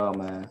factual as well,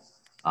 man.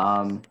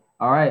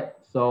 All right.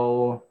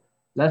 So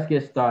let's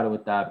get started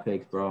with that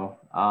picks, bro.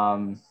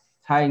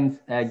 Titans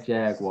at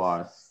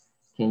Jaguars.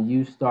 Can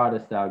you start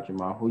us out,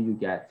 Jamal? Who you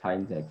got?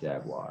 Titans at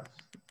Jaguars.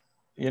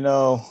 You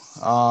know,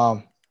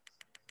 um,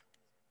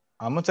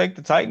 I'm gonna take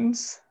the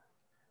Titans,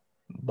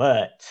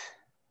 but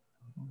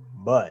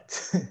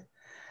but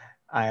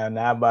I am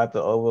not about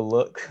to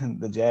overlook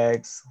the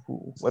Jags.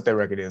 What their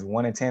record is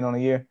 1-10 on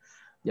the year.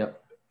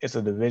 Yep. It's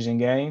a division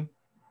game,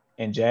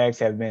 and Jags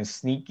have been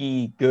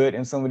sneaky good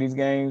in some of these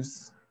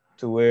games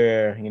to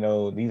where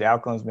these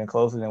outcomes been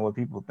closer than what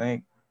people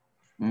think.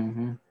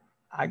 Mm-hmm.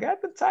 I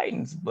got the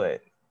Titans,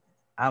 but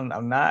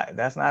I'm not.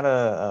 That's not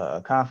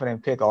a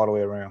confident pick all the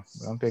way around.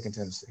 But I'm picking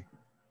Tennessee.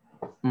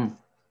 Mm.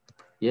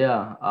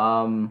 Yeah.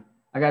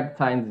 I got the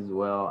Titans as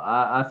well.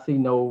 I see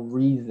no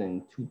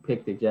reason to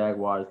pick the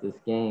Jaguars this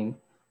game.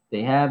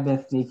 They have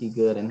been sneaky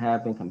good and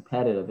have been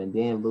competitive and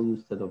then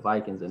lose to the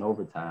Vikings in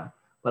overtime.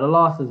 But a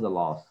loss is a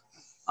loss.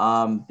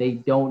 They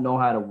don't know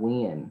how to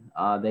win.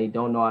 They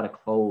don't know how to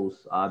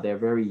close. They're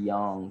very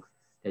young.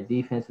 Their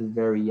defense is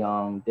very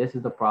young. This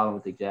is the problem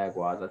with the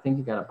Jaguars. I think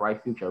they got a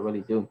bright future. I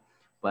really do.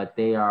 But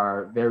they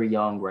are very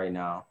young right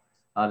now.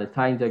 The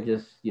Titans are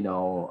just,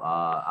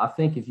 I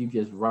think if you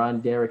just run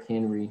Derrick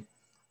Henry,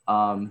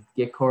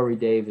 get Corey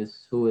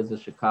Davis, who is a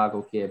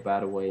Chicago kid,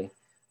 by the way,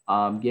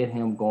 get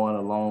him going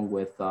along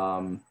with,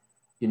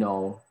 you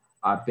know,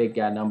 our big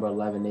guy, number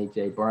 11,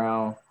 A.J.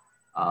 Brown.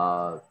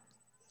 Uh,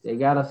 they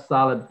got a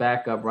solid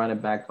backup running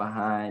back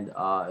behind.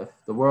 If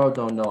the world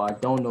don't know, I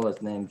don't know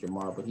his name,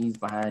 Jamar, but he's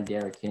behind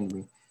Derrick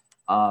Henry.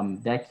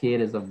 That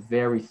kid is a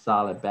very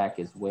solid back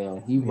as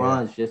well. He Yeah.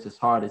 runs just as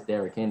hard as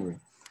Derrick Henry.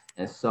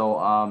 And so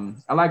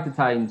I like the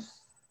Titans.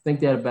 Think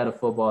they're a better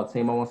football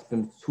team. I won't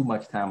spend too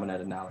much time on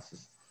that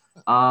analysis.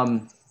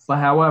 But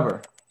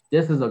however,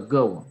 this is a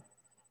good one.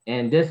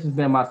 And this has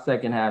been my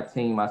second half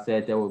team. I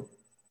said there would,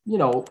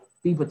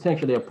 be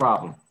potentially a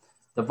problem.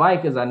 The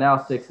Vikings are now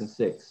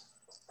 6-6,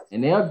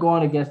 and they are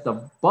going against the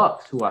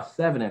Bucks, who are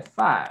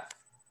 7-5.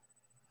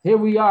 Here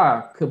we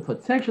are. Could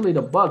potentially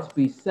the Bucks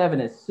be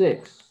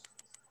 7-6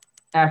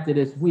 after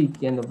this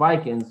week, and the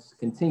Vikings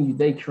continue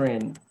their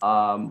trend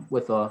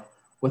with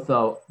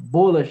a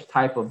bullish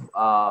type of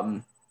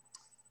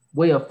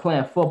way of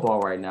playing football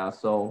right now.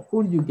 So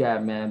who do you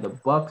got, man? The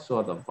Bucks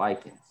or the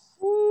Vikings?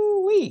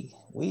 Ooh, we.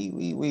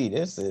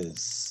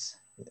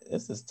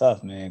 This is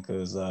tough, man,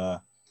 because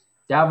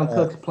Dalvin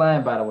Cook's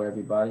playing, by the way,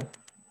 everybody.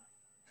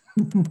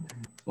 Just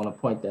want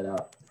to point that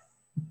out.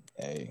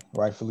 hey,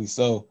 rightfully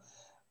so.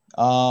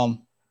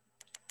 Um,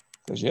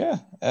 because yeah,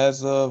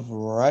 as of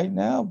right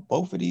now,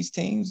 both of these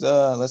teams,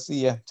 let's see,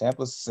 yeah,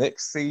 Tampa's 6th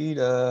seed,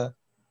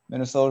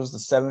 Minnesota's the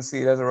 7th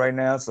seed as of right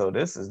now. So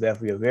this is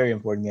definitely a very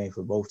important game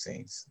for both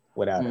teams,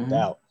 without a Mm-hmm.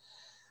 doubt.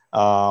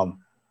 Um,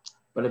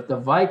 But if the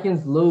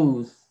Vikings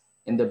lose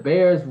and the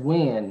Bears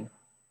win,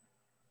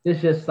 this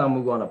is just something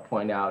we want to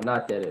point out.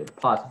 Not that it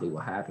possibly will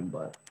happen,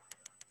 but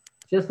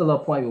just a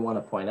little point we want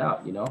to point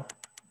out.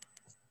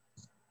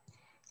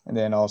 and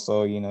then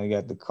also, you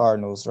got the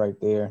Cardinals right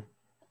there.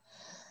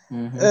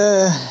 Mm-hmm.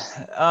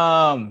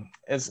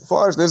 As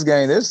far as this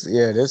game, this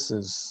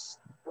is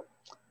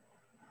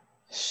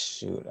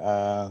shoot.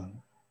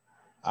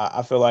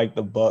 I feel like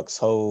the Bucks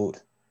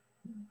hold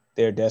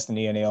their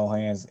destiny in their own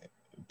hands,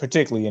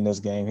 particularly in this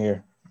game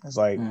here. It's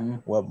like, Mm-hmm.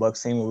 what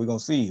Bucks team are we gonna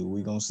see? Are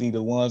we gonna see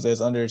the ones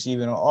that's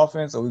underachieving on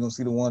offense, or are we gonna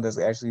see the ones that's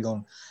actually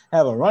gonna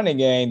have a running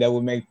game that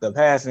would make the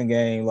passing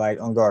game like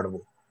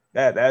unguardable?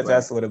 Right.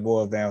 That's what it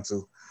boils down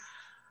to.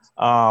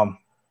 Um,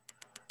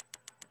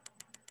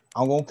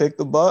 I'm gonna pick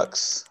the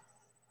Bucks.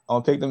 I'm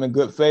gonna pick them in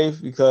good faith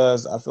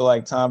because I feel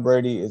like Tom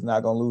Brady is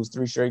not gonna lose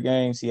 3 straight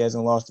games. He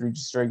hasn't lost 3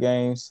 straight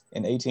games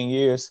in 18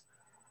 years.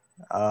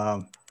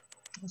 Um,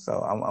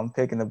 so I'm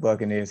picking the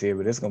Buccaneers here,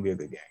 but it's gonna be a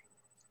good game.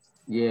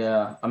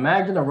 Yeah.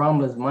 Imagine the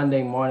Rumblers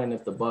Monday morning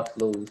if the Bucks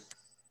lose.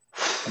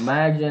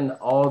 Imagine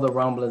all the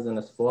rumblers in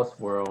the sports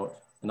world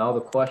and all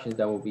the questions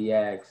that will be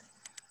asked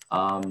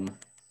um,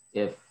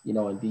 if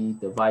indeed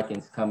the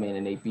Vikings come in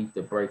and they beat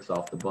the brakes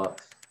off the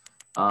Bucks.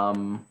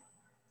 Um,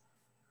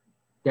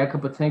 that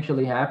could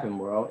potentially happen,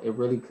 bro. It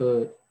really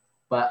could.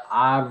 But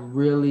I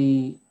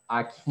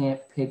can't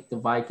pick the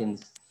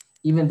Vikings,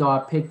 even though I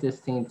picked this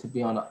team to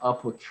be on an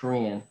upward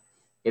trend.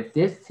 If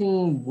this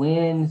team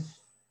wins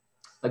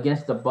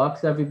against the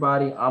Bucks,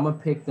 everybody, I'm gonna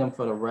pick them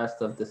for the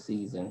rest of the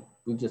season.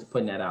 We just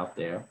putting that out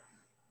there.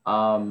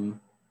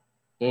 Um,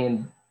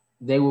 and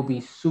they will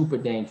be super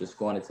dangerous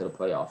going into the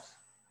playoffs.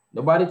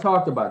 Nobody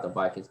talked about the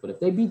Vikings, but if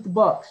they beat the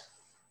Bucks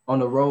on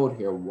the road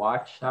here,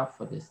 watch out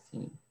for this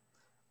team.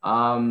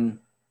 Um,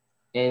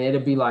 and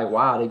it'll be like,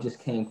 wow, they just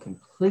came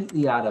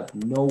completely out of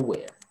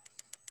nowhere.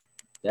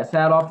 That's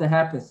how it often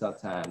happens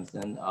sometimes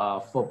in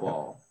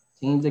football.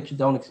 Teams that you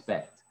don't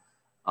expect.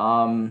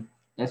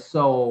 And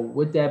so,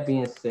 with that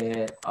being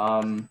said,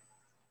 I'm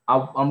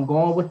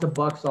going with the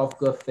Bucks off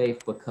good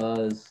faith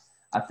because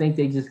I think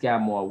they just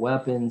got more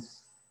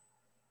weapons.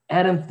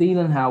 Adam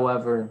Thielen,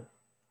 however,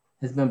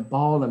 has been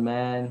balling,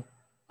 man.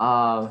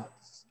 Uh,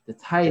 the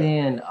tight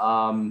Yeah.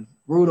 end,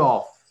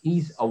 Rudolph,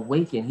 he's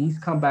awakened. He's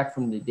come back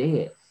from the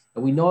dead.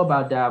 And we know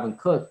about Dalvin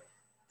Cook.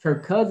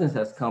 Kirk Cousins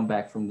has come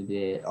back from the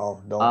dead. Oh,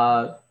 don't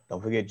Uh,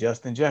 don't forget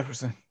Justin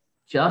Jefferson.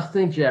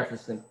 Justin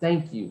Jefferson,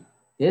 thank you.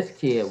 This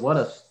kid, what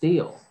a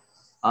steal.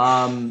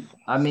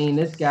 I mean,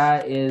 this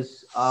guy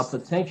is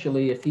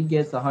potentially, if he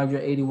gets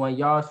 181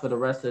 yards for the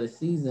rest of the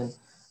season,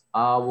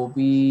 will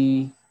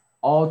be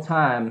all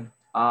time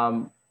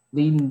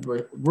leading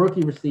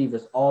rookie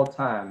receivers all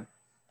time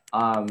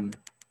um,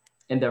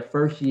 in their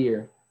first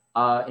year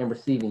in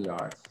receiving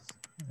yards.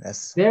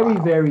 That's Very,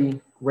 wow.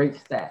 very great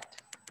stat.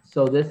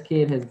 So this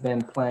kid has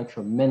been playing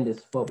tremendous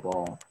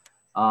football.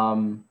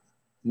 Um,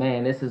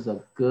 man, this is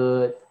a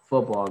good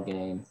football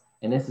game,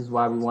 and this is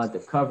why we wanted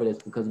to cover this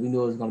because we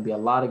knew it was going to be a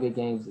lot of good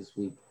games this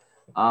week.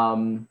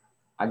 Um,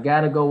 I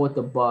got to go with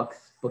the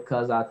Bucks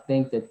because I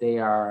think that they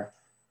are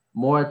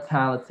more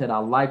talented. I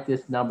like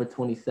this number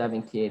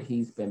 27 kid.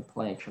 He's been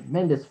playing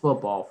tremendous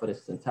football for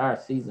this entire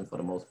season for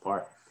the most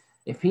part.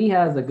 If he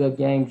has a good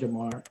game,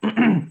 Jamar,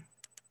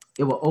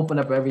 it will open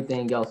up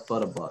everything else for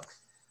the Bucks.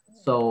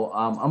 So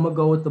I'm gonna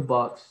go with the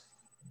Bucks,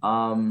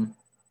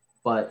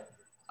 but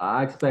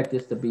I expect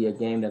this to be a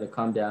game that'll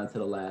come down to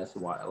the last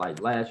wire,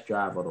 like last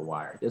drive of the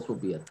wire. This will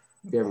be a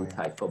Oh very yeah.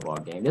 tight football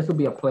game. This will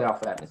be a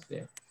playoff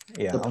atmosphere.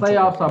 Yeah, The I'm taking the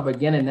playoffs are Bucks.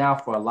 beginning now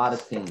for a lot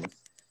of teams.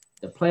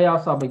 The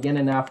playoffs are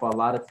beginning now for a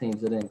lot of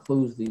teams. It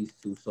includes these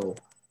two. So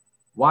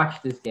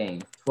watch this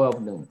game,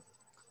 12 noon.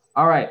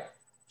 All right,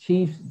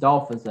 Chiefs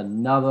Dolphins,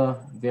 another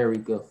very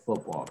good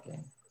football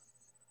game.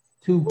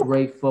 Two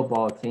great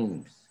football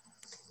teams,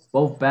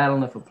 both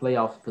battling for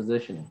playoffs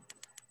positioning.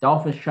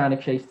 Dolphins trying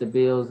to chase the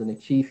Bills and the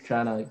Chiefs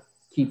trying to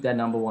keep that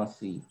number one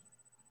seed.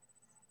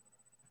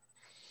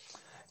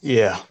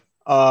 Yeah.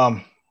 As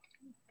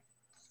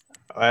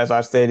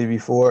I stated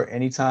before,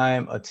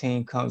 anytime a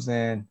team comes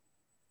in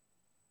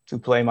to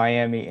play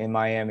Miami in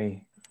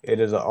Miami, it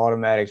is an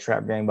automatic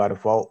trap game by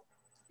default.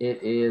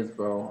 It is,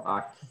 bro.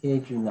 I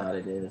kid you not,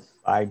 it is.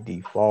 By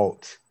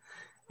default.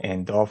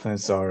 And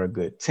Dolphins are a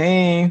good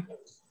team.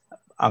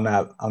 I'm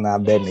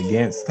not betting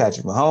against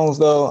Patrick Mahomes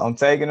though. I'm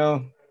taking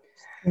him.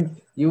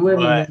 You with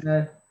me, But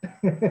man?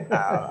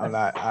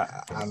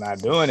 I'm not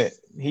doing it.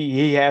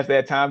 He has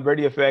that Tom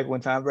Brady effect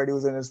when Tom Brady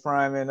was in his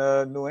prime in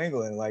New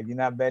England. Like you're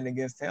not betting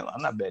against him.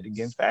 I'm not betting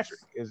against Patrick.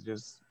 It's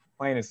just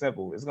plain and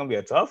simple. It's gonna be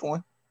a tough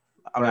one.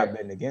 I'm not Right.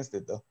 betting against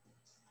it though.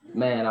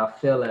 Man, I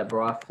feel that,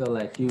 bro. I feel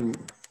that you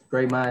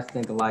great minds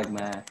think alike,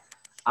 man.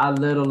 I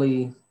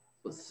literally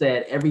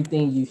said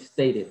everything you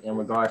stated in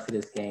regards to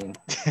this game.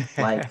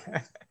 Like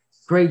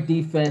great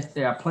defense.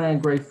 They are playing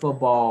great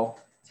football.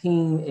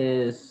 Team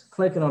is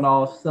clicking on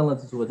all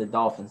cylinders with the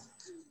Dolphins.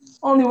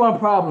 Only one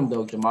problem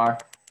though, Jamar.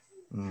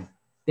 Mm.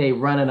 They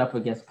running up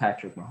against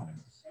Patrick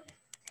Mahomes.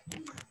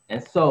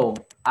 And so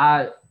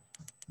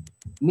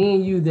me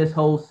and you this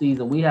whole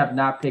season, we have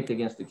not picked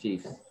against the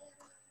Chiefs.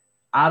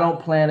 I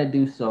don't plan to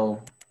do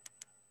so.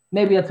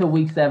 Maybe until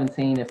week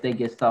 17 if they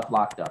get stuff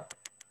locked up.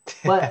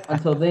 But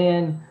until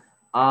then,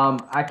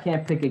 I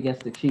can't pick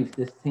against the Chiefs.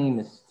 This team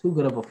is too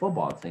good of a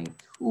football team.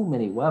 Too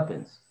many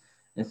weapons.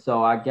 And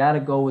so I got to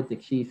go with the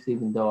Chiefs,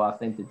 even though I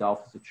think the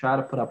Dolphins will try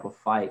to put up a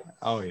fight.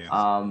 Oh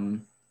yeah.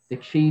 The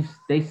Chiefs,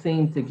 they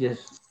seem to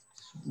just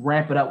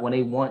ramp it up when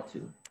they want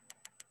to.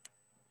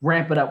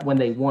 Ramp it up when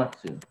they want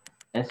to.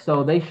 And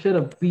so they should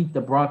have beat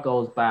the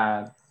Broncos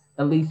by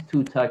at least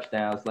 2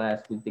 touchdowns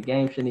last week. The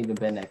game shouldn't even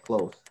been that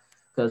close.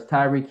 Because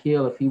Tyreek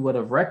Hill, if he would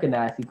have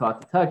recognized he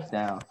caught the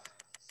touchdown,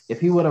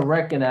 if he would have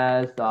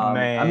recognized,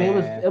 I mean,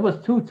 Man. it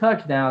was 2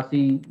 touchdowns.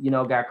 He,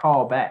 got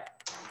called back.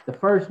 The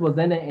first was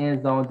in the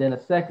end zone. Then the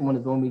second one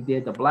is when we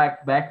did the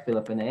black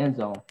backflip in the end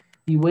zone.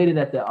 He waited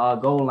at the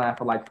goal line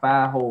for like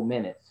 5 whole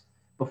minutes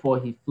before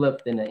he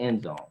flipped in the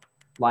end zone.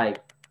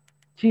 Like,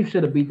 Chiefs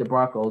should have beat the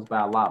Broncos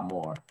by a lot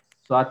more.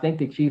 So I think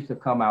the Chiefs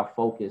have come out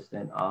focused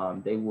and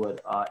they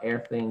would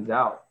air things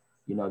out.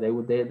 They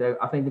would.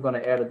 I think they're going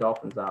to air the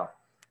Dolphins out.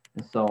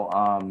 And so,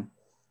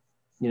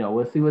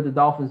 we'll see what the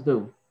Dolphins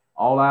do.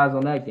 All eyes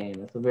on that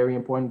game. It's a very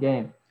important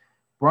game.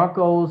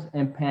 Broncos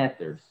and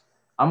Panthers.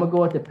 I'm gonna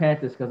go with the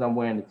Panthers because I'm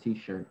wearing the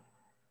T-shirt.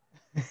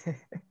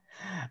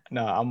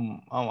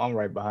 No, I'm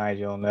right behind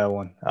you on that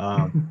one.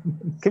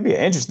 Could be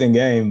an interesting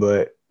game,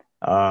 but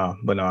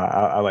no,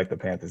 I like the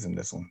Panthers in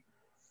this one.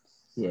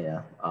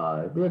 Yeah,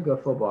 it'd be a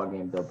good football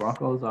game though.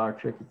 Broncos are a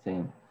tricky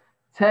team.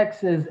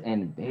 Texas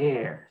and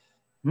Bears.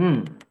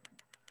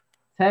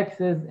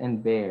 Texas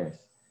and Bears.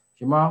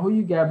 Jamal, who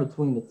you got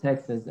between the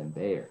Texans and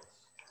Bears?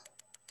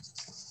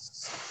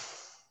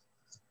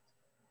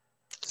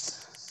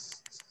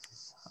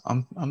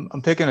 I'm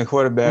picking a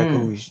quarterback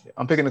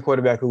I'm picking a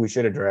quarterback who we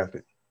should have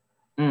drafted.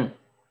 Mm.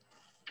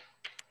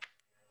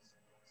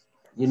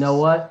 You know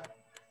what?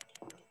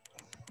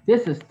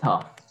 This is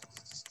tough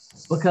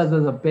because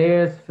as a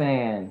Bears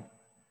fan,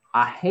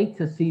 I hate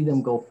to see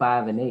them go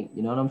 5-8.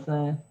 You know what I'm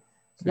saying?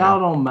 Yeah. Y'all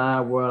don't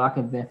mind, world. I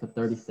can vent for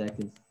 30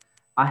 seconds.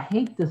 I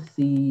hate to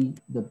see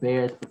the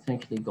Bears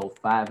potentially go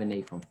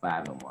 5-8 from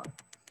 5-1.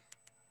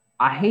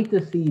 I hate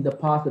to see the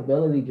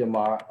possibility,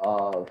 Jamar,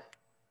 of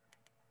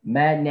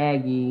Matt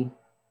Nagy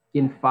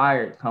getting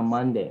fired come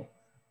Monday,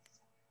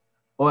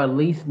 or at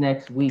least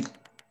next week.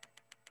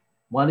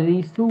 One of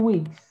these 2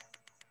 weeks,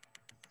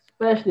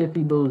 especially if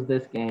he loses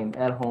this game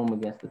at home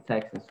against the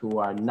Texans, who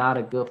are not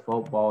a good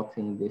football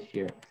team this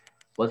year.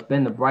 What's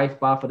been the bright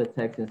spot for the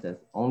Texans has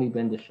only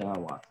been Deshaun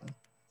Watson.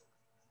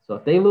 So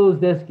if they lose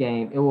this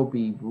game, it will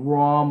be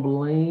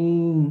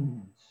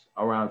rumblings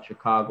around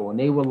Chicago, and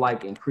they will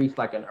increase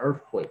like an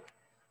earthquake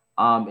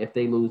if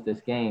they lose this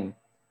game.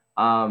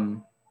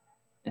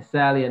 And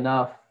sadly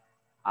enough,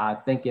 I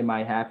think it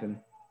might happen.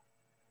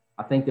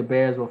 I think the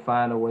Bears will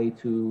find a way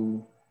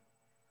to.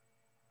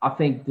 I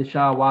think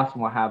Deshaun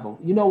Watson will have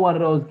one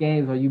of those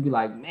games where you be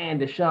like, man,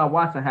 Deshaun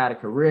Watson had a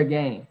career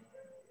game.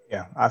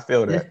 Yeah, I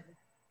feel This,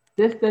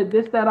 that.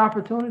 this that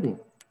opportunity.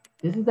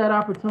 This is that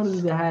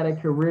opportunity to have a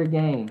career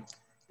game.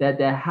 That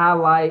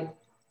highlight.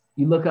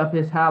 You look up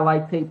his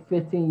highlight tape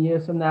 15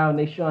 years from now, and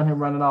they showing him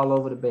running all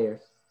over the Bears.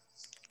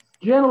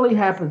 Generally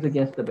happens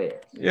against the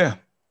Bears. Yeah.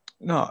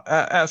 No,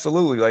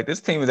 absolutely. Like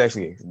this team is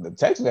the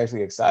Texans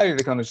actually excited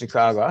to come to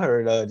Chicago. I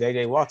heard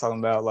JJ Watt talking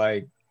about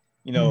where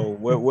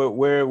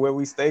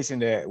we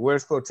stationed at.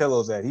 Where's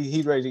Portillo's at?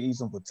 He's ready to eat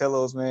some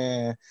Portillo's,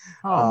 man.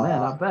 Oh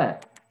man, I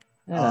bet.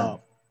 Yeah.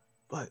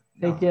 But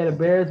Take no, care of the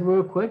Bears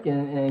real quick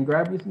and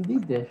grab you some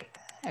deep dish.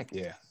 heck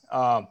yeah.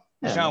 Yeah,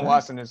 Deshaun man.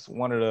 Watson is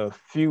one of the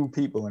few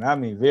people, and I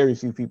mean very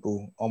few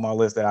people on my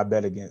list that I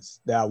bet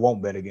against, that I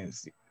won't bet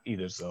against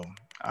either. So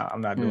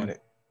I'm not doing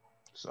it.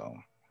 So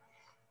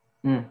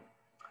All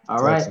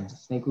right. I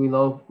Texans. think we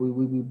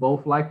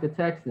both like the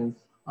Texans.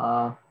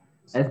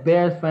 As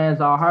Bears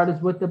fans, our heart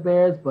is with the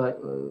Bears,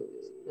 but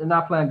they're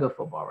not playing good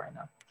football right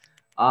now.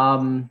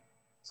 Um,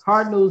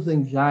 Cardinals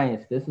and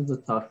Giants. This is a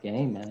tough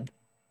game, man.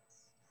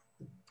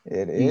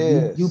 It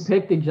You is.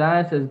 picked the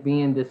Giants as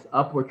being this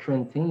upward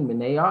trend team,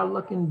 and they are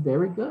looking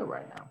very good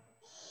right now.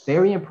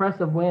 Very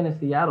impressive win in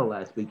Seattle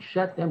last week.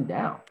 Shut them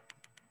down.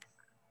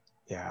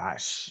 Yeah,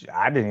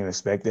 I didn't even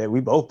expect that. We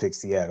both picked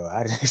Seattle.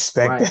 I didn't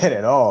expect Right. that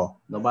at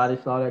all. Nobody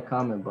saw that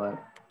coming, but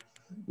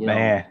you know.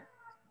 Man,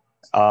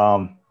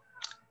 um,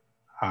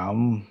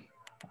 I'm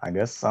I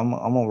guess I'm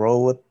gonna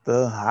roll with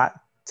the hot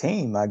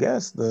team. I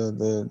guess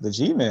the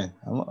G men.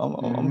 I'm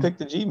Mm-hmm. pick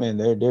the G men.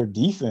 Their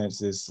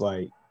defense is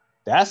like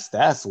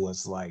that's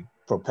what's like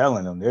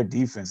propelling them. Their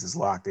defense is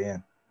locked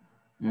in.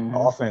 Mm-hmm.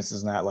 Offense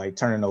is not like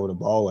turning over the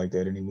ball like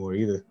that anymore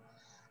either.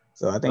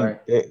 So I think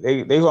Right.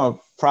 they gonna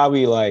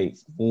probably like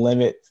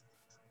limit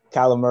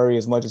Kyler Murray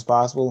as much as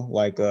possible.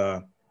 Like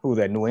who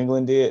that New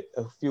England did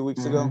a few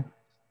weeks Mm-hmm. ago.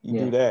 You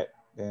Yeah. do that,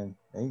 then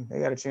they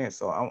got a chance.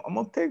 So I'm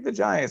gonna pick the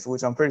Giants,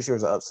 which I'm pretty sure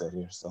is an upset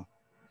here. So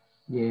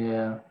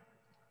Yeah.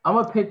 I'm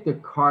gonna pick the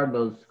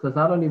Cardinals because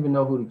I don't even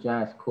know who the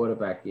Giants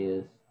quarterback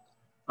is.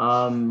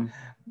 Um,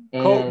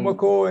 Colt and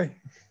McCoy.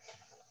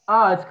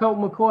 it's Colt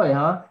McCoy,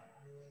 huh?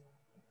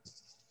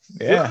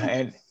 Yeah, Really?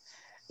 and I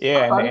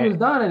yeah, thought he was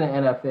done in the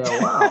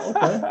NFL. Wow.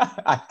 Okay.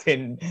 I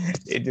didn't.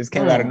 It just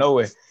came out of Man.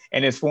 nowhere.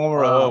 And his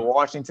former Wow.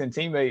 Washington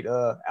teammate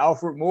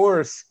Alfred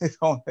Morris is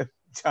on the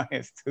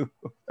Giants too.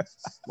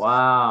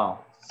 Wow.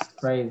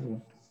 Crazy.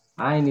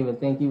 I didn't even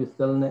think he was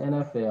still in the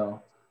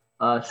NFL.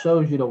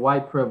 Shows you the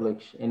white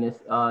privilege in this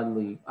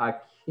league. I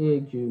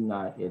kid you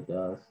not, it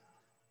does.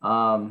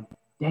 Um,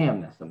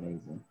 damn, that's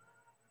amazing.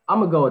 I'm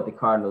gonna go with the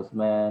Cardinals,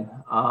 man.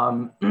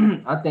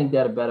 I think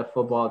they're a better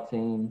football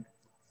team.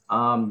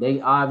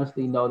 They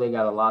obviously know they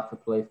got a lot to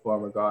play for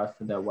in regards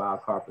to their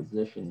wild card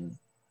positioning.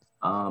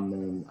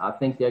 And I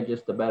think they're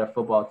just a better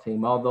football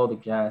team, although the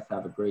Giants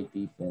have a great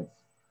defense.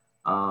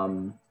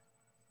 Um,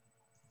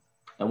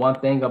 and one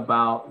thing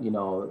about,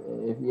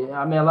 if you,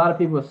 I mean, a lot of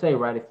people say,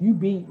 right, if you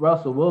beat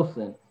Russell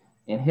Wilson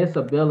and his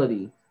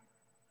ability,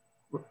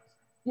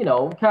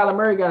 Kyler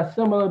Murray got a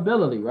similar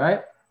ability,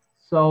 right?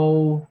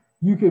 So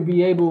you could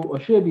be able or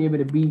should be able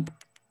to beat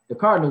the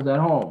Cardinals at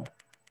home.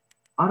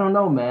 I don't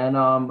know, man.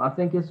 I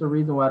think it's the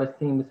reason why this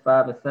team is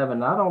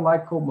 5-7. I don't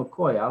like Colt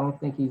McCoy. I don't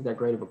think he's that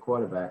great of a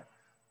quarterback.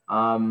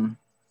 Um,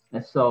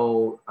 and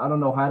so I don't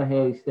know how the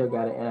hell he still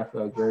got an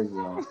NFL jersey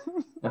on.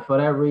 And for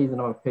that reason,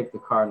 I'm gonna pick the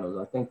Cardinals.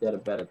 I think they're the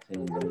better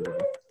team anyway.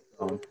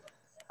 So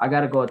I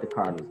gotta go with the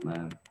Cardinals,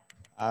 man.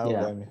 I don't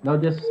Yeah. blame you. No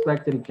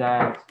disrespect to the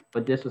Giants,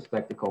 but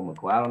disrespect to Colt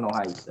McCoy. I don't know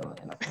how he's still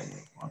in NFL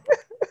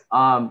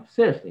uniform.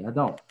 Seriously, I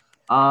don't.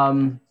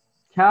 Um,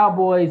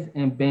 Cowboys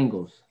and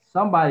Bengals.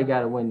 Somebody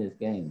got to win this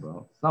game,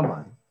 bro.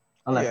 Somebody,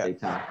 unless Yeah, they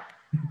tie.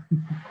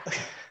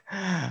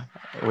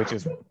 which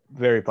is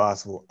very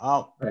possible.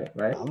 Right,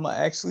 right. I'm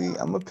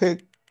gonna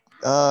pick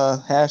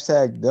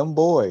hashtag them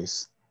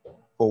boys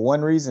for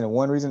one reason and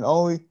one reason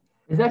only.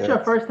 Is that your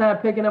Because first time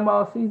picking them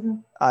all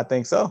season? I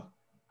think so.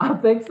 I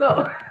think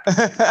so.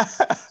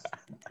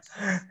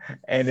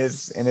 And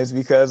it's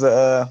because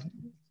of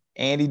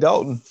Andy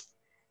Dalton.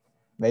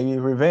 Maybe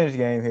a revenge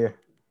game here.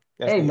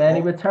 That's Hey the man,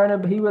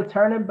 only. he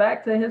returning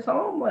back to his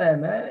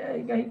homeland,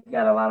 man. He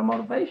got a lot of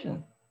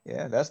motivation.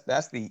 Yeah, that's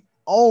the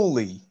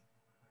only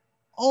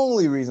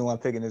reason why I'm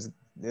picking is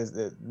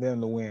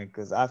them to win,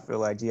 because I feel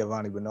like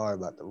Giovanni Bernard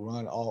about to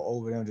run all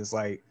over them, just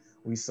like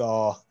we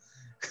saw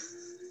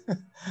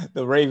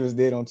the Ravens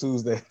did on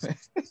Tuesday.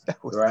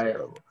 That was Right.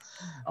 terrible.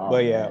 Oh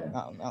But yeah,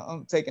 man.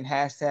 I'm taking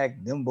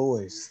hashtag them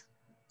boys.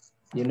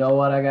 You know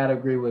what? I gotta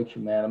agree with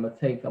you, man. I'm gonna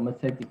take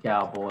the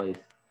Cowboys.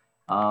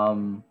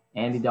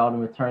 Andy Dalton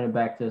returning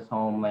back to his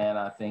homeland.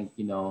 I think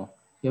he'll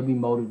be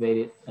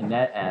motivated in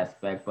that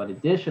aspect. But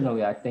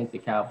additionally, I think the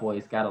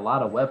Cowboys got a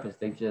lot of weapons.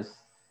 They just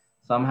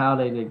somehow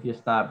they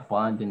just not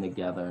bonding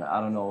together. I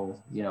don't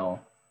know.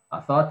 I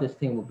thought this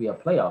team would be a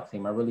playoff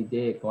team. I really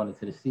did going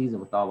into the season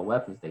with all the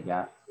weapons they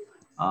got.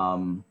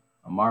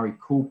 Amari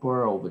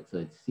Cooper over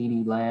to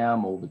CeeDee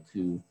Lamb over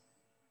to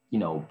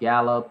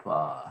Gallup,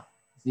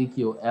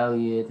 Ezekiel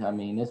Elliott. I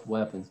mean, it's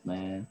weapons,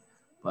 man.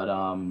 But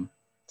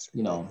It's just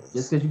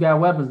ridiculous. because you got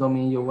weapons don't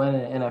mean you're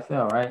winning the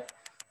NFL, right?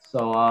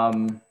 So,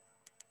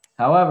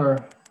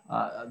 however,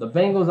 the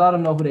Bengals, I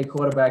don't know who their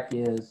quarterback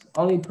is.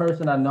 Only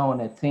person I know on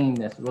that team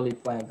that's really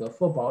playing good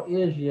football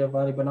is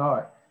Giovanni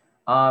Bernard.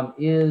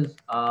 Is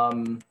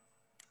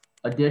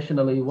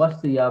Additionally, what's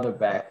the other Uh,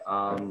 back?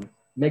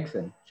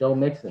 Mixon, Joe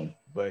Mixon.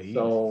 but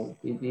So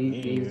he ain't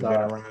these even been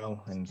are. around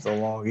in so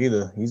long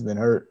either. He's been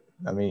hurt.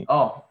 I mean,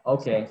 Oh,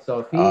 okay. So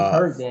if he's uh,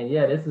 hurt, then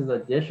yeah, this is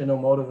additional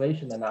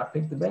motivation, and I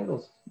pick the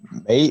Bengals.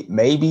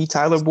 maybe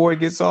Tyler Boyd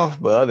gets off,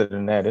 but other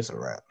than that, it's a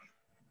wrap.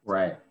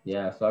 Right.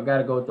 Yeah. So I got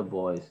to go with the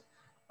boys.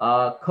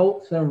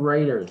 Colts and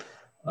Raiders,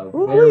 a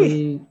Ooh-wee.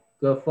 very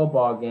good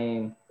football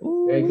game.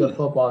 Very good Ooh-wee.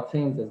 football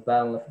teams that's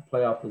battling for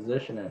playoff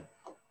positioning.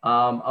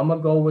 I'm gonna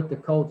go with the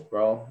Colts,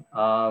 bro.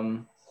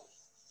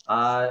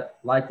 I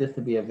like this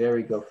to be a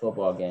very good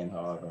football game.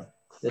 However,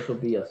 this will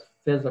be a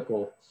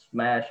physical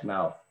smash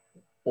mouth,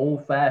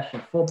 old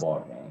fashioned football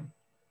game.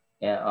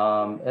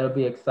 And it'll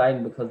be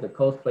exciting because the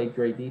Colts play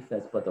great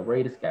defense, but the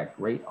Raiders got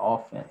great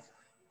offense.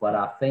 But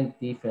I think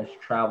defense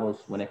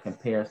travels when it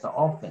compares to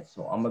offense.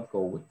 So I'm gonna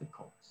go with the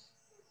Colts.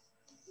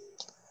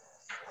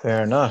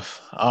 Fair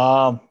enough.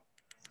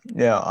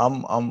 Yeah,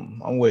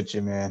 I'm with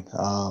you, man.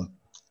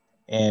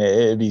 And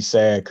it'd be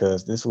sad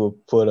because this will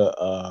put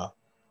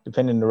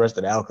depending on the rest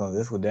of the outcomes,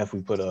 this will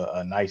definitely put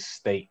a nice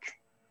stake,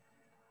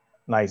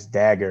 nice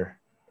dagger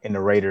in the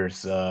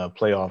Raiders'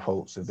 playoff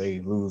hopes if they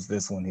lose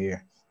this one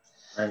here.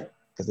 Right.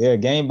 Because they're a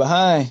game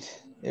behind.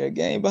 They're a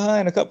game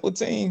behind a couple of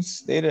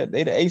teams. They the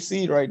 8th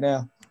seed right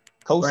now.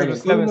 Colts are Right, the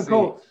including 7th the seed.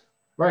 Colts.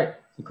 Right,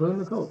 including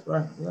the Colts.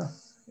 Right, yeah.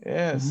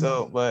 Yeah, Mm-hmm.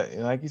 so but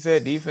like you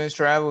said, defense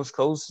travels.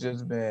 Colts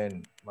just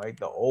been like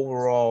the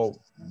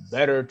overall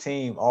better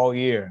team all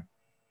year.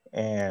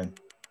 And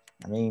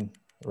I mean,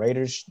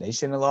 Raiders, they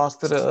shouldn't have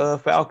lost to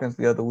the Falcons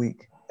the other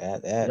week.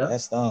 That Yep.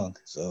 stung.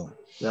 So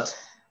Yep.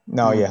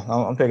 no, Mm. yeah,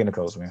 I'm picking the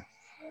Colts, man.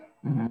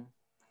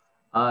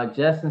 Mm-hmm.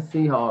 Jets and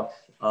Seahawks.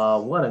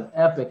 What an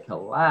epic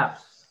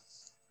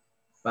collapse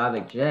by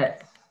the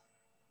Jets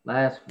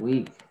last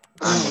week.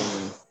 I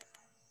mean,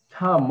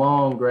 come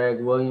on,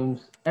 Greg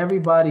Williams.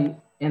 Everybody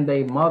and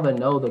their mother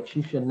know that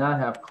you should not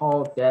have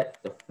called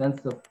that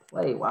defensive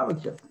play. Why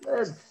would you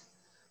blitz?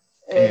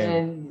 And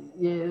And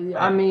yeah,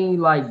 I and, mean,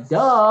 like,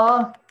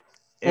 duh.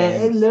 And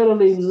it and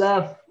literally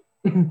left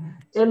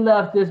it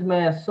left this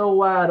man so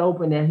wide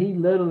open that he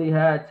literally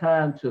had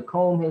time to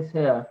comb his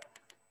hair,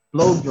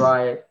 blow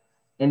dry it,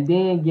 and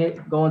then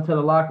go into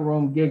the locker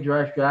room, get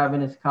dressed, drive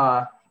in his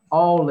car,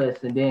 all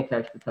this, and then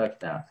catch the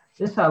touchdown.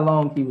 This is how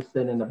long he was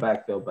sitting in the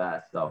backfield by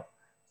himself.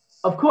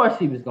 Of course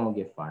he was gonna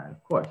get fired.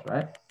 Of course,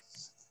 right?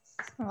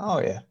 oh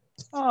yeah,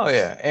 oh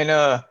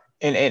yeah,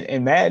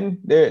 and Madden,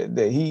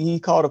 he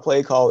called a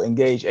play called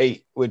Engage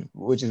Eight,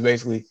 which is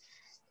basically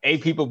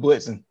 8 people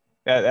blitzing.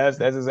 That's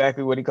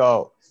exactly what he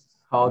called.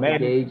 Called the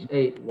Madden Gauge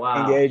 8.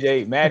 Wow. Engage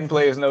 8. Madden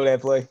players know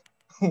that play.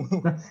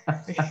 and,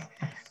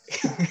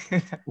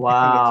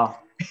 Wow.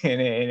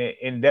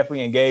 and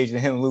definitely engaged in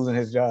him losing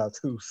his job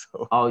too.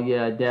 So Oh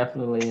yeah,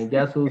 definitely. And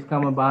guess who's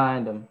coming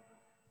behind him?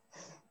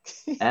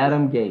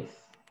 Adam Gase.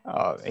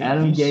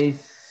 Adam he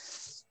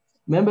Gase.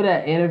 Remember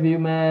that interview,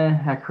 man?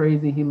 How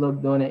crazy he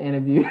looked during the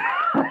interview.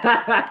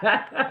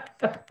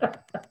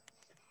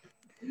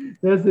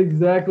 That's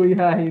exactly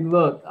how he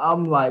looked.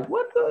 I'm like,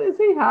 what the is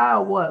he high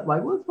or what?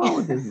 Like, what's wrong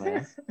with this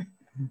man?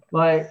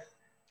 Like,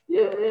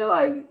 yeah,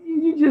 like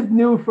you just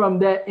knew from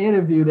that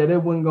interview that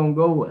it wasn't gonna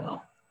go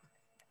well.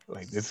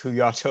 like this who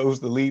y'all chose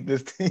to lead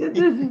this team.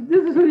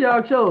 This is who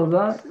y'all chose,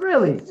 huh?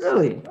 Really,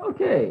 really?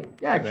 Okay,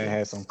 That man gotcha.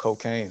 had some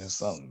cocaine or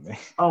something, man.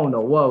 I don't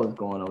know what was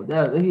going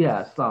on. He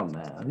had some,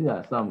 man. He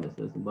had some in the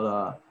system.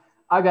 But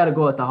I got to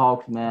go with the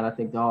Hawks, man. I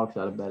think the Hawks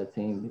are the better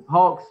team.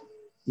 Hawks,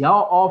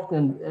 y'all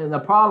often the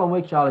problem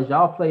with y'all is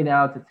y'all play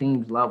down to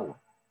teams level.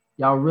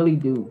 Y'all really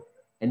do,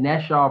 and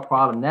that's y'all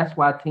problem. That's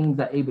why teams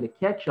are able to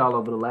catch y'all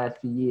over the last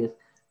few years,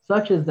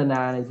 such as the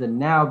Niners and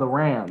now the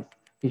Rams,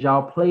 because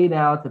y'all play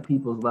down to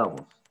people's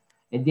levels,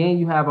 and then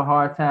you have a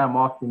hard time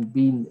often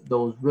beating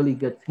those really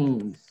good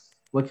teams,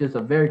 which is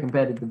a very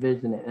competitive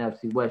division in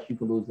NFC West. You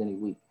can lose any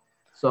week.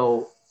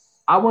 So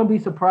I wouldn't be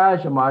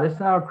surprised, Jamar. This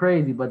sounds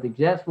crazy, but the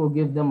Jets will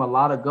give them a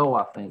lot of go,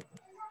 I think,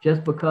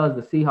 just because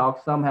the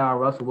Seahawks somehow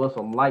and Russell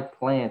Wilson like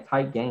playing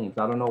tight games.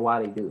 I don't know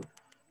why they do.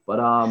 But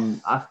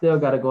I still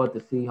got to go with the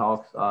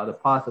Seahawks to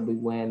possibly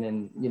win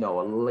and, a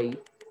late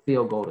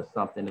field goal or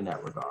something in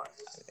that regard.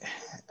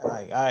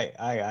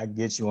 I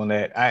get you on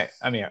that.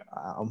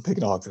 I'm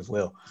picking Hawks as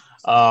well.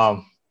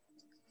 Um,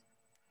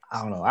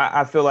 I don't know.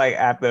 I feel like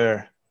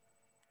after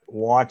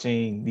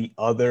watching the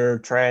other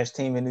trash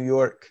team in New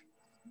York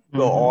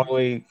go all Mm-hmm. the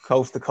way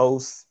coast to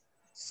coast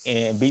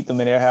and beat them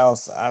in their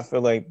house, I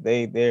feel like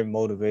they're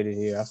motivated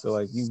here. I feel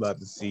like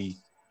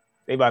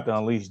they about to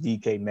unleash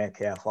DK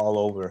Metcalf all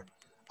over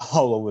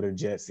the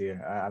Jets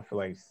here. I feel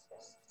like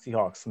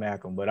Seahawks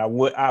smack them, but I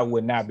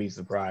would not be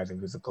surprised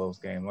if it's a close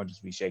game. I'll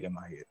just be shaking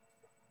my head.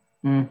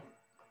 Mm.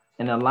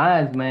 And the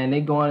Lions, man,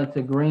 they going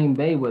into Green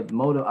Bay with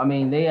motive. I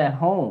mean, they at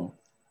home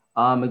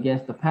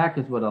against the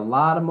Packers with a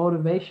lot of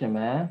motivation,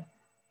 man.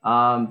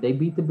 They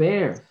beat the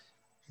Bears.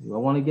 I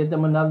want to get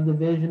them another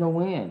divisional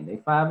win. They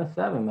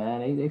 5-7,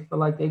 man. They feel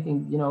like they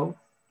can,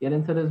 get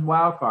into this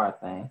wild card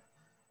thing.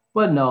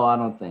 But no, I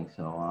don't think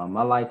so.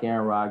 I like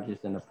Aaron Rodgers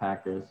and the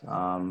Packers.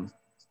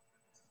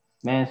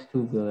 Man's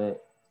too good.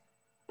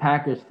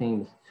 Packers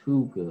team is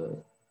too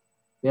good.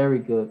 Very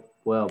good,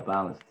 well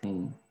balanced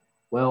team.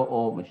 Well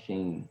oiled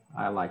machine.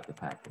 I like the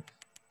Packers.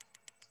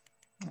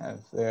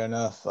 Fair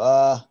enough.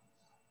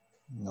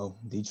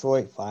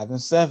 Detroit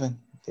 5-7.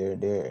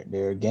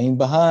 They're a game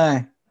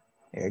behind.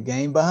 They're a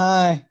game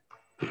behind.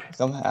 What do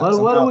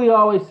Somehow. we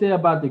always say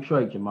about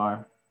Detroit,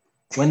 Jamar?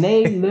 When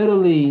they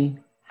literally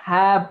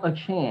have a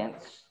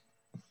chance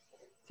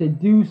to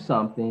do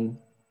something,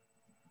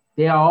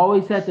 they are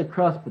always at the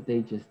crust, but they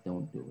just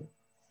don't do it.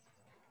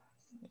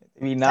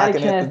 Be Had a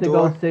knocking at the chance to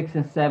go door.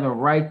 6-7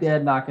 right there,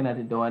 knocking at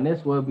the door, and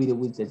this will be the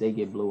week that they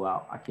get blew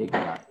out. I kid you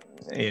not.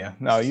 Yeah,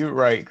 no, you're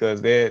right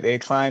because they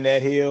climb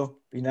that hill,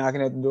 be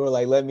knocking at the door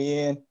like let me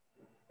in.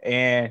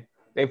 and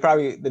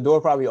the door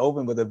probably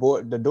opened, but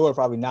the door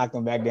probably knocked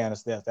them back down the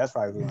steps. That's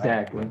probably what's gonna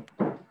happen.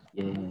 Exactly.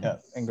 Yeah. Yeah,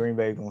 and Green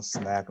Bay gonna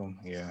smack them.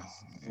 Yeah.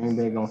 Green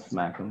Bay gonna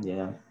smack them.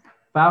 Yeah.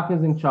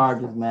 Falcons and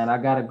Chargers, man. I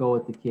gotta go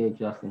with the kid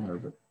Justin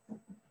Herbert.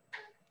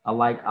 I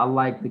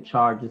like the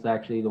Chargers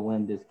actually to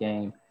win this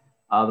game.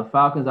 The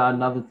Falcons are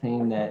another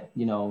team that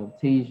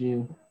tease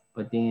you,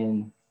 but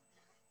then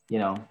you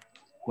know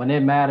when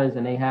it matters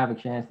and they have a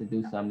chance to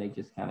do something, they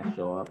just kind of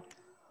show up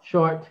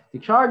short. The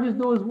Chargers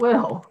do as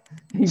well.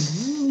 They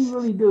really,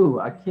 really do.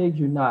 I kid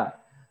you not.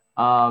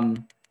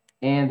 Um,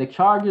 and the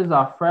Chargers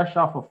are fresh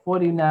off a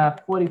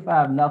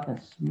 45 nothing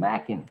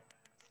smacking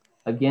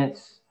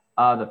against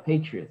the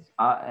Patriots.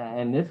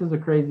 And this is a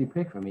crazy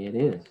pick for me. It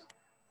is.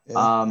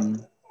 Yeah.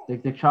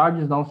 The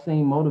Chargers don't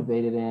seem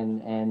motivated,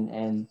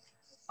 and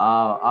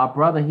our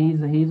brother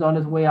he's on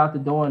his way out the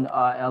door in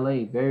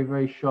L.A. very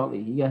very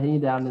shortly. He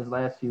down this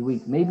last few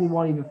weeks. Maybe he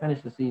won't even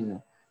finish the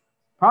season.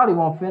 Probably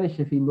won't finish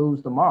if he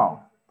lose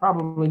tomorrow.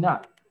 Probably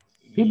not.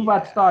 People about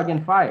to Yeah. start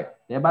getting fired.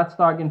 They're about to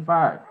start getting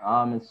fired.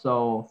 And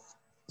so,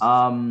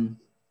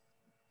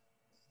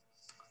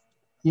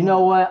 you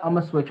know what? I'm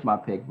gonna switch my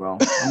pick, bro. I'm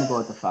gonna go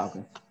with the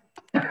Falcons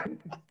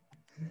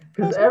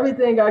because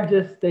everything I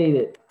just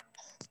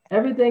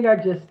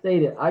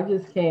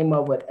came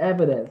up with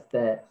evidence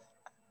that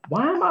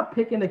why am I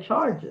picking the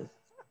Chargers?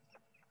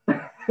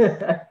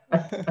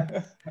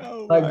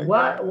 Oh Like my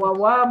why, God.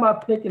 why am I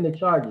picking the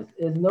Chargers?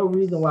 There's no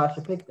reason why I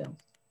should pick them.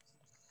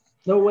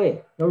 No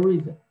way, no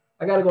reason.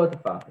 I gotta go with the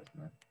Falcons,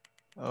 man.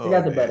 They Oh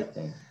got the man. better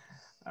team.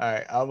 All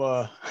right. All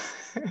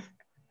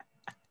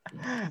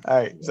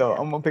right. So Yeah,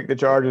 I'm gonna pick the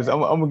Chargers. I'm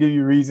gonna give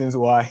you reasons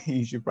why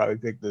you should probably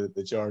pick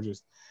the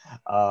Chargers.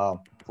 For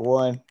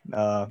one,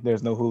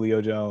 there's no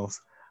Julio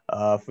Jones.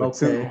 For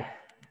two, okay.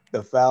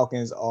 the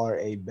Falcons are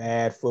a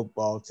bad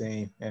football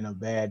team and a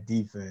bad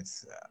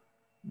defense.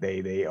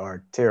 They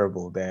are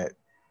terrible.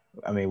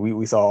 I mean,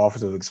 we saw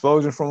offensive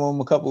explosion from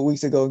them a couple of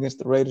weeks ago against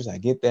the Raiders. I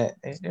get that.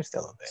 They're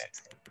still a bad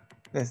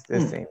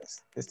team.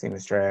 This team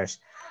is trash.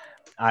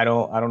 I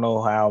don't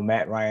know how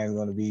Matt Ryan's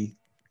going to be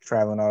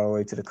traveling all the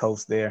way to the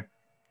coast there,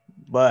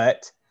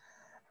 but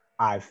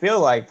I feel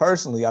like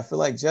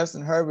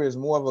Justin Herbert is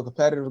more of a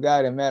competitive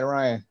guy than Matt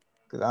Ryan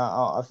because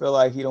I feel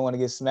like he don't want to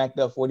get smacked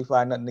up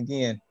 45 nothing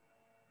again.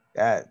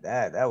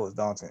 That was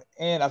daunting,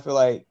 and I feel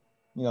like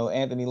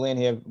Anthony Lynn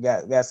here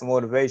got some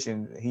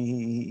motivation.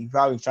 He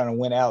probably trying to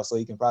win out so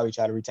he can probably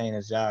try to retain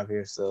his job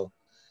here. So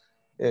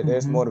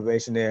there's Mm-hmm.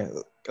 motivation there.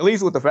 At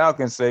least with the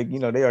Falcons' sake, they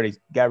already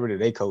got rid of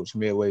their coach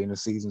midway in the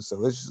season,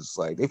 so it's just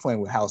like they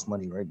playing with house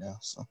money right now.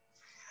 So,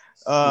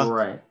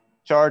 Right.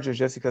 Chargers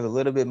just because a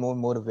little bit more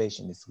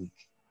motivation this week.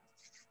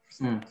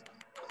 Mm.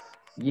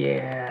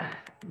 Yeah.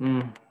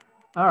 Mm.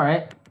 All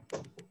right.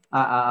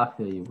 I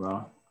feel you,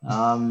 bro.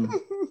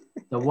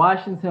 The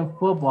Washington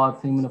football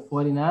team and the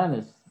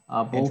 49ers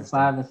are both Interesting.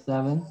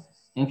 5-7.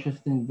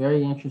 Interesting,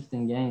 very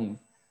interesting game.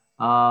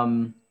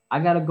 I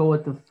gotta go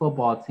with the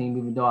football team,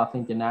 even though I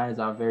think the Niners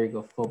are a very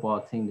good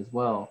football team as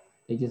well.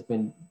 They just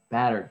been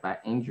battered by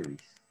injuries.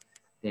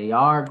 They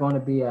are going to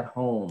be at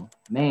home.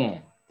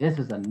 Man, this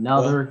is Well,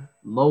 another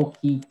low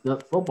key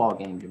good football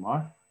game,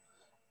 Jamar.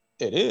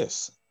 it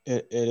is.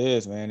 It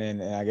is, man,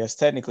 and I guess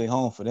technically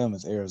home for them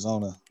is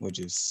Arizona, which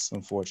is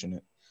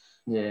unfortunate.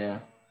 Yeah,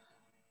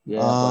 yeah,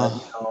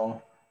 but Uh,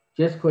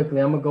 just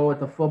quickly, I'm gonna go with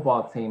the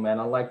football team, man.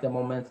 I like the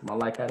momentum. I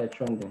like how they're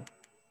trending.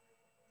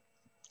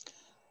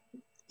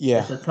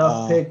 yeah. It's a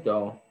tough pick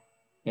though,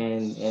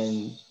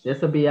 and this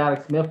will be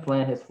Alex Smith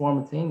playing his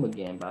former team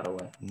again. By the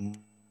way,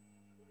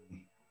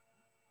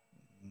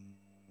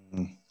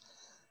 Mm,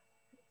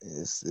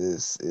 this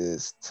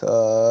is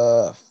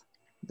tough.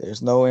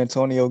 There's no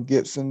Antonio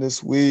Gibson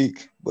this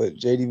week, but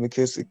JD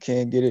McKissick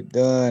can't get it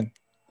done.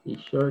 he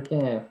sure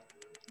can.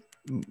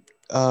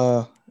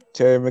 Uh,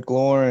 Terry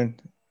McLaurin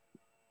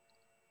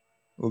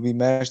will be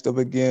matched up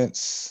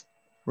against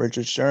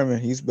Richard Sherman.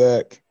 He's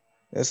back.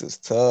 This is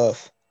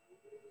tough.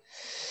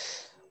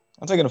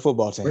 I'm taking the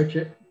football team.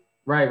 Richard,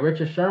 right?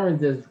 Richard Sherman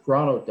just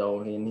grottoed though,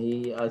 and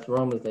it's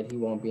rumors that he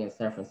won't be in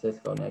San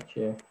Francisco next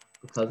year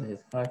because of his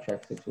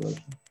contract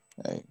situation.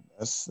 Hey,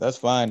 that's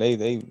fine.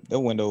 Their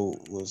window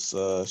was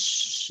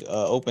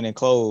open and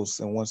closed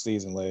in one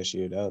season last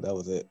year. That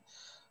was it.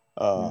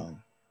 Yeah,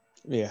 Um,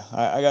 yeah,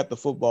 I got the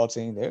football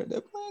team. They're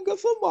playing good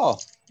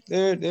football.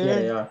 They're yeah, they're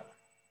they are.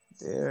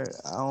 they're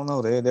I don't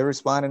know. They're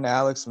responding to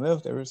Alex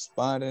Smith. They're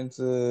responding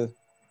to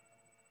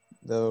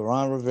the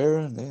Ron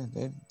Rivera.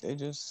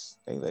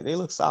 They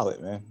look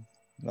solid, man.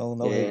 No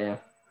hate. Yeah.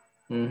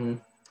 Mm-hmm.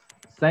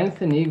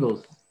 Saints and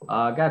Eagles.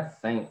 I got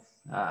Saints.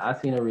 I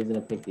see no reason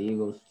to pick the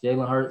Eagles.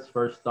 Jalen Hurts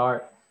first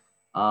start.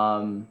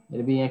 It'll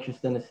be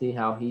interesting to see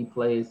how he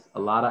plays. A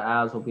lot of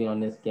eyes will be on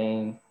this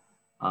game.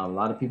 A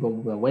lot of people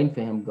have been waiting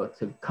for him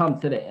to come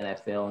to the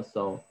NFL, and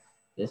so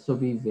this will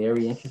be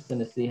very interesting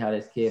to see how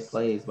this kid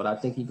plays. But I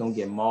think he's gonna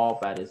get mauled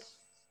by this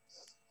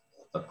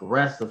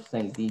aggressive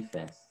Saint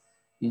defense.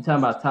 You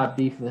talking about top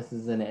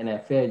defenses in the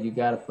NFL? You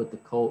got to put the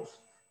Colts,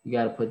 you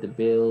got to put the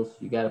Bills,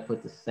 you got to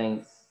put the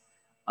Saints.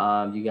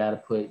 You got to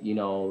put,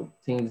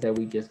 teams that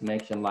we just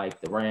mentioned, like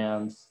the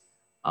Rams.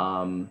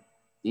 Um,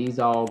 these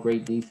are all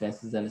great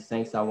defenses, and the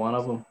Saints are one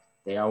of them.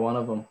 They are one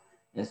of them.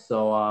 And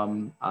so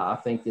I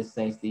think this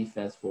Saints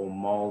defense will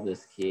maul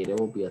this kid. It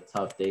will be a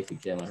tough day for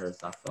Jalen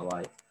Hurts, I feel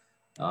like.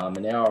 And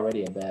they're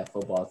already a bad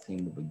football team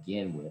to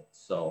begin with.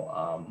 So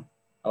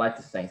I like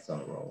the Saints on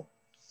the road.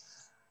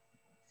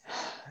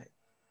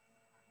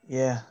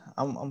 Yeah,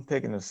 I'm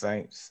picking the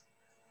Saints,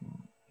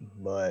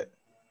 but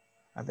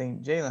I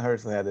think Jalen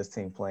Hurts will have this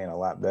team playing a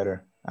lot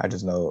better. I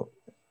just know,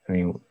 I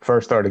mean,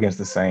 first start against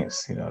the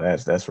Saints,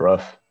 that's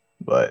rough.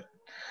 But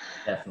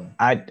Definitely.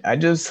 I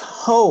just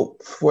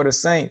hope for the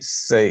Saints'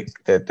 sake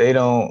that they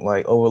don't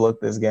like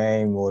overlook this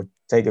game or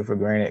take it for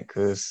granted,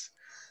 because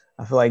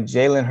I feel like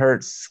Jalen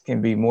Hurts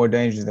can be more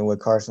dangerous than what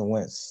Carson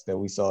Wentz that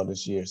we saw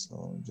this year.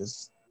 So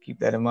just keep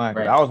that in mind,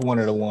 because Right. I was one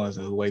of the ones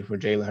that was waiting for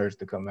Jalen Hurts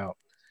to come out.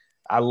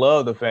 I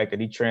love the fact that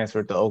he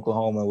transferred to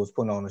Oklahoma and was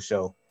putting on the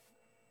show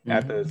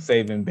after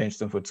Mm-hmm. Saban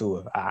benched him for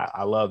Tua.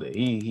 I love it.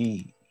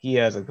 He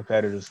has a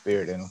competitive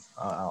spirit in him.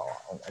 I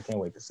can't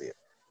wait to see it.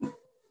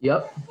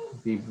 Yep.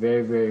 Be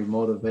very, very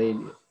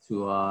motivated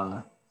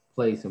to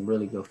play some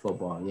really good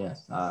football.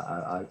 Yes,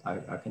 I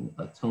can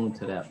attune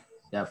to that.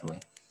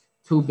 Definitely.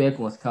 Two big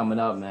ones coming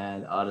up,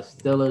 man. The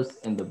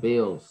Steelers and the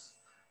Bills.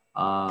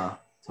 Uh,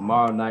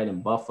 tomorrow night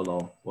in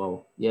Buffalo.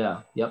 Well,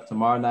 yeah, yep.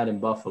 Tomorrow night in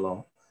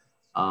Buffalo.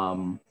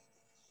 Um,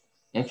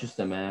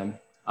 interesting, man.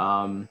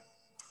 I'm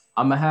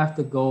gonna have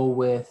to go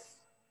with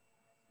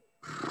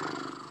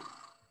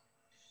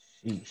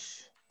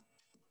Sheesh.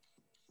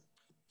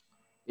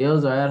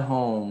 Bills are at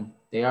home.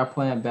 They are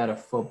playing better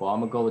football.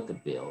 I'm gonna go with the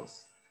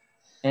Bills.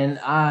 And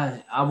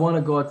I want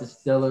to go with the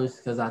Steelers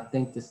because I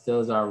think the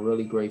Steelers are a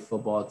really great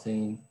football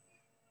team.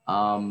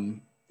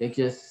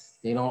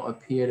 They don't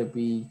appear to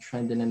be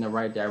trending in the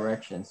right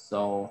direction.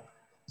 So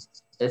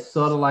it's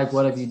sort of like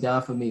what have you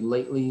done for me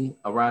lately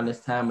around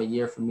this time of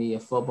year for me in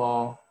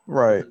football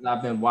Right. because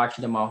I've been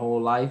watching it my whole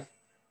life.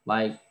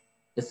 Like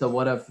it's a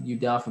what have you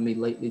done for me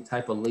lately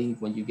type of league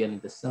when you get in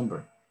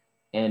December.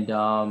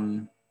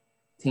 And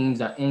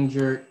teams are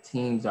injured,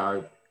 teams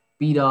are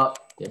beat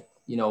up, they're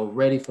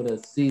ready for the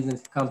season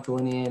to come to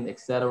an end,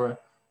 etc.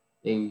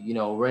 They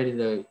ready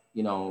to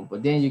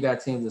but then you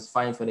got teams that's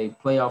fighting for their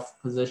playoff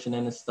position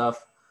and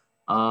stuff.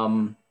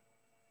 Um,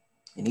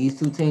 and these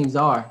two teams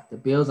are the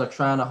Bills are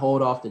trying to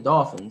hold off the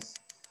Dolphins,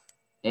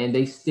 and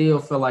they still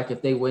feel like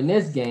if they win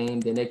this game,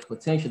 then they could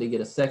potentially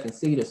get a second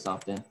seed or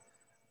something.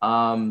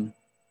 Um,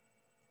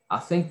 I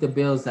think the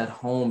Bills at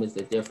home is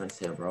the difference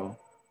here, bro.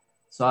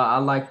 So I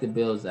like the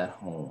Bills at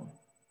home.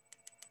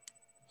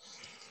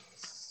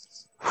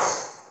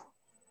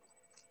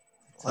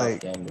 Tough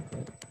Like game to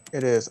pick.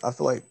 it is. I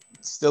feel like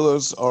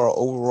Steelers are an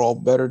overall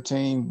better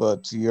team,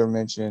 but to your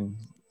mention,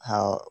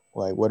 how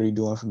like what are you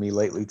doing for me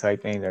lately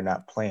type thing, they're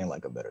not playing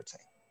like a better team.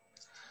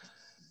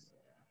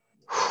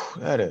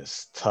 That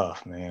is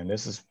tough, man.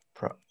 This is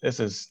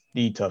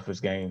the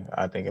toughest game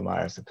I think in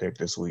my eyes to pick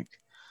this week.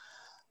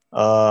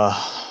 Uh,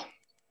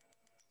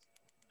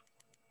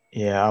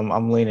 yeah,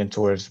 I'm leaning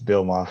towards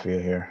Bill Mafia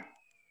here.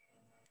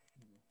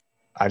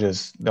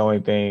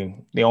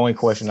 The only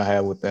question I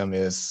have with them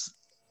is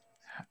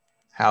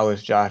how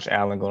is Josh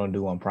Allen going to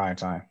do on prime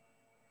time?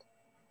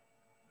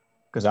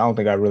 Because I don't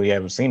think I really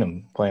ever seen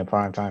him playing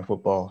prime time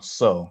football.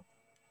 So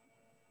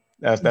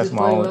He that's just my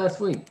played only. last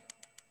week.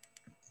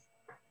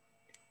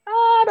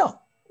 I don't.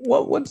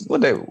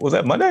 What day was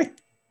that? Monday,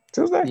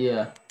 Tuesday?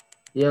 Yeah.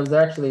 Yeah, it was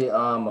actually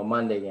a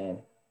Monday game.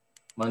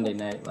 Monday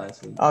night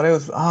last week. They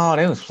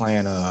was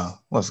playing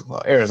what's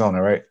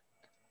Arizona, right?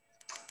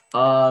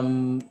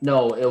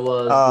 No, it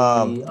was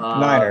the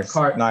Niners,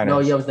 cart. No, yeah, it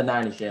Niners, was the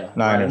Niners. Yeah, right. I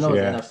Niners. know it's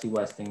Yeah, NFC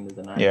West team. Is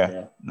the Niners. yeah,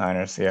 Yeah.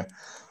 Niners. Yeah,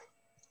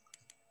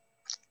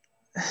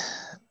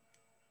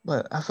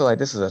 but I feel like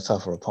this is a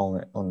tougher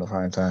opponent on the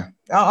prime time.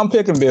 I'm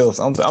picking Bills.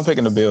 I'm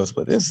picking the Bills,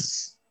 but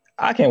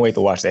I can't wait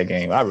to watch that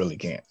game. I really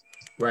can't.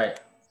 Right.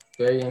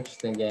 Very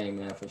interesting game,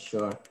 man, for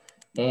sure.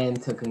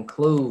 And to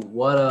conclude,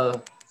 what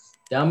a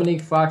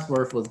Dominique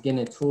Foxworth was getting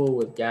into it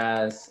with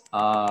guys,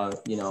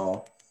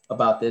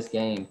 about this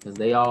game because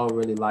they all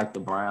really like the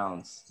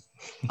Browns.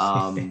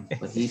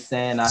 But he's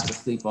saying not to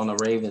sleep on the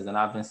Ravens, and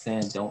I've been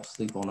saying don't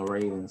sleep on the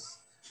Ravens.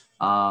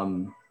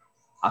 Um,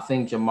 I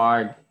think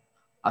Jamar,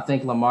 I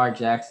think Lamar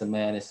Jackson,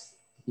 man, is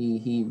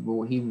he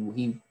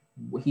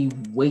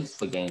waits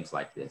for games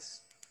like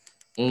this,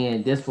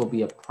 and this will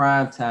be a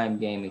primetime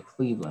game in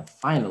Cleveland.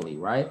 Finally,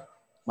 right?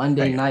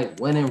 Monday Damn. night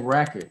winning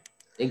record.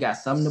 They got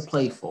something to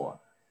play for.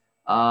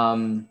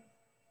 Um,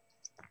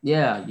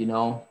 yeah,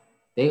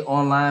 they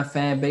online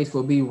fan base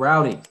will be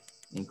rowdy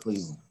in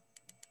Cleveland.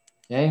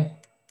 Okay,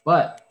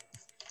 but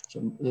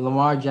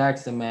Lamar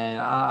Jackson, man,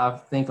 I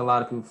think a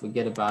lot of people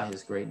forget about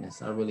his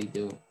greatness. I really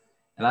do.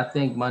 And I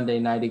think Monday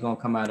night they're going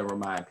to come out and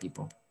remind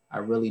people. I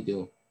really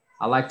do.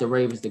 I like the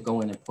Ravens to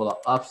go in and pull an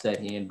upset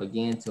here and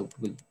begin to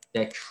with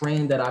that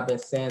trend that I've been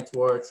saying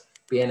towards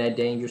being that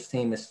dangerous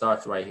team that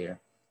starts right here.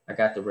 I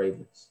got the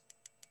Ravens.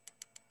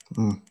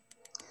 Mm.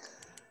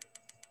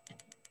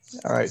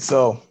 All right,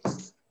 so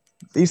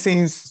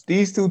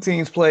These two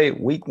teams played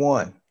week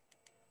 1.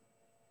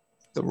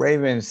 The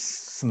Ravens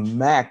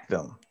smacked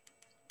them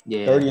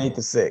Yeah.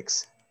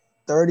 38-6.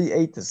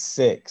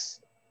 38-6.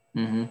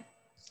 Mm-hmm.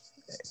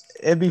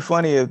 It'd be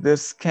funny if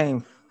this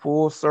came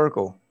full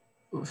circle.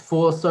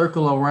 Full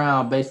circle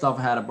around based off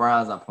of how the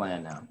Browns are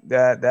playing now.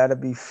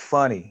 That'd be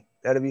funny.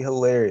 That'd be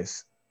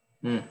hilarious.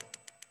 Mm.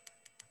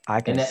 I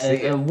can see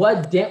it. And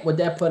what dent would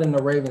that put in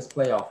the Ravens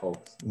playoff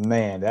hopes?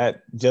 Man,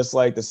 that just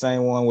like the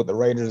same one with the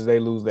Raiders, they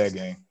lose that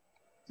game.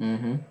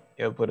 Mm-hmm.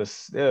 It'll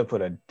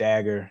put a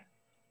dagger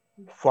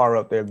far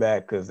up their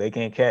back because they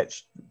can't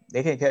catch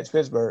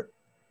Pittsburgh.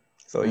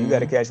 So you got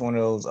to Mm-hmm. catch one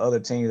of those other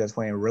teams that's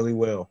playing really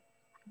well.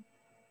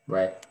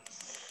 Right.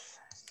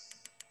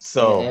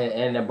 So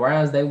And the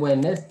Browns, they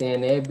win this,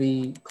 then they'd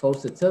be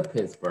closer to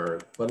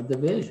Pittsburgh for the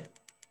division.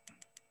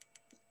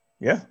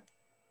 yeah,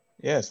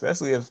 yeah,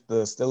 especially if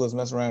the Steelers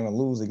mess around and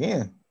lose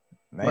again,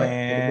 Right. For the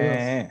Bills.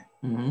 man.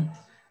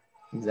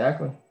 Mm-hmm.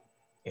 Exactly.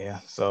 Yeah.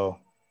 So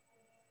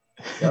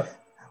Yep.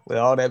 with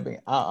all that being,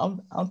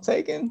 I'm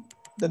taking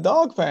the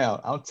dog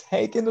pound. I'm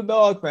taking the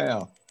dog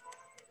pound,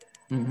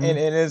 Mm-hmm. and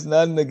it's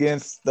nothing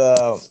against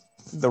the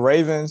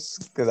Ravens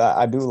because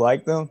I do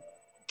like them.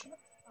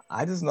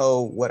 I just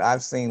know what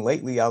I've seen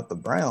lately out the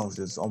Browns,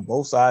 just on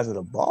both sides of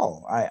the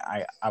ball.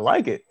 I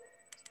like it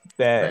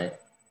that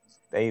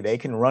Right. they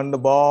can run the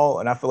ball,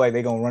 and I feel like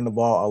they're gonna run the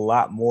ball a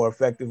lot more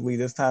effectively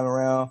this time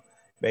around.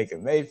 Baker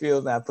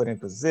Mayfield's not put in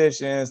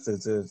positions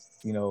to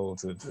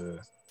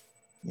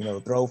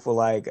throw for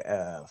like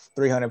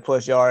 300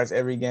 plus yards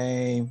every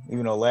game.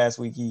 Even though last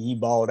week he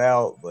balled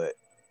out, but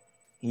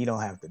he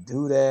don't have to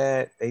do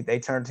that. They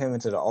turned him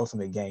into the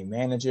ultimate game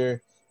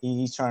manager.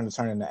 He's trying to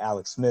turn into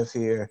Alex Smith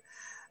here.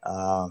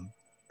 The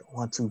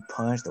 1-2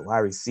 punch, the wide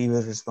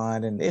receivers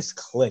responding. It's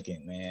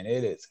clicking, man.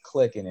 It is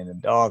clicking in the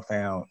dog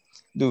pound.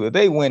 Dude, if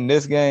they win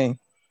this game,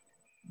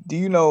 do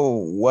you know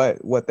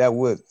what that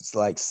would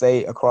like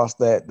say across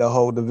the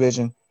whole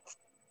division,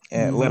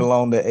 and let Mm-hmm.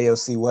 alone the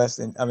AFC West,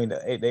 and I mean the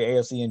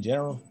AFC in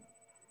general?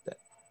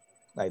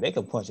 Like they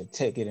could punch a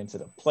ticket into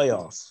the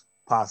playoffs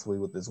possibly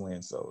with this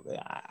win. So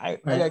I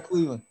Right. got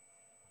Cleveland.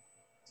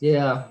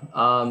 Yeah.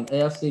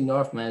 AFC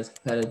North, man, is a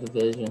competitive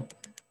division. That's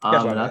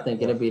what I And I meant.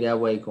 think Yeah. it'll be that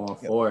way going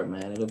Yep. forward,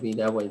 man. It'll be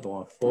that way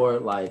going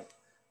forward. Like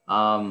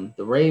the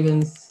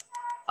Ravens,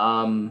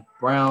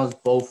 Browns,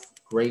 both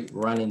great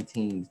running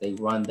teams. They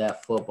run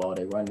that football,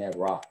 they run that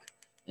rock.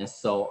 And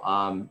so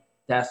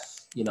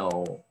that's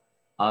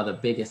the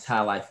biggest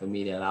highlight for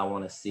me that I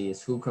want to see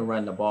is who can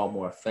run the ball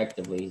more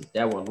effectively.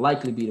 That will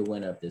likely be the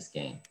winner of this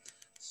game.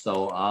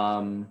 So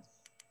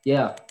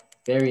yeah,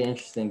 very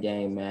interesting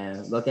game,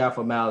 man. Look out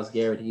for Miles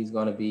Garrett. He's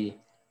going to be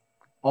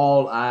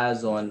all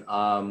eyes on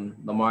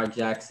Lamar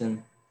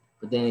Jackson.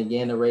 But then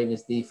again, the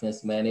Ravens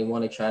defense, man, they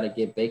want to try to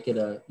get Baker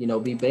to,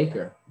 be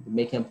Baker,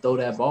 make him throw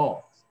that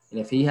ball. And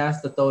if he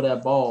has to throw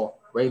that ball,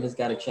 Ravens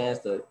got a chance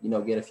to,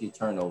 get a few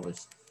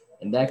turnovers.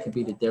 And that could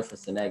be the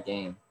difference in that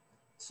game.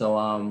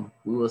 So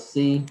we will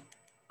see.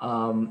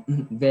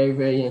 Very,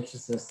 very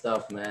interesting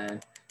stuff,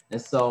 man.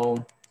 And so,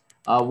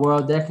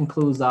 world, that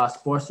concludes our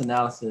sports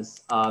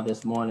analysis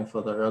this morning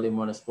for the Early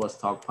Morning Sports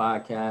Talk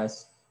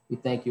podcast. We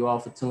thank you all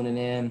for tuning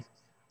in.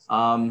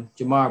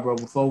 Jamar, bro,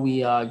 before we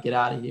get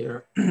out of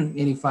here,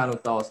 any final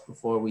thoughts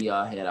before we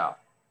head out?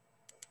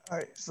 All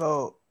right.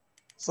 So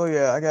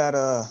yeah, I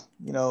got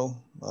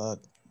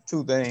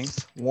two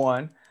things.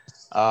 One,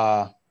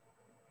 uh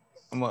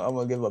I'm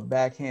gonna give a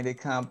backhanded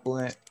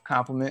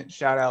compliment.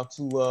 Shout out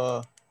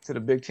to the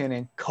Big Ten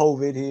and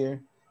COVID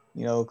here,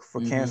 for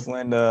Mm-hmm.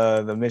 canceling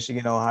the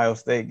Michigan Ohio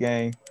State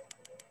game.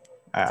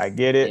 I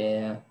get it.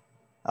 Yeah.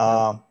 Yep.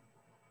 Um,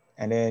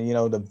 and then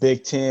the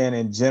Big Ten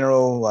in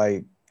general,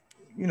 like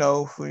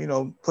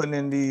for putting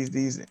in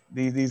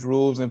these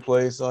rules in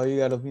place. So you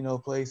got to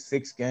play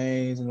 6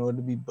 games in order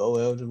to be bowl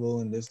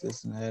eligible, and this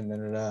and that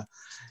and da.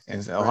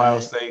 And Ohio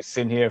Right. State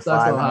sitting here Sucks for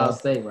five and Ohio 0.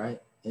 State,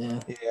 right? Yeah.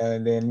 Yeah,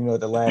 and then at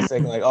the last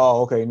second, like,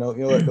 oh, okay, no,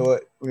 you know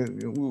what,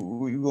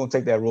 we're gonna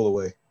take that rule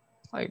away.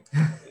 Like,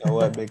 you know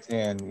what, Big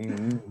Ten,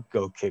 you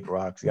go kick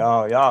rocks.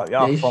 Y'all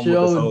They fumbled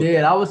this sure whole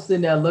did. I thing. was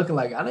sitting there looking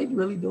like, are they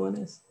really doing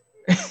this?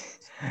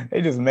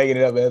 They just making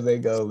it up as they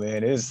go,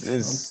 man. I'm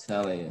It's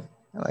telling you.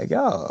 like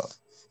y'all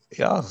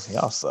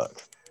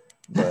suck.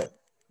 But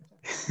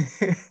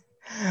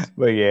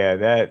but yeah,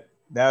 that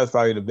was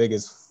probably the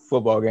biggest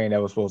football game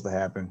that was supposed to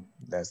happen.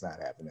 That's not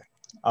happening.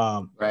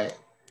 Um, Right.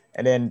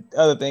 and then the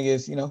other thing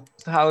is,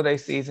 it's the holiday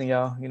season,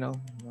 y'all.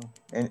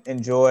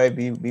 Enjoy,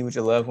 be with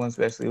your loved ones,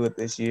 especially with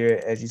this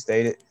year, as you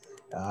stated.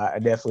 I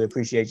definitely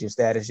appreciate your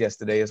status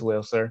yesterday as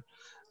well, sir.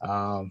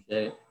 Um,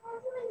 Yeah.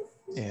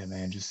 yeah,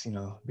 man, just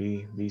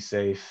be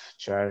safe.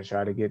 Try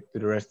to get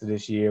through the rest of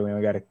this year. We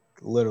only got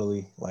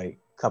literally like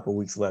a couple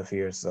weeks left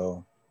here,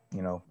 so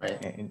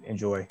Right.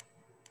 enjoy.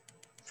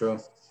 True.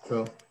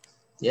 True.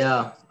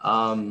 Yeah.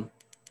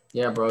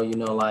 Yeah, bro.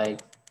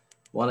 Like,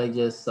 want to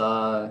just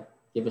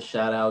give a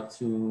shout out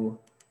to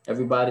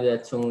everybody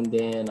that tuned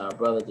in, our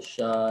brother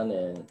Deshaun,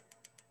 and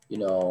you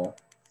know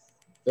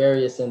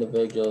various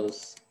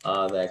individuals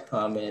that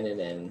commented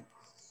and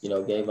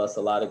gave us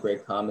a lot of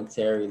great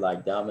commentary,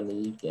 like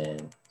Dominique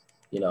and,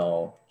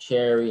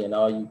 Cherry and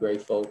all you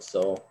great folks.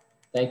 So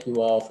thank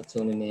you all for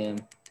tuning in.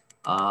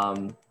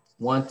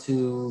 Want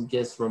to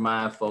just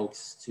remind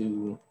folks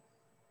to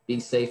be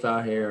safe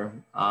out here.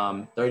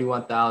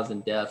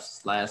 31,000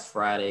 deaths last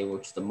Friday,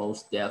 which is the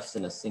most deaths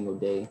in a single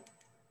day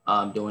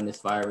during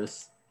this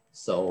virus.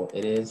 So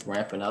it is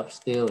ramping up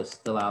still. It's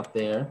still out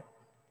there.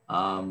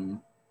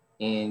 Um,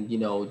 and,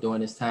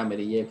 during this time of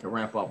the year, it can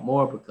ramp up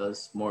more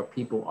because more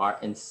people are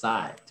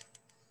inside.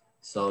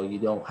 So you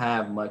don't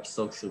have much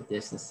social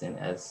distancing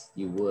as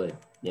you would,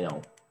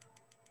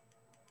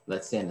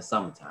 let's say in the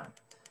summertime. Right.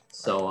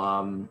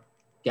 So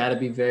got to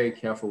be very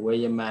careful. Wear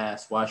your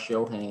mask, wash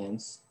your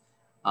hands,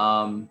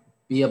 um,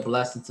 be a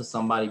blessing to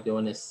somebody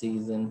during this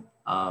season.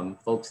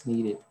 Folks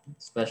need it,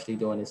 especially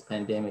during this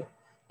pandemic.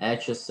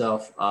 Ask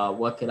yourself,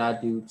 what can I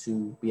do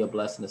to be a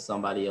blessing to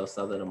somebody else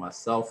other than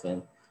myself?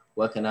 And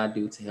what can I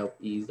do to help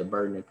ease the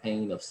burden and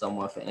pain of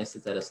someone, for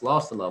instance, that has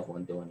lost a loved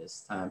one during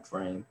this time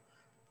frame,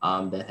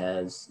 that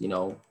has,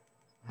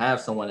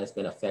 have someone that's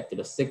been affected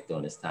or sick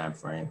during this time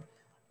frame,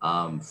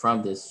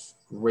 from this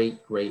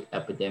great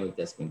epidemic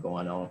that's been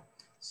going on.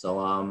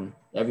 So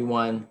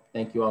everyone,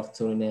 thank you all for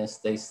tuning in.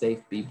 Stay safe,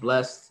 be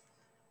blessed.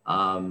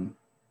 Um,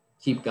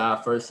 Keep God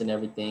first and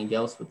everything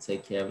else will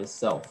take care of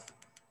itself.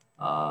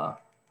 Uh,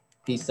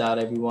 Peace out,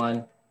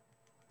 everyone.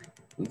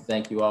 We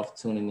thank you all for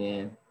tuning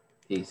in.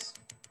 Peace.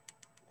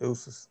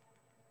 Deuces.